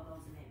get all of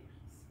those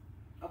amenities.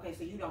 Okay,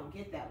 so you don't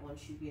get that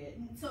once you get.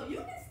 So you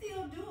can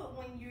still do it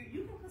when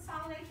you can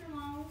consolidate your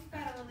loans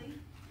federally.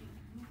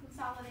 You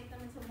consolidate them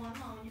into one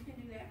loan. You can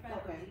do that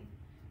federally,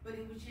 but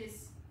it was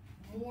just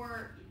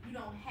more. You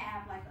don't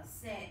have like a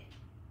set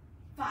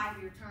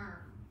 5-year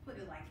term. Put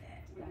it like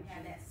that, where you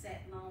have that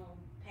set loan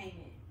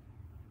payment.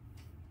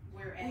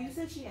 Whereas well, you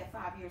said she had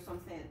 5 years. So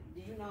I'm saying, do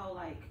you know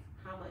like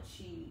how much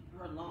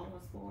her loan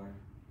was for?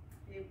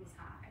 It was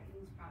high. It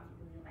was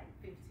probably like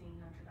 $1,500,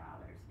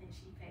 and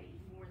she paid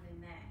more than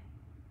that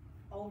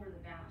over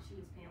the balance. She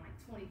was paying like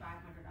 $2,500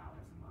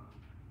 a month.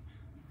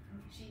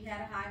 She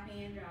had a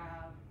high-paying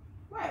job,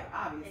 right?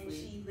 Obviously, and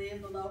she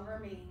lived below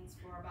her means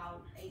for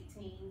about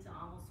 18 to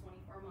almost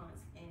 24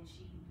 months, and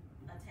she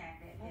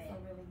attacked that debt. That's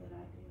a really good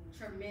idea.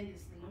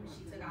 Tremendously.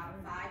 She took out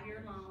a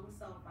 5-year loan with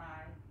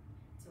SoFi,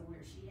 to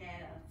where she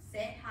had a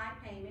set high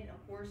payment.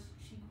 Of course,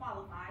 she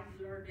qualified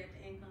due to her debt to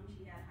income.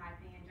 She had a high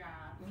paying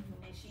job,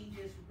 and she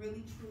just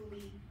really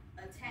truly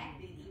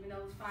attacked it. Even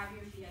though it was 5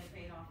 years, she had to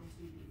pay it off in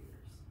 2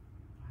 years.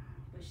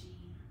 But she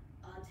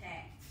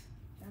attacked.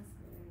 That's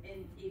good.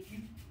 And if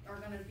you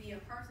are gonna be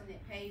a person that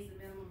pays the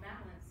minimum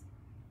balance,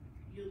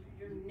 you're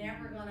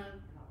never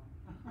gonna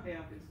pay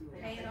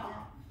it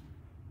off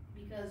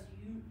because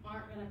you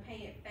aren't gonna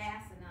pay it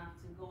fast enough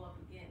to go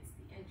up against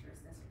the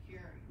interest that's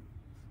occurring.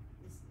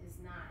 It's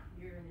not.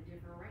 You're in a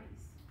different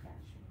race.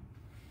 Gotcha.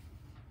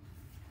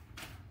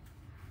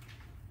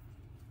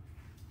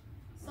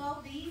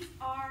 So these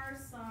are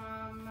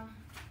some,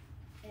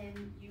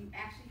 and you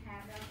actually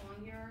have them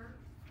on your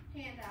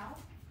handout,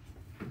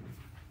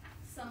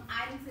 some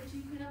items that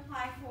you can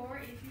apply for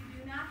if you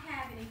do not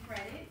have any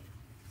credit.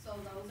 So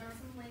those are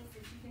some links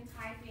that you can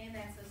type in.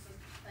 That's a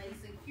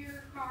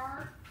secure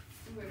card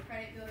through a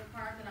credit builder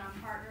card that I'm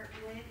partnered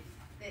with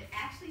that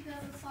actually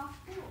does a soft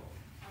pull.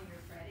 A on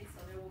your credit,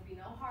 so there will be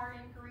no hard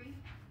inquiry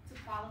to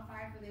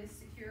qualify for this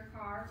secure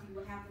card. You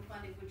will have to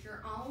fund it with your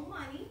own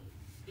money.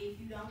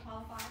 If you don't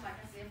qualify, like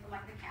I said, for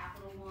like the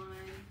Capital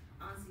One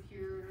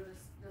unsecured or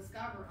the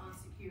Discover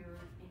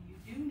unsecured, and you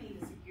do need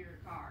a secured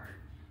card,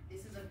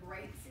 this is a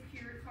great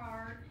secured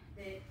card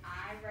that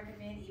I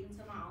recommend even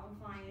to my own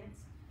clients.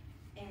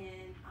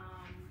 And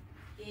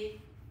it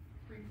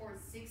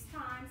reports 6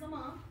 times a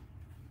month,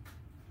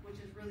 which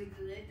is really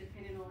good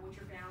depending on what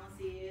your balance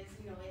is.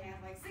 You know, it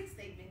has like 6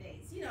 statement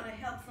dates, you know, to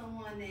help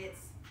someone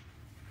that's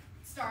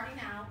starting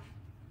out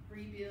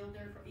rebuild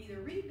their,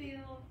 either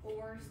rebuild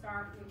or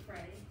start with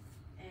credit.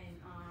 And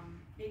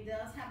it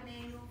does have an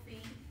annual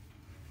fee,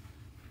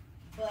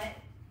 but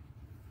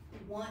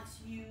once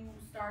you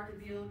start to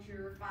build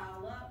your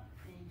file up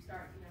and you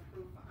start getting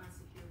approved for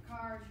unsecured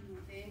cards, you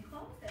will then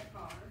close that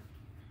card.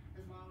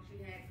 As long as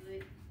you had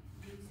good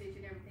usage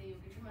and everything,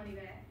 you'll get your money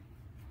back.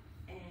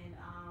 And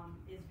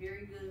it's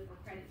very good for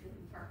credit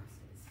building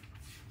purposes.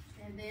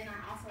 And then I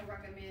also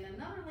recommend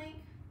another link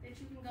that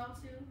you can go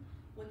to,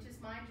 which is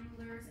My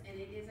Jewelers, and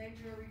it is a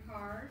jewelry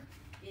card.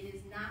 It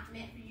is not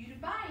meant for you to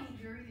buy any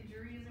jewelry. The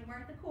jewelry isn't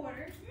worth a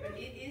quarter, but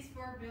it is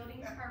for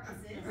building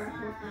purposes.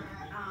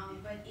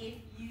 But if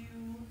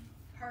you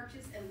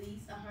purchase at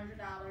least $100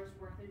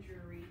 worth of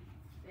jewelry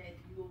that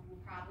you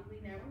will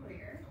probably never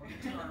wear,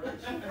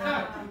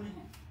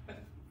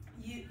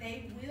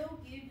 they will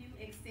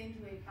extend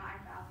you a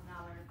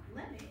 $5,000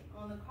 limit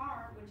on the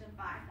card, which a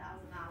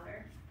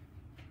 $5,000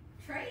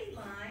 trade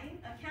line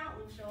account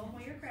will show up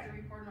on your credit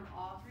report on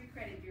all 3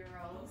 credit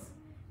bureaus.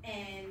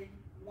 And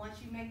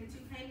once you make the 2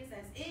 payments,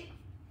 that's it.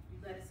 You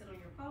let it sit on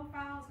your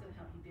profile. It's going to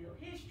help you build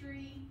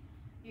history,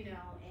 you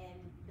know, and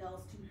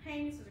those 2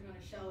 payments are going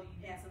to show you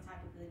had some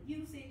type of good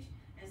usage.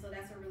 And so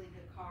that's a really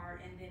good card.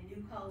 And then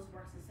New Coast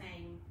works the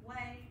same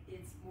way.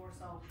 It's more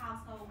so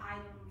household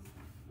items,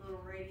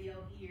 little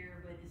radio here,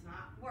 but it's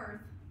not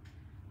worth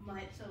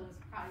much. So it's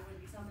probably going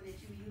to be something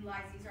that you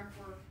utilize. These are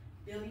for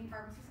building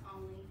purposes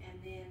only. And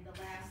then the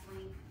last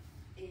link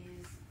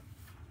is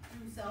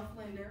through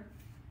Self-Lender.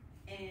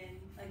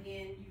 And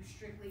again, you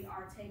strictly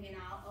are taking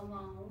out a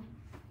loan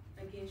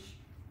against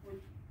with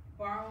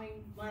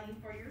borrowing money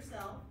for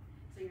yourself.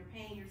 So you're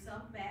paying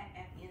yourself back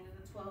at the end of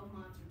the 12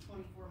 months or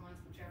 24 months,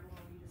 whichever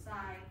one you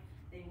decide.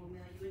 They will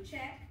mail you a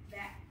check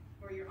back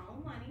for your own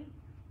money,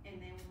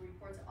 and then we'll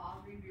report to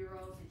all 3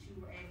 bureaus that you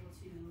were able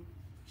to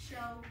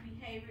show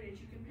behavior that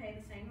you can pay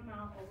the same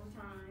amount over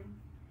time,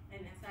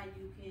 and that's how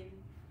you can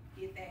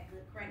get that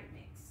good credit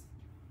mix.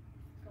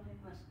 Go ahead.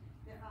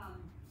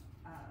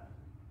 I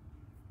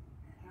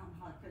don't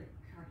know how a credit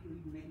card people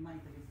even make money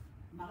for this.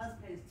 My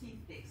husband had his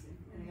teeth fixed,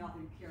 and they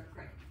offered him care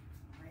credit.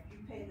 Right? You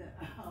pay the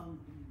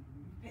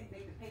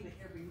make the payment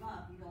every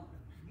month.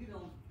 You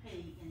don't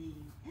pay any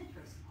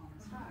interest on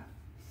this card.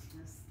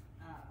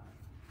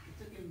 It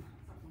took him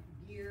something like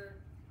a year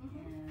and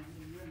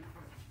a year and a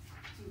quarter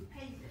to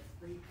pay this,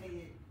 but he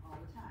paid it all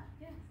the time.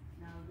 Yes.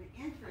 Now the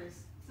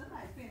interest,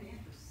 somebody's paying the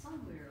interest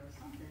somewhere or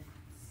something.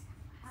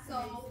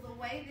 So the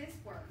way this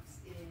works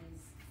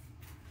is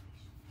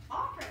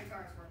all credit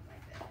cards work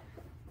like that.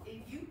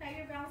 If you pay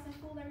your balance in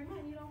full every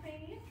month, you don't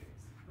pay any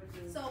interest.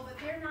 But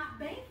they're not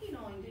banking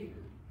on you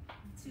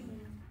to,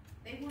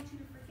 they want you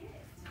to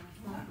forget.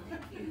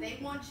 They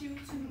want you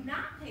to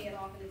not pay it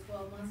off in the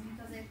 12 months,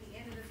 because at the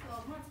end of the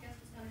 12 months, guess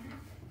what's going to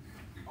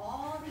happen?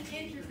 All the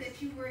interest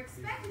that you were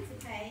expected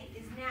to pay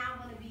is now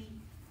going to be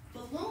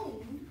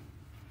ballooned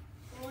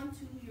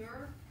onto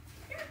your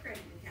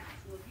credit account.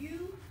 So if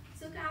you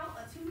took out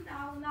a $2,000,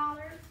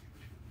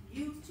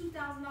 used $2,000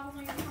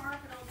 on your card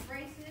for those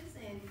braces,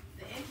 and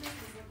the interest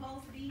is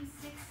supposed to be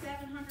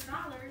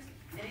 $600-700,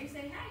 and they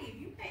say, hey, if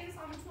you pay this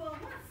off in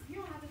 12 months, you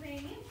don't have to pay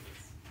any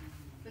interest.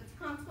 But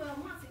come 12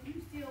 months and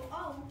you still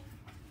owe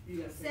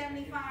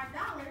 $75,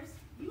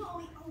 you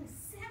only owe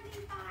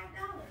 $75.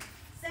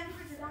 $700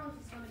 is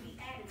going to be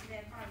added to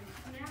that card that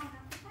you now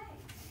have to pay.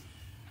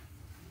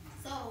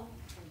 So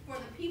for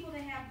the people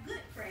that have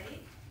good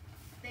credit,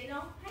 they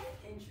don't pay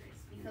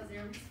interest because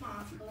they're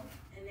responsible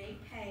and they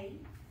pay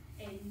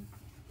and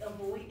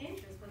avoid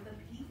interest. But the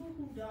people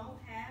who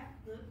don't have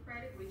good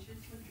credit, which is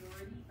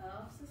majority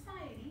of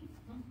society,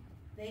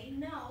 they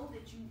know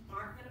that you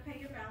aren't going to pay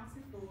your balance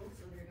in full,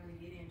 so they're going to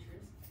get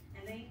interest.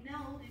 And they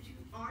know that you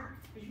aren't,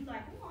 because you're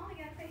like, oh, I only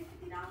got to pay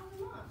 $50 a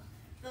month.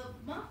 The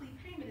monthly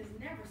payment is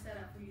never set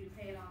up for you to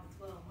pay it off in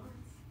 12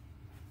 months.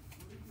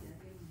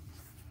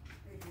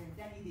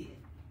 That he did.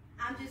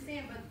 I'm just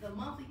saying, but the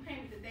monthly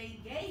payment that they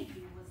gave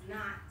you was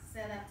not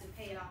set up to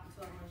pay it off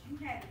in 12 months.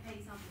 You had to pay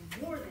something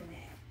more than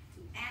that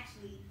to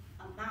actually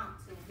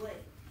amount to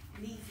what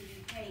needs to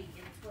be paid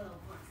in 12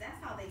 months. That's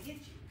how they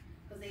get you,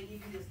 because they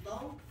give you this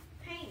low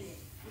payment.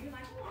 And you're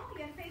like, oh, I only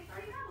got to pay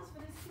 $30 for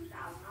this $2,000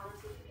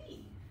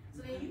 TV. So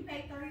then you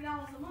pay $30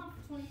 a month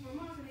for 24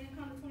 months, and then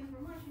come to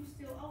 24 months, you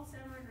still owe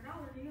 $700,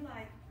 and you're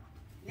like,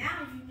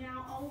 now you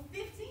owe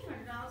 $1,500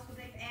 because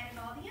they've added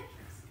all the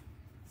interest.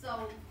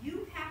 So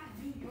you have to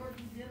do your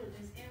due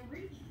diligence and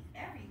read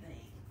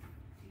everything,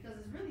 because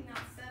it's really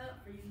not set up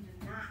for you to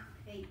not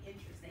pay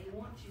interest. They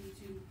want you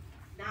to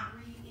not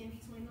read in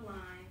between the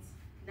lines,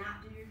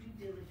 not do your due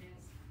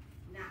diligence,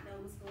 not know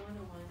what's going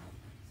on,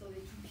 so that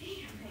you can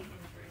pay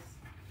interest.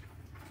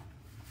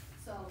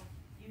 So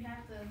you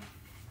have to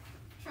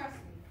trust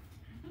me.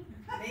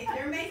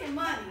 They're making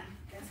money.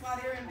 That's why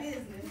they're in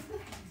business.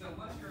 So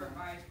what's your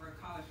advice for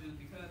college students?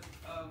 Because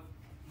of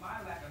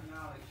my lack of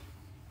knowledge,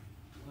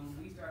 when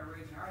we started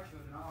raising our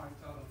children, I always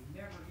told them,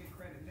 never get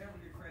credit, never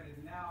get credit.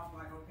 Now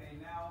I'm like, okay,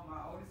 now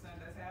my oldest son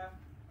does have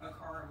a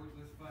card, which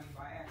was funny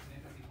by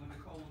accident, because he went to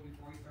Kohl's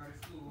before he started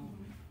school,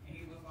 and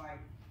he was like,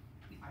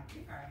 I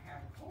think I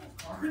have a Kohl's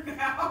card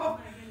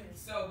now.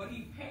 So, but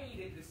he paid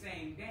it the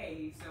same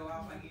day, so I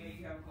was like, yeah,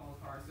 you have a Kohl's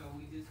card. So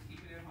we just keep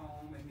it at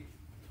home, and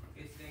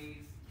it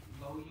stays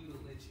low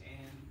utilage.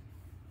 And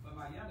but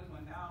my youngest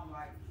one now, I'm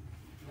like,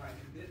 do I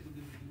do this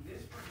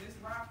for this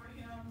route for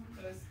him?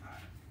 Because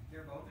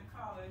they're both in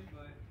college,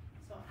 but.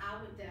 So I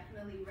would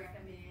definitely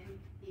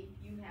recommend, if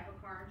you have a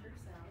card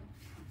yourself,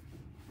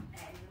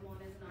 adding them on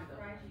as an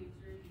authorized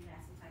user, if you have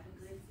some type of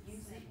good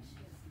usage.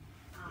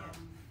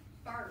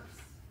 First,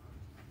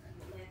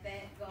 let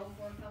that go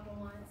for a couple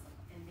months,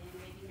 and then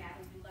maybe have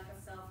them do like a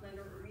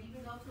self-lender, or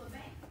even go to a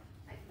bank.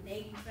 Like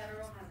Navy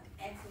Federal has an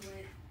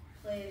excellent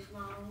pledge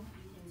loan.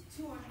 You can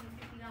 $250,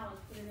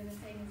 put it in a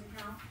savings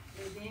account.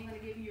 They're then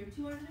gonna give you your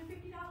 $250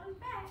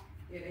 back.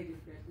 Yeah, they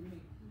just granted me.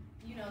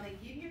 You know, they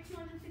give you your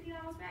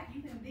 $250 back.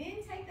 You can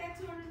then take that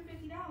 $250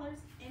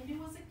 and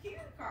do a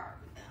secured card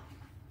with them.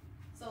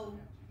 So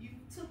you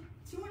took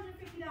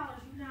 $250, you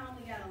not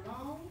only got a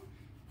loan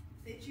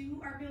that you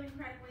are building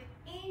credit with,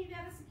 and you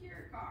got a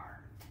secured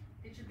card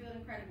that you're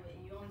building credit with,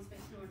 and you only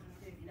spent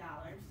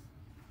 $250.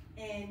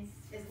 And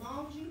as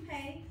long as you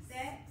pay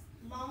that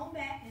loan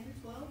back in the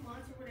 12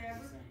 months or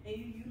whatever, and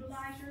you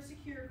utilize your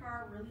secured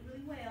card really,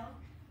 really well,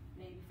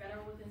 maybe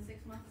Federal within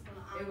 6 months is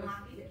gonna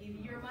unlock it, give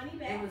you your money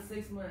back. It was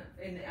 6 months,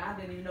 and I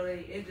didn't even know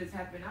it just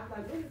happened. I was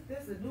like, what is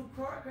this? A new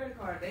credit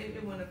card?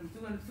 It went up from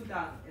 200 to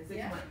 2,000 in 6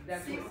 months.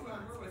 That's 6 it.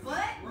 months.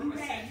 But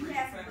you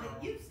had some good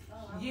use.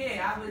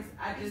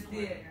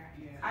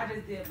 I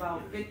just did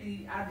about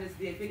 50, I just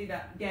did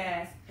 $50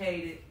 gas,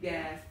 paid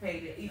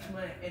it each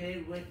month, and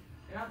it went,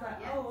 and I was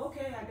like, oh,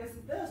 okay, I guess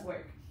it does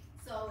work.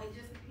 So it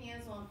just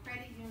depends on,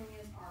 credit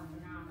unions are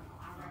phenomenal.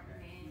 I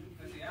recommend.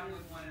 But see, I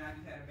was one and I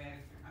just had a bad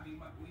experience. I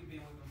mean, we've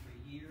been with them for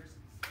years,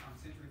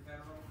 Century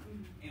Federal,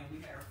 and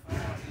we had a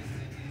fraud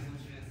incident, and it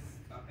was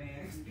just a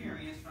bad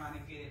experience trying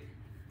to get it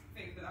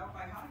fixed. But I was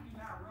like, how did you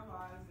not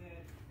realize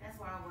that? That's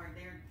why I work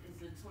there. It's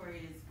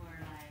notorious for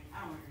like,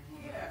 I don't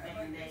remember. Yeah, Back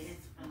but in the day,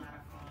 it's a lot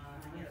of fraud.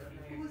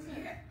 Who was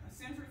that?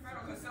 Century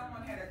Federal, because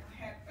someone had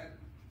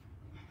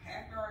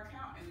hacked our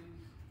account, and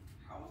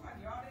I was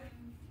like, y'all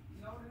didn't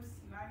notice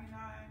 99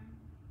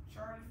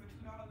 charges for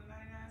 $2.99?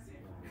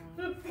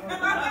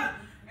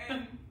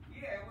 And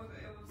yeah, it was,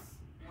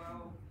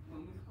 well,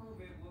 when we prove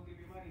it, we'll give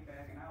you money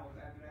back, and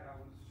after that,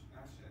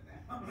 I shut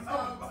down. So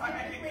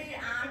typically,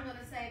 I'm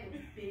gonna say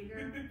the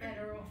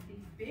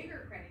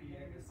bigger credit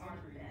unions are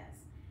the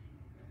best.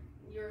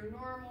 Your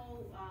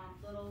normal,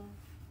 little,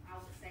 I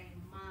would say,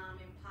 mom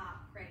and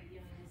pop credit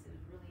unions is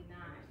really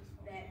not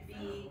that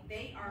big.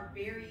 They are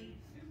very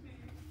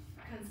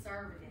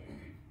conservative,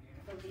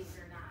 believe it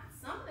or not.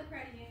 Some of the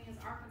credit unions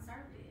are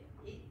conservative.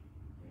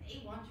 They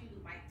want you to,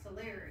 like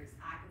Solaris,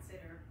 I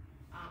consider,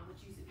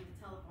 which used to be the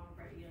telephone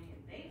credit union.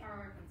 They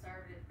are a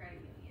conservative credit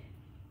union.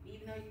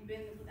 Even though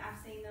I've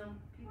seen them,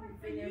 people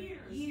who've been there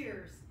for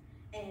years,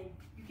 and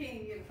you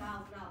can't even get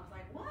 $1,000.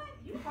 Like, what?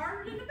 You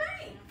harder than the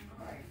bank.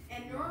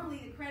 And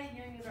normally the credit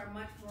unions are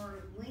much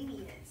more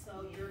lenient.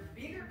 So your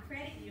bigger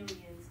credit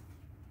unions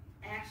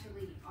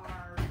actually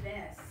are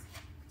best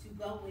to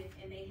go with,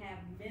 and they have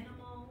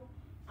minimal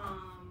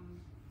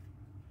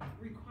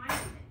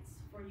requirements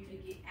for you to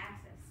get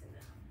access to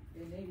them.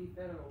 The Navy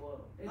Federal,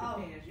 well, it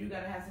depends. You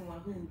gotta have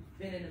someone who's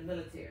been in the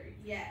military.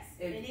 Yes,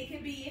 and it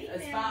could be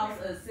any a spouse,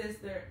 a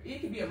sister, it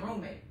could be a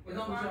roommate. That's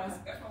why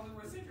we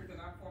were Century, because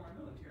I'm former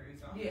military,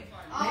 so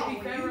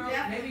Navy Federal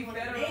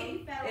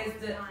is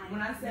the,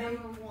 when I say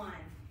number one.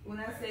 When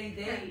I say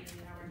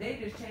they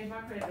just changed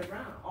my credit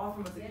around, all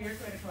from a secure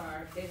credit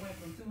card. They went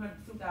from 200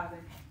 to 2,000,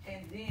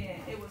 and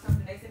then it was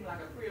something they sent me like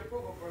a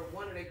pre-approval for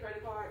one of their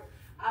credit cards.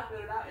 I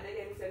filled it out and they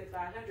gave me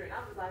 $7,500, and I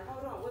was like,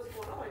 hold on, what's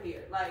going on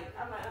here? Like,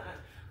 I'm like,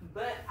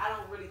 but I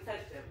don't really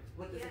touch them.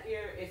 With the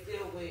secure, it's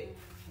still with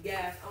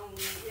gas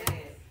only,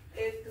 and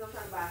it's because I'm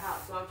trying to buy a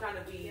house, so I'm trying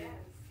to be.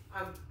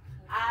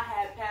 I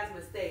had past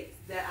mistakes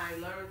that I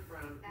learned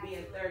from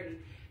being 30.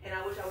 And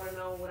I wish I would have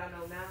known what I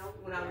know now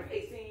when I was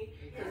 18.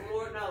 Because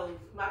Lord knows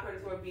my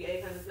credit score would be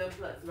 807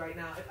 plus right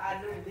now if I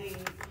knew things,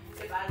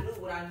 if I knew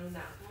what I knew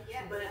now.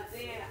 But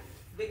then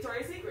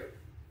Victoria's Secret,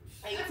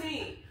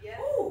 18.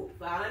 Ooh,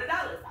 $500.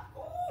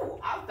 Ooh,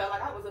 I felt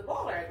like I was a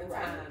baller at the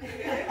time.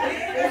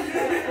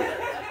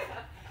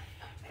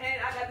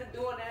 And I got to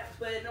doing that,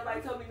 but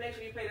nobody told me make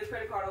sure you pay this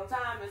credit card on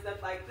time and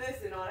stuff like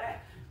this and all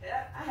that.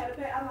 I had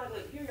to pay. I'm like,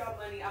 look, here y'all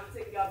money. I'm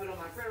taking y'all bill on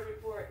my credit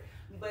report.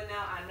 But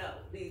now I know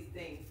these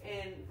things,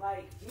 and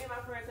like me and my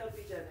friends help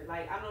each other.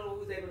 Like I don't know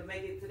who's able to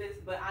make it to this,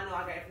 but I know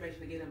I got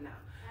information to get them now.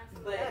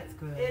 Absolutely. But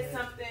it's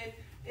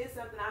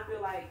something I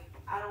feel like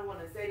I don't want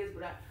to say this,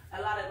 but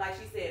a lot of, like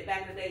she said,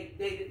 back in the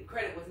day,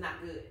 credit was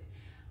not good.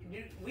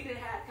 We didn't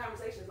have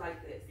conversations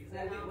like this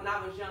when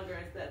I was younger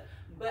and stuff.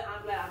 But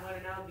I'm glad I'm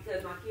gonna know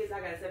because my kids, I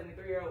got a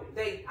 73-year-old.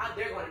 They're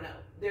gonna know.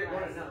 They're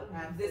gonna know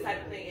this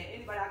type of thing. And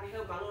anybody I can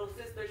help, my little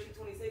sister, she's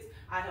 26.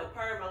 I help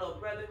her, my little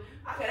brother.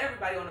 I got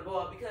everybody on the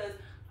board because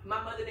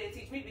my mother didn't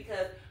teach me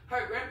because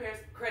her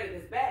grandparents' credit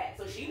is bad,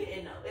 so she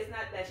didn't know. It's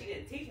not that she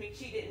didn't teach me;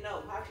 she didn't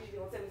know. How she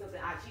gonna tell me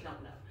something she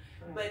don't know?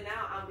 Right. But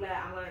now I'm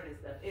glad I'm learning this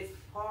stuff. It's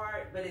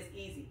hard, but it's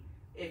easy.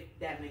 If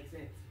that makes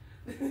sense.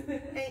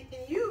 And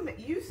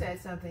you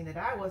said something that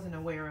I wasn't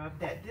aware of,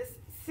 that this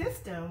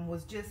system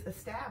was just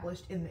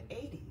established in the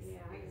 80s. Yeah,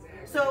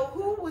 exactly. So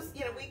who was,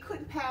 we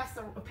couldn't pass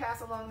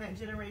along that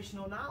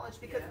generational knowledge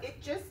because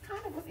it just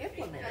kind of was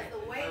implemented.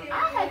 Because the way they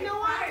I had were no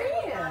required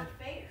was idea.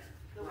 unfair.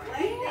 The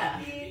way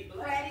they did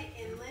credit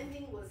and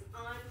lending was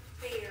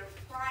unfair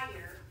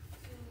prior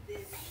to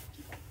this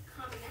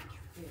coming out.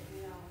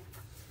 You know,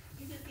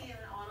 You can see it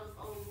in all those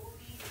old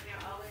movies, and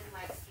they're always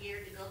like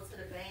scared to go to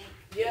the bank.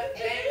 Yep.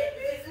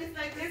 It's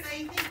like the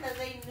same thing because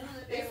they knew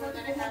that they were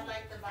gonna have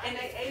like the In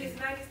the 80s,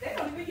 90s, they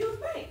don't even use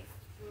banks.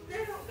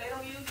 They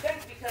don't use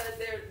banks because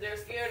they're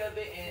scared of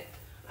it. And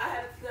I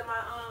had to tell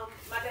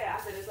my dad,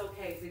 I said it's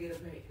okay to get a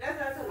bank. That's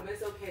what I told him.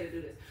 It's okay to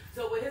do this.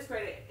 So with his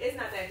credit, it's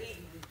not that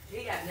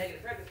he got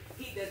negative credit.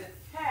 He doesn't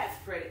have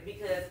credit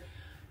because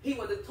he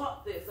wasn't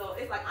taught this. So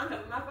it's like I'm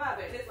helping my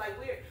father, and it's like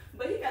weird.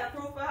 But he got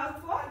approved for a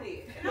house before I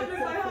did, and I'm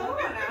just like, hold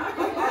on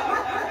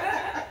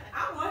now.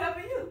 I'm more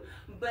helping you.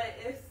 But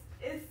it's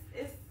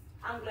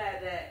I'm glad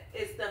that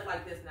it's stuff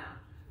like this now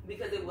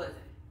because it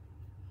wasn't.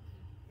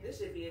 This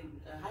should be in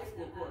a high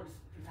school course.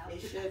 It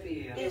should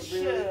be. It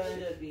should.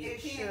 Should be. It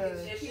should.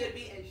 It should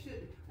be. It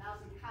should. When I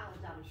was in college,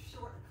 I was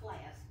short a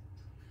class,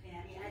 and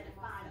I had to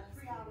find a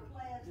 3-hour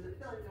class to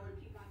fill in order to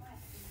keep my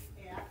class.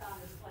 And I found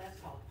this class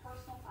called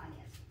personal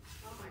finance.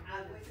 oh my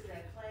I God. went to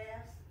that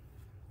class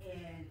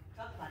and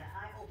talked about an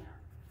eye opener.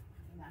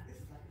 Now this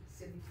is like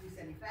 72,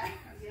 75.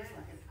 It's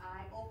like an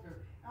eye opener.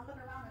 I looked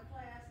around the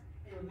class.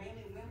 There were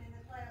mainly women in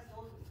the class.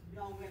 Those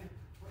young women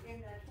were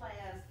in that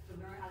class to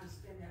learn how to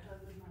spend their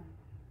husband's money.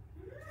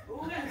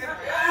 Ooh, that's right.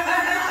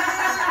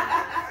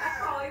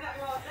 Oh, ain't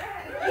nothing wrong with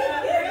that.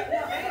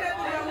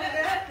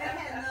 They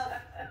had enough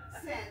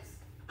sense,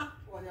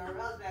 or their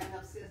husband had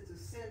enough sense to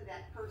send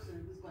that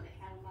person who's going to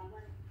handle my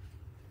money.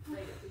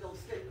 They don't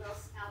send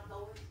us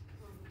outdoors.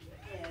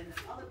 And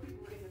other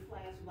people were in the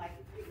class who like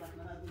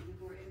my husband,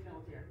 who were in the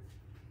military.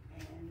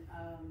 And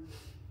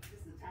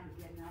this is the time of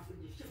getting out, so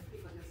you should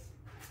people this.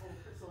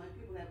 So and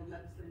people that would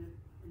let us spend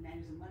and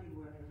manage the money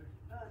were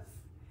us.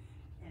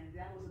 And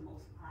that was the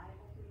most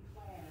eye-opening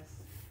class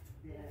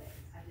that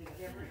I think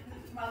I've ever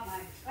throughout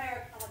my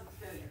entire college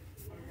experience.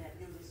 And that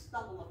it was a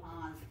stumble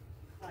upon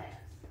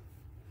class.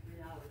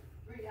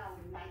 3-hour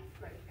ninth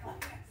grade class.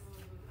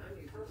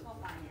 Personal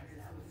finance,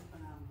 that was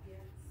phenomenal.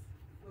 Yes.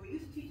 When we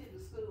used to teach it in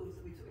the schools,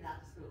 we took it out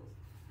to schools.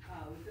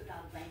 We took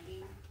out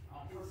banking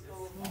in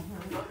schools.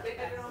 They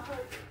did it on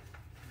purpose.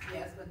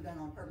 Yeah, it's been done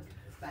on purpose.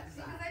 It's by Because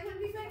design. they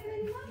wouldn't be making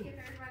any money if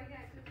everybody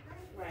got good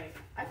credit. Right.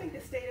 I think the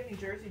state of New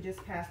Jersey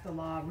just passed a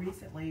law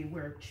recently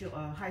where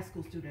high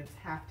school students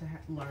have to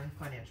learn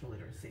financial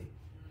literacy.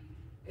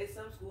 It's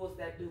some schools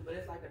that do, but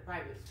it's like the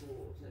private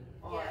schools and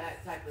all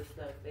that type of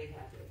stuff. They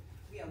have it.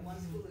 We have one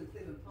school in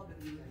Cleveland Public,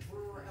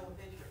 rural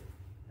elementary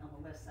on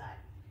the west side.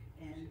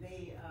 And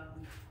they, I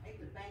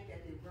think the bank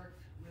that they worked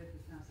with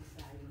is not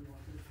Society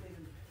anymore, so the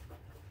Cleveland,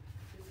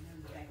 this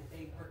is the bank that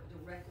they work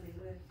directly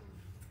with.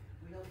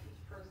 We don't teach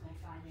personal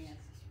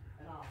finance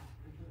at all.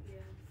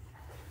 Yeah.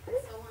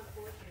 It's so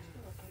unfortunate.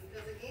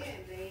 Because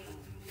again, they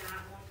do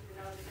not want you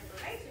to know this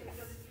information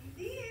because if you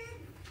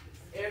did,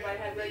 Everybody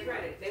has great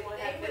credit. They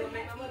won't make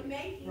no be money.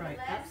 making Right,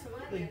 less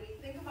absolutely. money. I mean,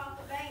 think about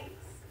the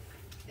banks.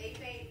 They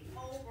paid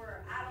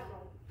over, I don't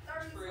know,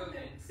 $30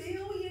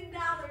 billion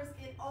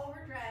in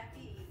overdraft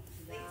fees.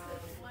 They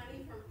took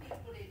money from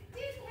people that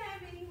didn't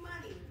have any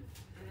money.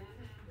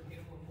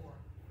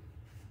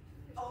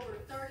 Over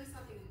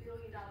 $30-something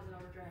billion in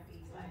overdraft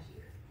fees last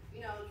year.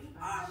 You know, you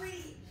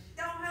already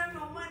don't have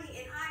no money,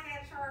 and I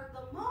got charged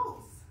the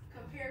most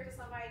compared to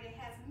somebody that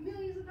has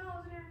millions of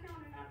dollars in their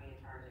account and not being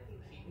charged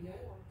anything.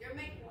 They're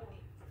making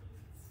money.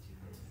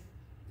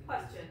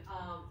 Question,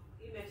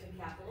 you mentioned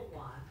Capital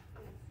One,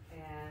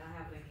 and I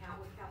have an account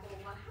with Capital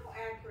One. How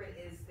accurate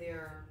is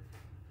their,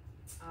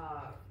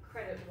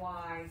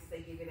 credit-wise,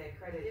 they give you that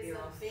credit It's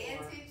bureau a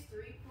Vantage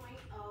 3.0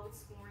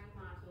 scoring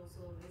module,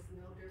 so it's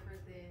no different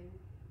than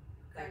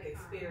like Credit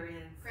Karma.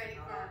 experience? Credit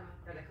and all Karma.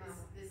 that? Credit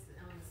Karma. This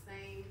on the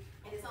same,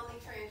 and it's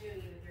only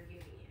TransUnion that they're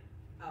giving you.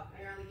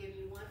 Okay. They're only giving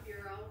you one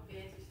bureau,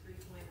 Vantage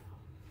 3.0,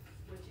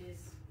 which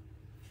is,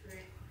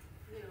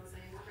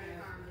 same as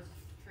Credit Karma's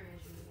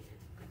TransUnion.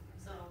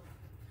 So,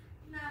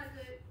 not a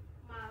good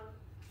model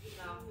if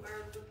you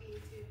are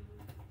looking to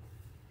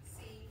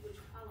see what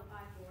you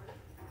qualify for.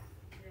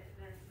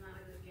 That's not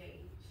a good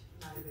gauge.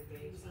 Not a good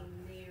gauge. Using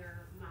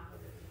their model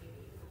that they're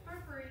giving you for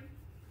free.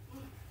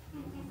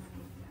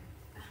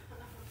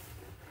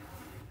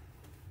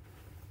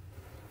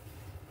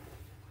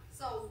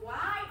 So while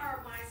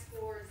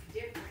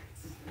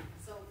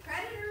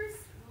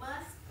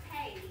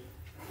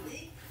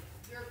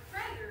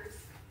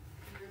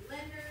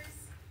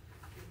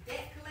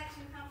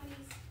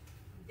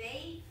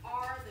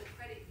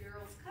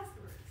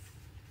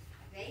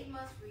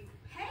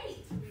pay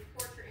to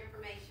report your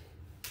information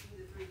to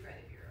the 3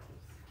 credit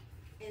bureaus.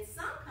 And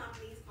some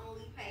companies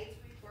only pay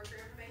to report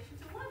your information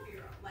to 1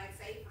 bureau. Like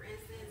say for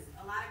instance,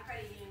 a lot of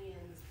credit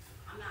unions,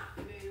 I'm not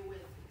familiar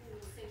with who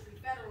Century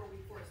Federal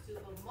reports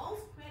to, but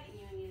most credit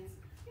unions,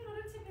 you know,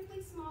 they're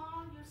typically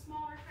small, your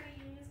smaller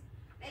credit unions,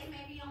 they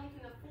maybe only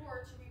can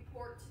afford to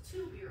report to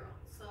 2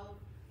 bureaus. So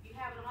you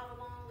have an auto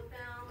loan with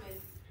them and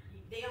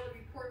they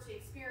only report to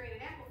Experian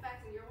and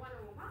Equifax, and you're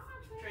wondering, well, why are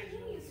credit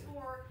union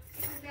score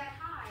isn't that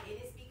high? And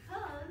it's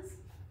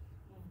because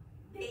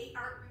they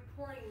aren't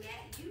reporting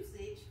that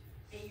usage,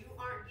 and you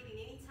aren't getting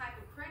any type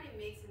of credit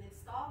mix and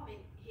installment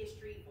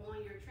history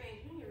on your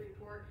TransUnion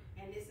report,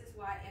 and this is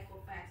why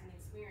Equifax and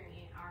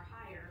Experian are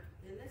higher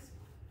than this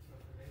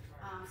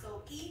one.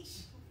 So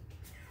each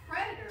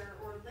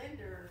creditor or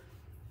lender,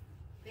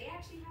 they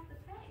actually have to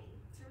pay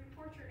to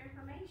report your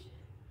information.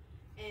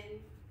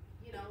 And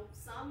you know,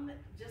 some,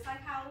 just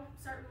like how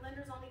certain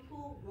lenders only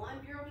pull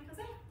 1 bureau because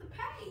they have to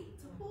pay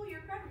to pull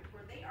your credit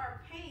report. They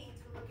are paying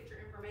to look at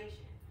your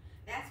information.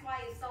 That's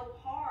why it's so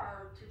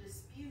hard to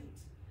dispute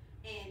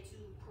and to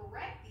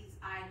correct these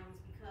items,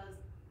 because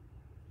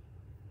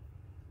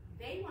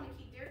they want to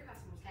keep their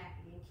customers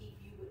happy and keep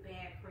you with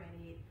bad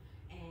credit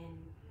and,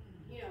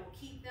 you know,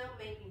 keep them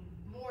making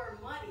more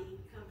money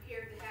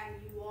compared to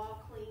having you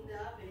all cleaned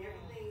up and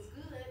everything's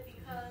good,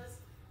 because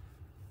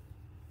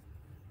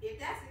if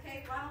that's the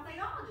case, why don't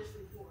they all just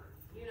report?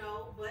 You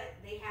know, but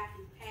they have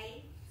to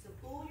pay to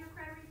pull your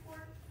credit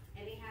report,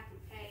 and they have to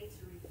pay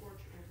to report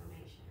your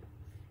information.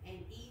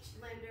 And each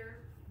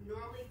lender,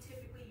 normally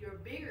typically your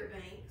bigger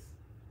banks,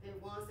 the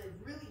ones that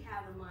really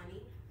have the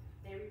money,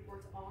 they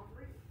report to all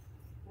 3.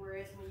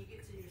 Whereas when you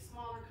get to your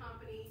smaller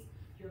companies,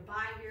 your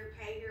buy here,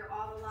 pay here,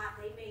 auto lot,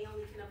 they may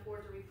only can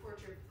afford to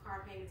report your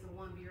car payment to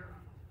 1 bureau.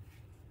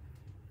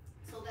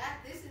 So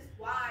this is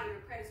why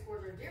your credit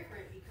scores are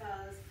different,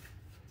 because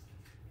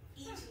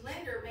each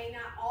lender may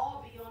not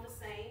all be on the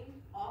same,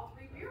 all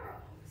 3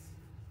 bureaus.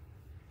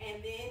 And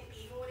then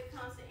even when it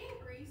comes to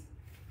inquiries,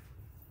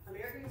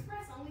 American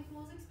Express only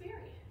pulls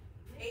Experian.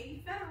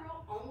 80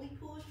 Federal only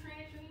pulls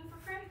TransUnion for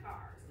credit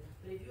cards.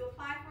 But if you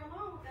apply for a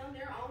loan with them,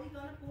 they're only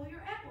going to pull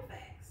your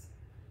Equifax.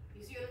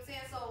 You see what I'm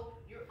saying? So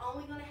you're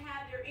only going to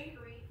have your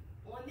inquiry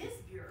on this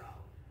bureau.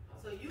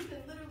 So you can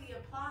literally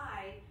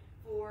apply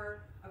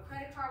for a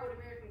credit card with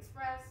American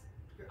Express.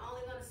 You're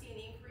only going to see an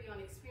inquiry on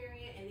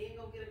Experian, and then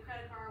go get a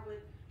credit card with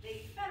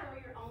the Federal,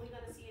 you're only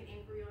going to see an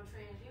inquiry on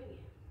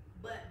TransUnion.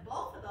 But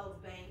both of those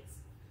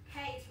banks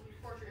pay to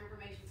report your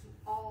information to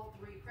all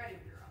 3 credit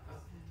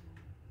bureaus.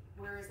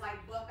 Whereas like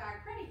Buckeye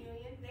Credit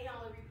Union, they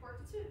only report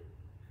to 2.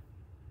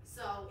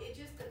 So it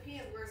just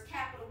depends. Whereas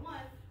Capital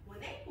One, when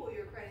they pull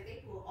your credit,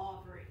 they pull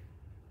all 3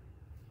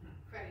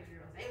 credit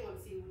bureaus. They want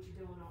to see what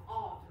you're doing on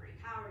all 3.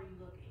 How are you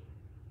looking?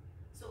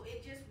 So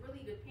it just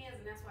really depends,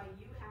 and that's why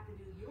you have to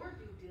do your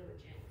due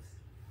diligence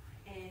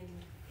and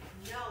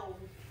know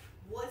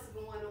what's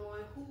going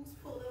on, who's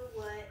pulling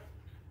what,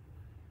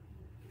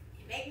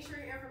 making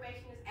sure your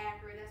information is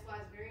accurate. That's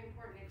why it's very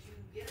important that you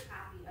get a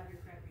copy of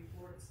your credit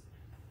reports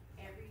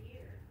every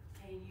year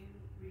and you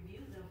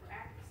review them for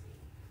accuracy.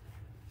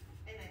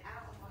 And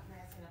I don't want to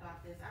ask about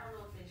this. I don't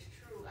know if it's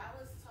true. I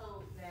was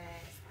told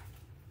that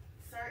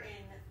certain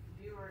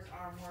viewers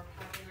are more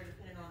popular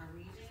depending on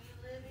the region you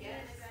live in.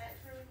 Yes. Is that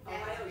true? Oh,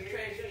 I know,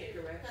 TransUnion,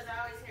 correct? Because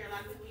I always hear a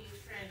lot of people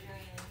use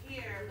TransUnion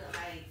here, but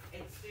like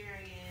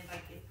Experian,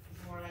 like it's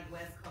more like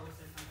West Coast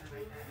or something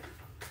like that.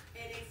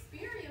 And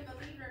Experian,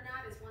 believe it or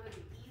not, is one of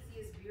the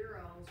easiest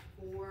bureaus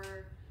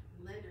for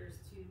lenders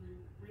to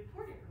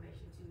report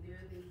information to.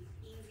 They're the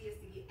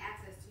easiest to get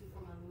access to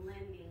from a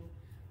lending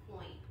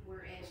point,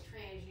 whereas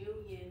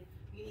TransUnion,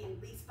 you need at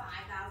least 5,000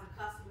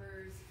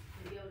 customers to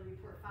be able to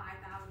report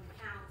 5,000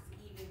 accounts to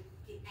even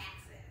get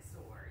access,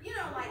 or, you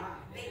know, like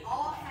they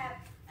all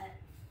have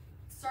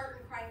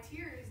certain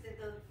criteria that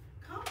the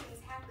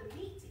companies have to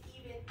meet to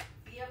even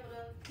be able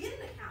to get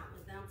an account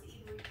with them to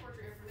even report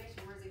your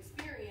information. Whereas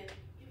Experian,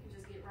 you can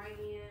just get right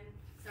in,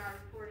 start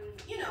reporting.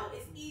 You know,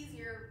 it's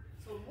easier.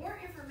 So more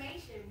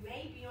information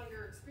may be on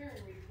your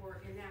Experian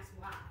report, and that's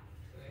why.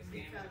 So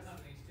they scam the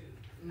companies too.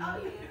 Oh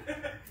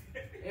yeah.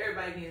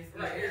 Everybody gets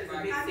scammed. Right, It's a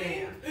everybody. big I mean,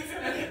 scam. it's a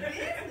big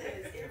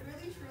business. It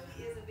really truly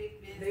is a big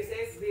business. They say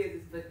it's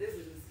business, but this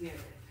is a scam.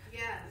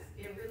 Yes,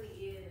 it really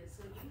is.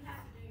 So you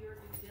have to do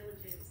your due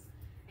diligence.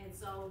 And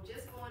so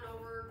just going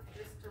over,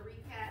 just to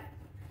recap,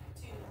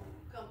 to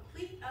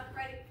complete a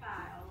credit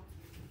file,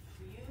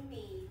 you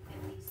need at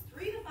least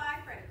 3 to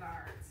 5 credit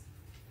cards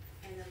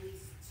and at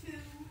least 2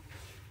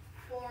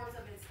 forms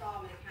of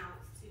installment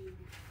accounts to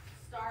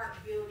start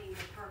building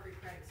the perfect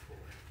credit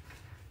score.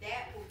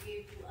 That will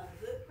give you a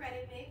good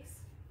credit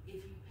mix. If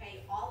you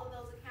pay all of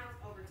those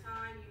accounts over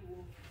time, you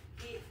will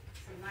get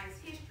some nice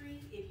history.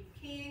 If you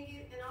can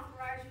get an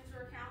authorized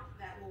user account,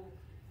 that will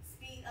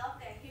speed up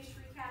that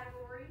history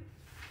category.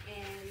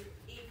 And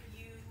if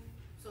you,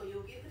 so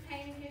you'll get the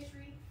payment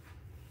history,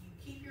 you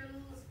keep your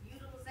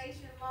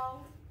utilization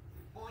low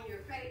on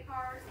your credit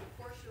cards. Of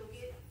course, you'll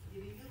get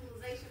your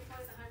utilization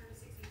points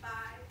 165.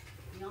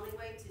 The only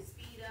way to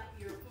speed up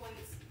your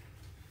points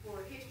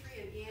for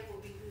history, again,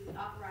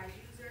 authorized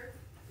user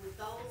with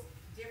those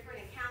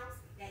different accounts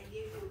that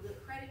give you a good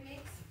credit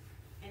mix.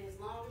 And as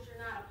long as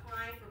you're not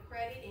applying for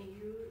credit and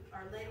you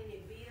are letting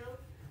it build,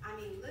 I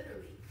mean,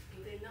 literally,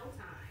 within no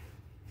time,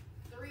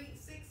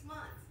 3-6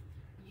 months,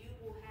 you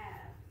will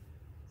have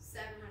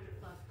 700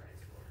 plus credit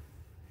score.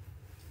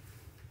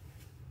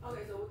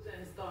 Okay, so with the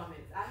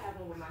installments, I have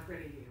one with my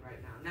credit union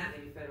right now, not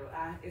Navy Federal.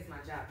 It's my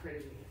job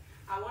credit union.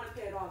 I want to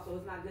pay it off, so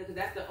it's not good because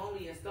that's the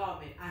only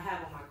installment I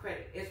have on my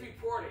credit. It's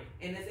reporting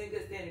and it's in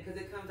good standing because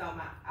it comes out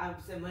I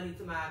send money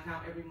to my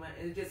account every month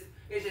and it's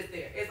just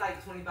there. It's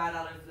like $25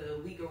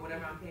 a week or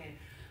whatever I'm paying,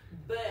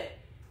 but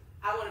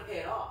I want to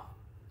pay it off.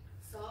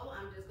 So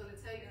I'm just gonna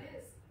tell you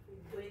this: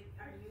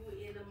 are you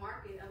in the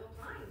market of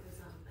applying for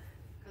something?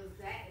 Because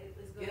that is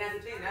going. And that's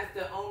the thing. That's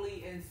the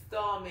only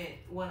installment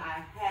one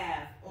I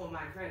have on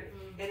my credit,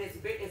 and it's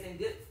in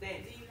good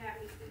standing. Do you have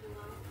any student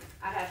loans?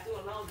 I have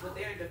student loans, but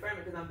they're in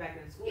deferment because I'm back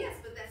in school. Yes,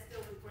 but that's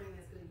still reporting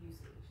that's good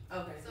usage.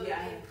 Okay. So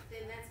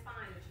then that's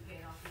fine that you pay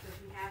it off because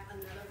you have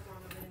another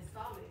form of an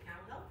installment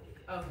account helping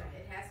you.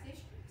 Okay. It has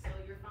history, so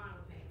you're fine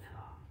with paying that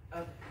off.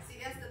 Okay. See,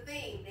 that's the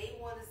thing. They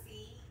want to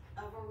see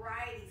a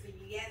variety. So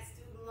you got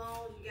student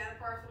loans, you got a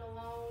personal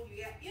loan,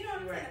 you got, you know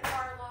what I'm saying, a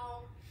car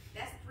loan.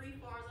 That's 3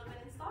 forms of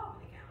an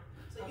installment account.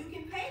 So you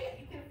can pay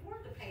it. You can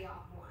afford to pay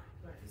off one.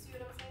 Right. You see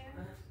what I'm saying?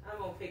 I'm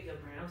gonna pick your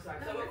brand. I'm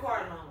sorry. No, So with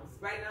car loans,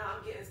 right now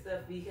I'm getting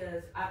stuff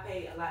because I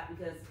pay a lot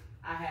because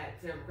I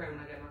had terrible credit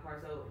when I got my car,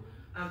 so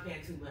I'm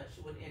paying too much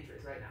with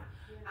interest right now.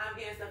 Yeah. I'm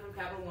getting stuff from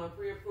Capital One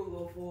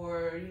pre-approval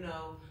for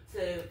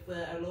for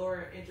a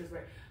lower interest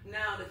rate.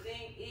 Now the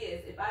thing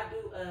is, if I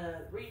do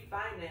a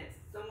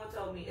refinance, someone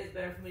told me it's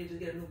better for me to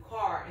just get a new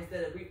car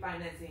instead of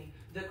refinancing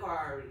the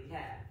car I already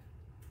have.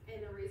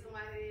 And the reason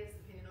why that is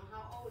depending on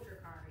how old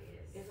your car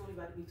is. It's only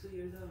about to be 2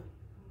 years old.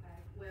 Okay.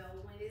 Well,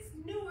 when it's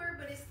newer,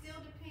 but it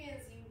still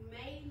depends.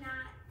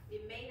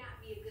 It may not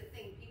be a good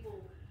thing.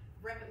 People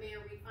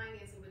recommend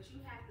refinancing, but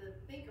you have to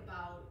think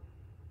about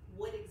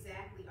what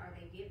exactly are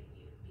they giving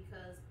you.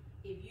 Because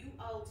if you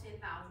owe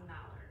 $10,000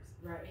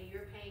 Right. and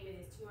your payment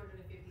is $250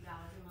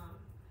 a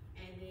month,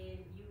 and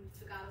then you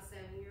took out a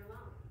 7-year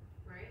loan,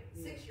 right?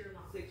 Yeah. 6-year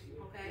loan. 6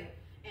 years. Okay.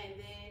 And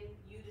then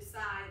you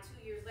decide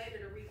 2 years later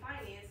to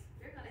refinance,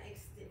 they're gonna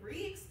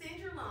re-extend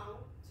your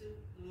loan to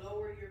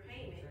lower your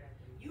payment.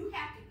 Exactly. You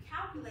have to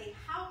calculate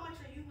how much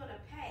are you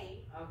gonna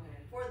pay Okay.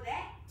 for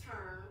that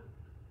term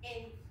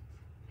and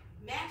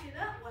match it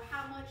up with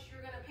how much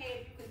you're gonna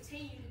pay if you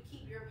continue to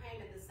keep your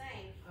payment the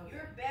same. Okay.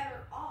 You're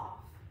better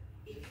off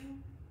if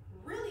you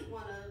really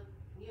wanna,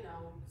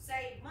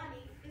 save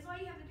money, is all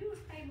you have to do is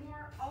pay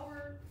more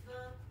over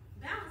the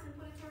balance and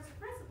put it towards the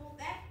principal.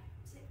 That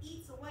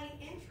eats away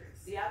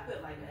interest. See, I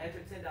put like an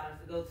extra $10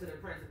 to go to the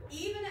principal.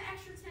 Even an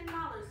extra $10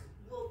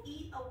 will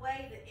eat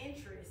away the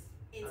interest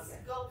and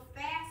go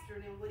faster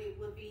than what it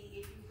would be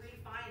if you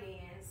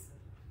refinance,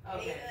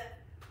 pay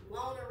the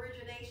loan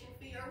origination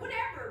fee or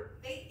whatever.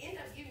 They end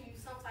up giving you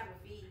some type of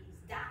fees,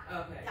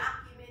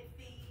 document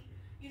fee,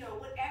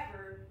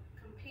 whatever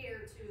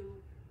compared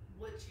to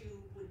what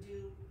you would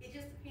do. It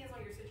just depends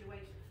on your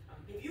situation.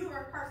 If you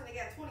are a person that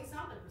got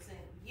 20-something%,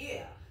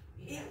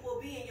 it will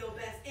be in your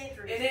best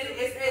interest. And then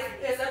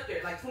it's up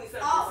there, like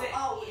 27%.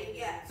 Oh,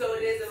 yeah. So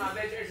it is in my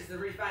best interest to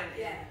refinance.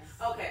 Yes.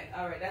 Okay,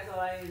 all right, that's all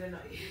I need to know.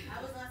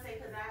 I was gonna say,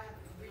 cause I have to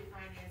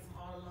refinance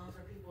all the loans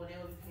for people, they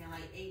will be paying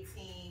like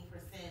 18%,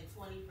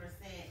 20%,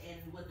 and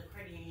with the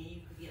credit union,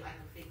 you could get like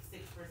a fixed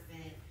 6%,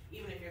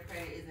 even if your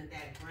credit isn't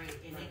that great,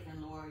 and they can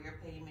lower your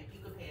payment,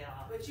 you could pay it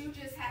off. But you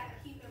just have to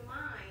keep in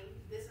mind,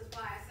 this is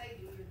why I say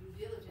do your due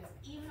diligence.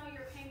 Even though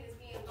your payment is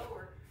being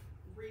lowered,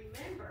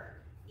 remember,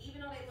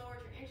 even though they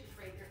lowered your interest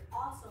rate, they're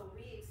also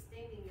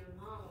re-extending your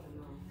loan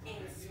and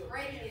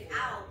spreading it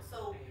out,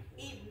 so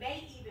it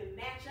may even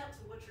match up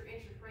to what your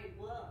interest rate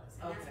was.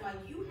 And that's why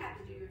you have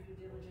to do your due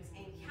diligence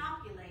and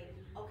calculate,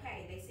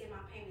 okay, they said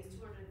my payment is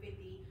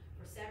 $250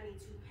 for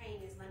 72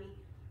 payments, let me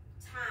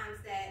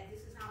times that,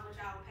 this is how much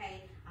I'll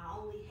pay. I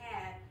only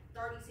have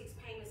 36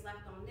 payments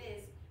left on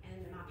this,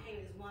 and my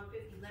payment is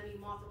 $150, let me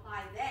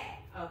multiply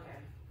that.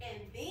 Okay. And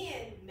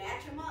then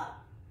match them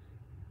up.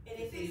 And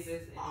if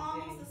it's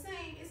almost the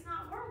same, it's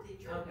not worth it.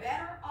 You're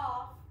better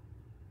off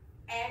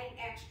adding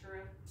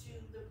extra to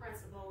the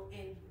principal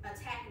and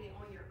attacking it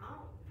on your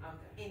own.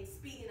 Okay. And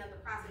speeding up the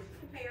process. You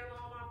can pay your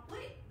loan off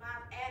quick by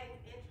adding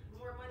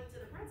more money to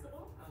the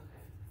principal.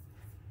 Okay.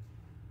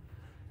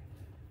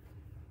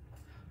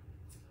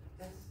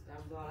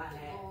 That was all I You can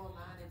had. go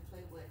online and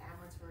play with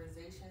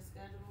amortization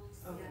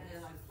schedules, Okay. and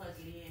then like plug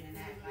it in, and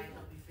that might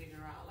help you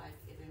figure out like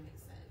if it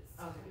makes sense.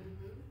 Okay.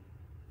 That's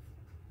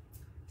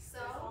So,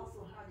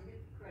 also how you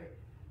get the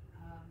credit.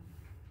 I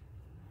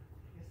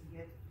guess you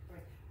get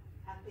credit.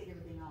 I paid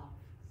everything off,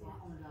 so I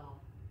own it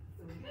all.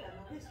 So you have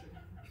no history.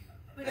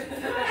 but you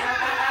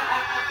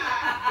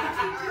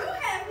do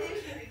have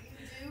history.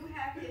 You do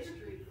have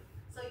history.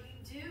 So you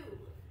do.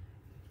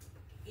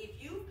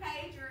 If you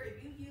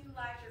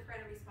utilize your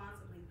credit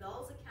responsibly,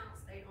 those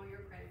accounts stay on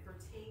your credit for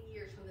 10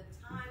 years from the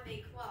time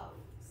they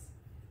close.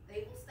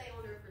 They will stay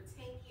on there for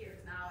 10 years.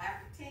 Now,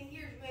 after 10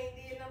 years, you ain't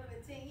did nothing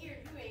in 10 years,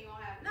 you ain't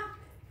gonna have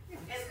nothing.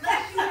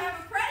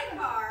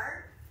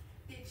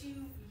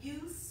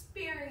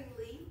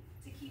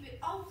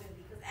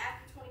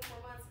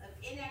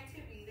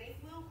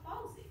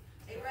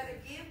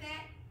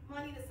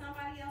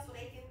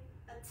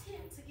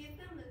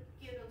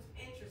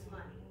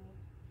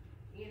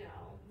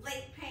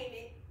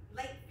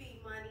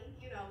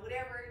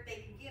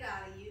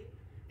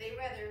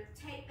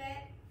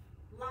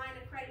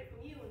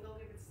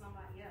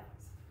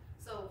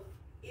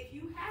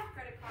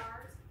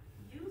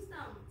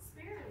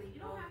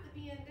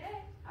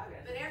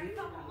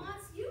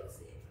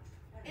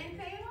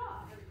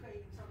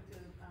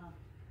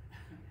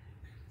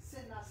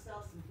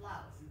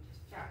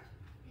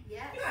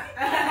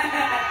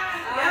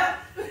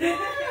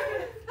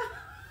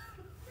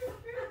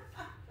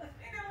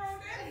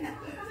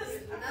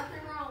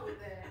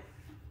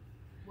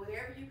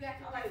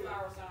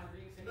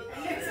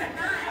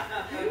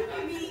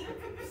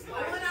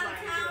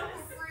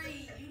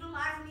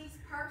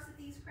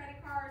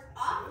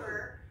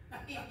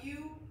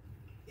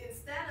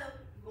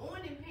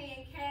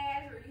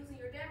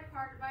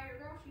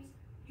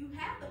 you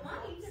have the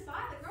money to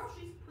buy the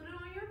groceries, put it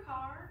on your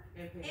card,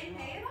 And and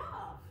pay it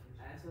off.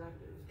 That's what I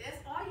do. That's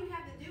all you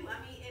have to do. I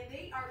mean, and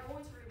they are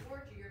going to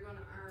reward you. You're going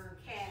to earn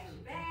cash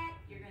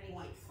back. You're going to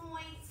get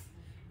points.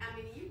 I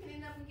mean, you can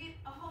end up and get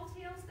a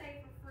hotel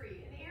stay for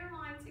free, an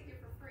airline ticket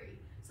for free.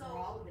 So Or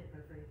all of it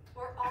for free.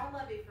 Or all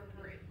of it for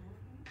free.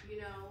 You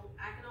know,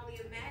 I can only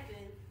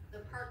imagine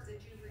the perks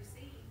that you've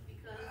received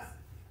because,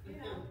 you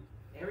know.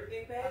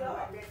 Everything paid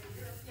off.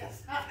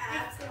 Yes.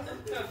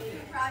 Absolutely.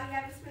 You probably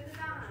haven't spent a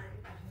dime.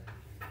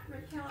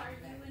 Raquel, are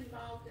you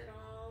involved at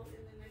all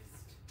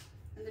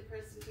in the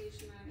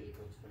presentation on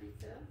April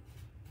 25th?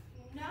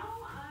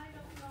 No, I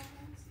don't know.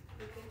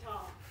 We can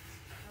talk.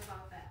 How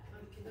about that?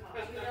 We can talk.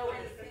 Do you know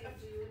anything?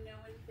 Do you know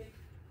anything?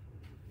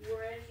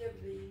 Were any of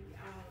the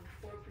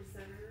 4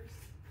 presenters,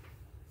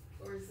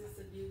 or is this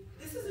a new?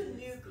 This is a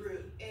new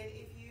group, and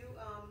if you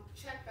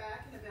check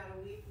back in about a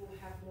week, we'll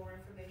have more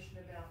information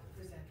about the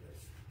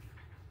presenters.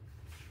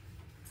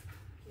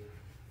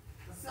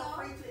 Feel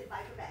free to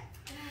invite her back.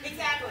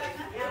 Exactly.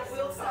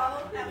 We'll So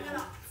talk. I'm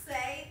gonna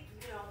say,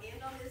 end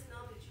on this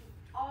note that you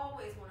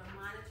always want to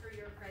monitor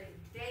your credit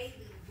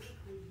daily,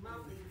 weekly,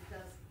 monthly,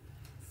 because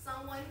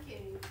someone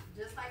can,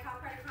 just like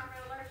how Credit Karma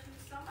alerts you,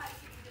 somebody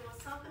could be doing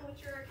something with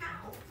your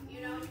account.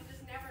 You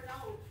just never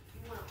know.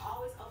 You want to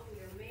always open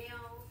your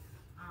mail.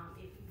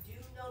 If you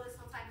do notice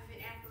some type of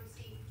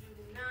inaccuracy, do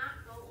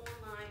not go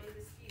online and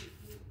dispute.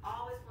 You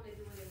always want to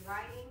do it in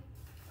writing,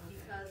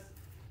 because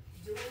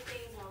doing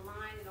things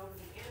online and over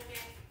the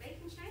internet, they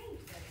can change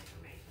that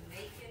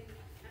information.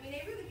 They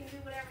really can do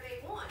whatever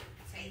they want.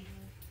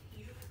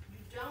 You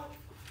don't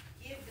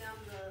give them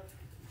the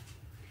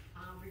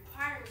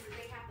requirements that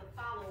they have to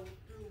follow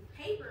through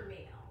paper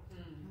mail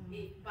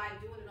by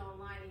doing it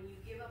online, and you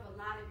give up a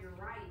lot of your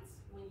rights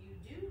when you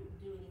do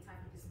any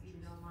type of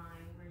disputing online,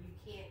 where you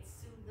can't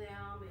sue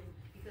them, and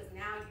because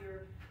now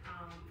you're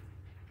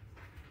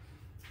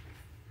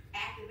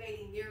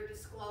activating their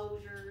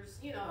disclosures.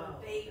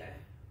 They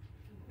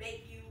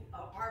make you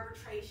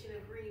arbitration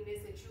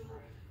agreements that you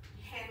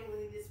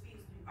handling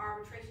disputes through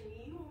arbitration.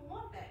 You don't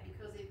want that,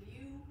 because if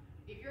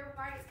your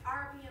rights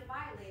are being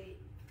violated,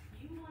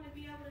 you want to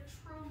be able to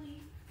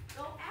truly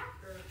go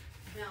after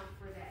them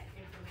for that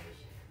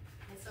information.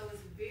 And so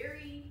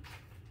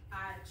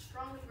I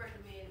strongly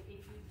recommend,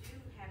 if you do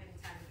have any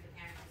type of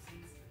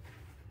inaccuracies,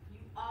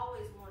 you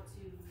always want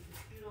to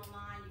dispute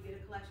online. You get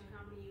a collection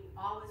company, you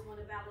always want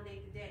to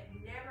validate the debt.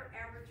 Never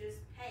ever just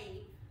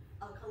pay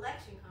a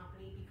collection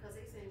company because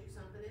they send you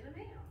something in the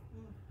mail.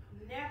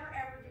 Never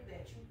ever do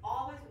that. You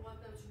always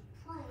want them to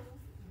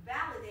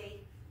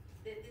validate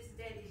that this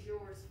debt is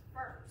yours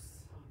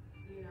first.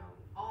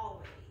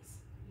 Always.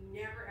 You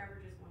never ever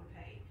just want to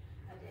pay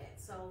a debt.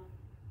 So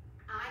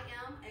I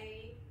am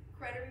a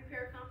credit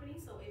repair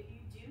company, so if you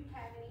do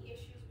have any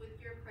issues with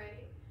your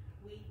credit,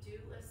 we do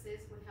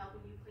assist with helping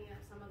you clean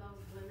up some of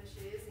those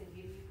blemishes and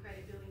giving you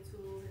credit building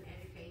tools and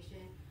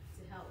education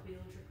to help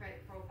build your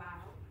credit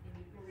profile. And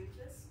you can reach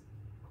us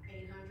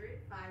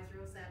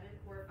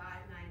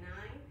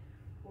 800-507-4599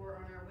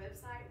 or on our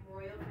website,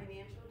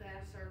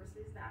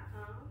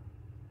 royalfinancial-services.com.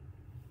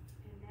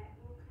 And that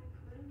will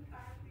conclude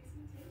our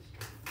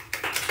presentation.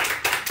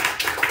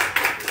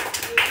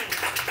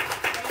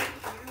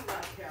 Thank you,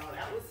 Raquel.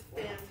 That was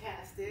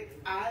fantastic.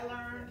 I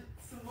learned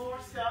some more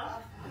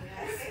stuff.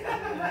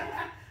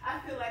 I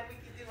feel like we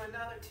could do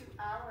another 2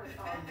 hours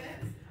on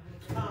this.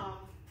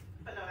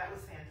 But no, that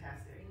was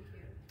fantastic. Thank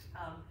you.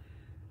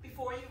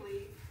 Before you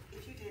leave,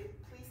 if you did,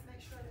 please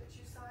make sure that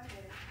you sign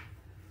in.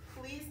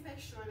 Please make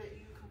sure that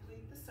you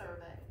complete the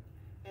survey,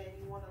 and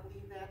you want to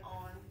leave that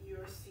on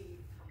your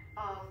seat.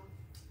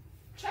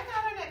 Check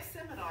out our next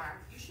seminar.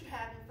 You should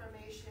have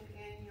information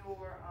in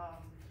your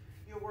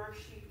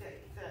worksheet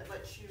that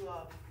lets you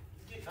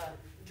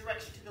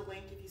directs you to the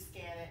link if you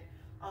scan it,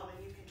 and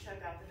you can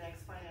check out the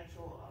next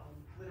financial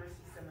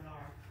literacy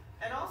seminar.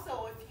 And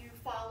also, if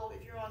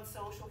you're on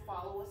social,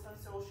 follow us on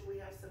social. We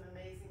have some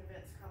amazing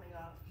events coming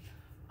up.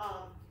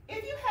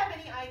 If you have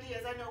any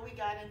ideas, I know we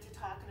got into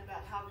talking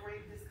about how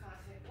great this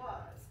content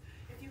was.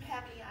 If you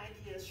have any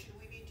ideas, should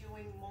we be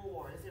doing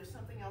more? Is there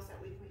something else that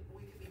we could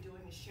be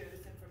doing to share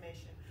this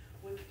information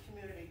with the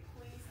community?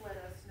 Please let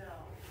us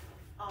know.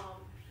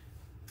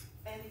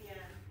 And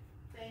again,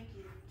 thank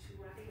you to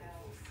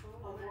Raquel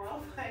of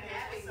Royal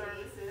Financial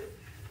Services.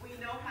 We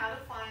know how to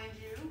find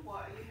you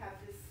while you have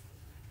this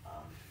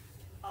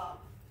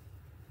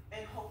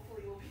and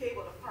hopefully we'll be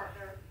able to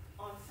partner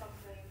on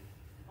something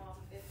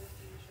in the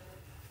future.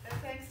 And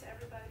thanks to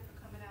everybody for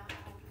coming out. I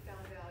hope you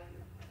found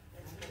value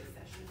in today's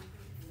session.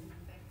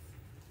 Thanks.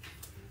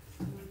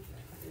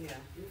 Yeah.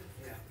 Thank you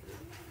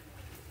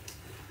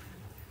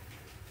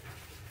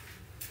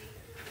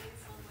again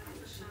so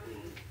much for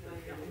coming.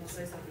 I'm gonna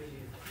say something to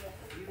you.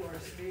 You are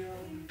still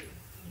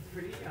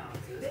pretty young.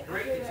 So it's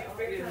great that you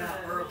figured it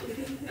out early.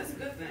 That's a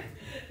good thing.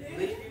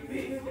 Believe you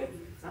me.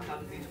 I'm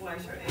about to be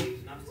twice your age,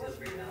 and I'm still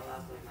figuring out a lot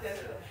of stuff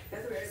myself. That's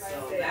what everybody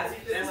So says. that's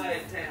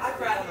fantastic. I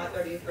cried on my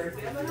 30th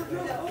birthday. I'm like, I'm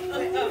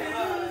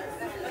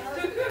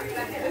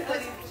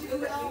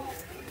doing that.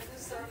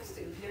 Service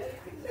too.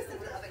 Listen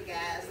to other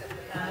guys that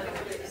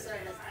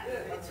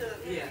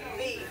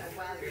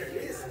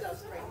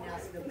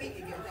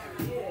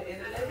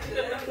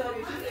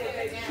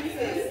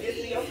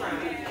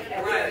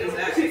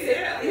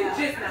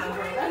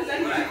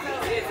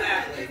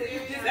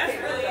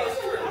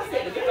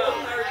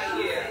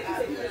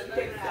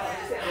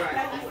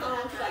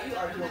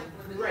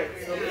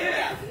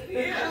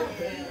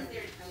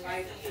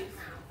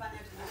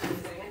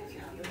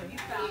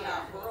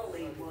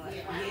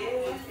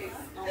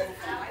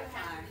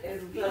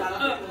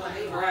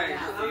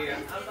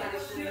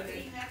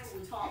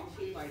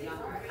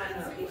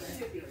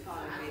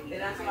And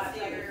that's why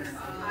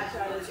I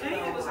try to, Hey,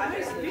 it was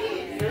nice to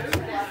meet you. let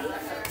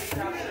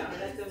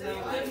them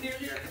know,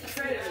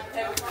 credit is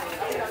everything.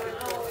 I already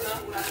know what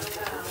I know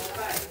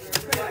now. Right.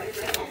 Credit is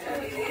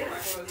everything.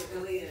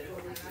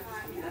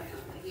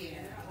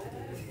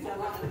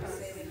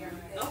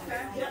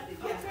 Okay.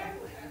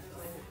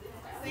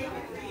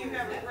 You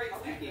have a great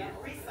weekend.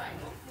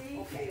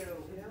 Thank you.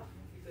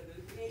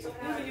 So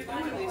what are you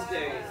doing these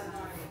days?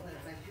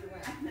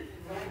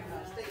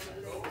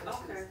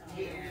 Okay.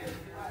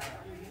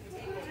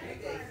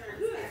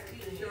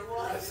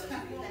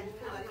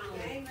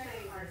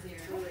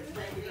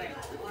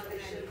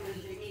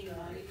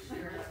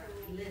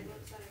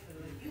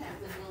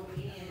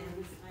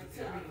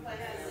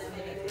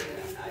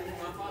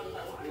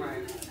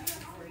 Right.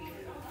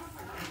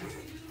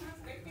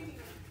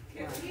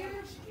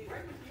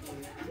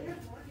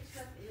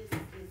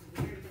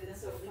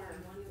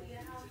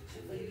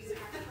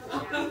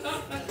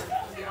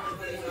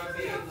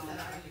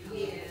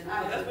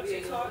 That's what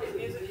you taught in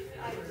music?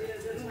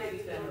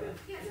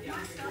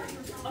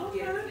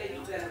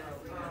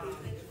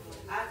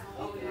 I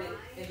opened it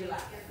in July.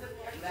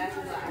 Last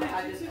July.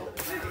 I just opened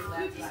it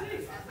last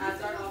July. I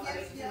started off at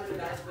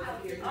 $200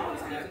 for the year. Oh,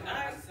 it's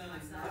nice.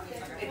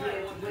 And then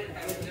when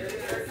your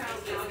account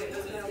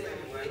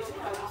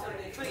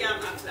But yeah,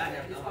 I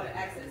have it's called an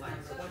access line.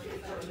 So once you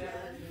become a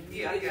member,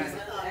 Yeah, I got it.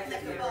 access line, they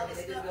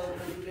just go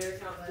into their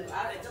account too.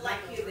 My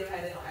kids, they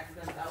had their own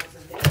access line, I was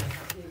in their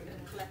account too.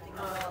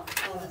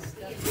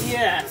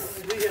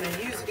 Yes, we're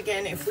gonna use it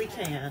again if we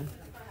can.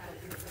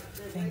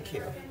 Thank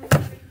you.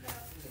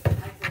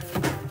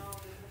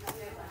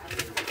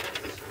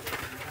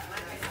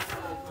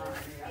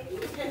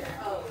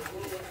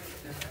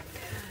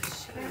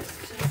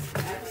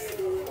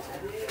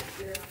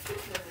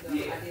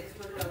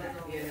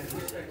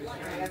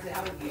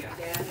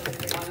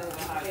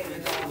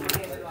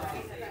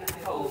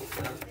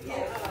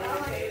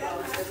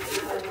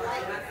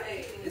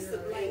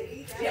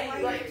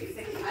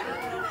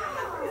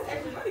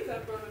 Everybody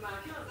could from in my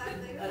account.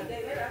 A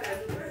day later, I got a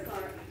new credit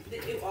card.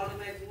 It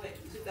automatically went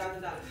 $2,000.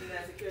 So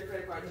that's a secure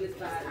credit card just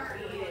by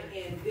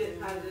being in good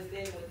positive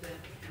standing with them.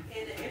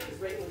 And the interest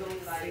rate was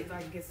only like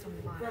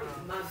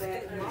from my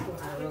back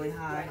really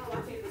high.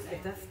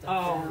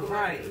 Oh,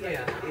 right,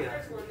 yeah.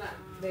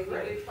 They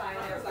were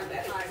finance like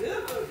that. Like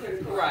good for a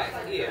credit card.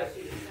 Right, yeah.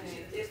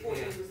 It's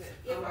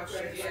 14% on my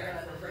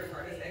credit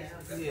card.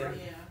 Yeah.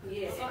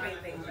 Yeah. Some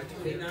things are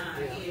 29.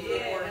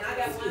 Yeah, and I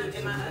got one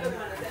in my other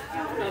one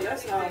that's No,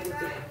 that's all with the,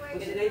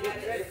 and they got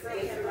credit card.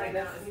 They have it right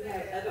now. If you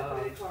have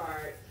other credit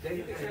cards,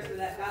 you can transfer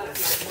that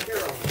balance like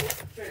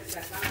 $1. Transfer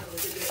that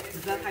balance.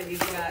 Is that how you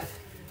got?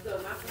 So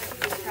my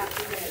friend have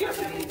to You have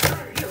a baby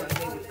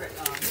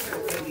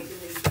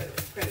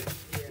credit.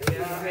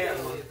 Yeah, I had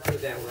one, put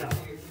it that way.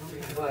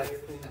 But,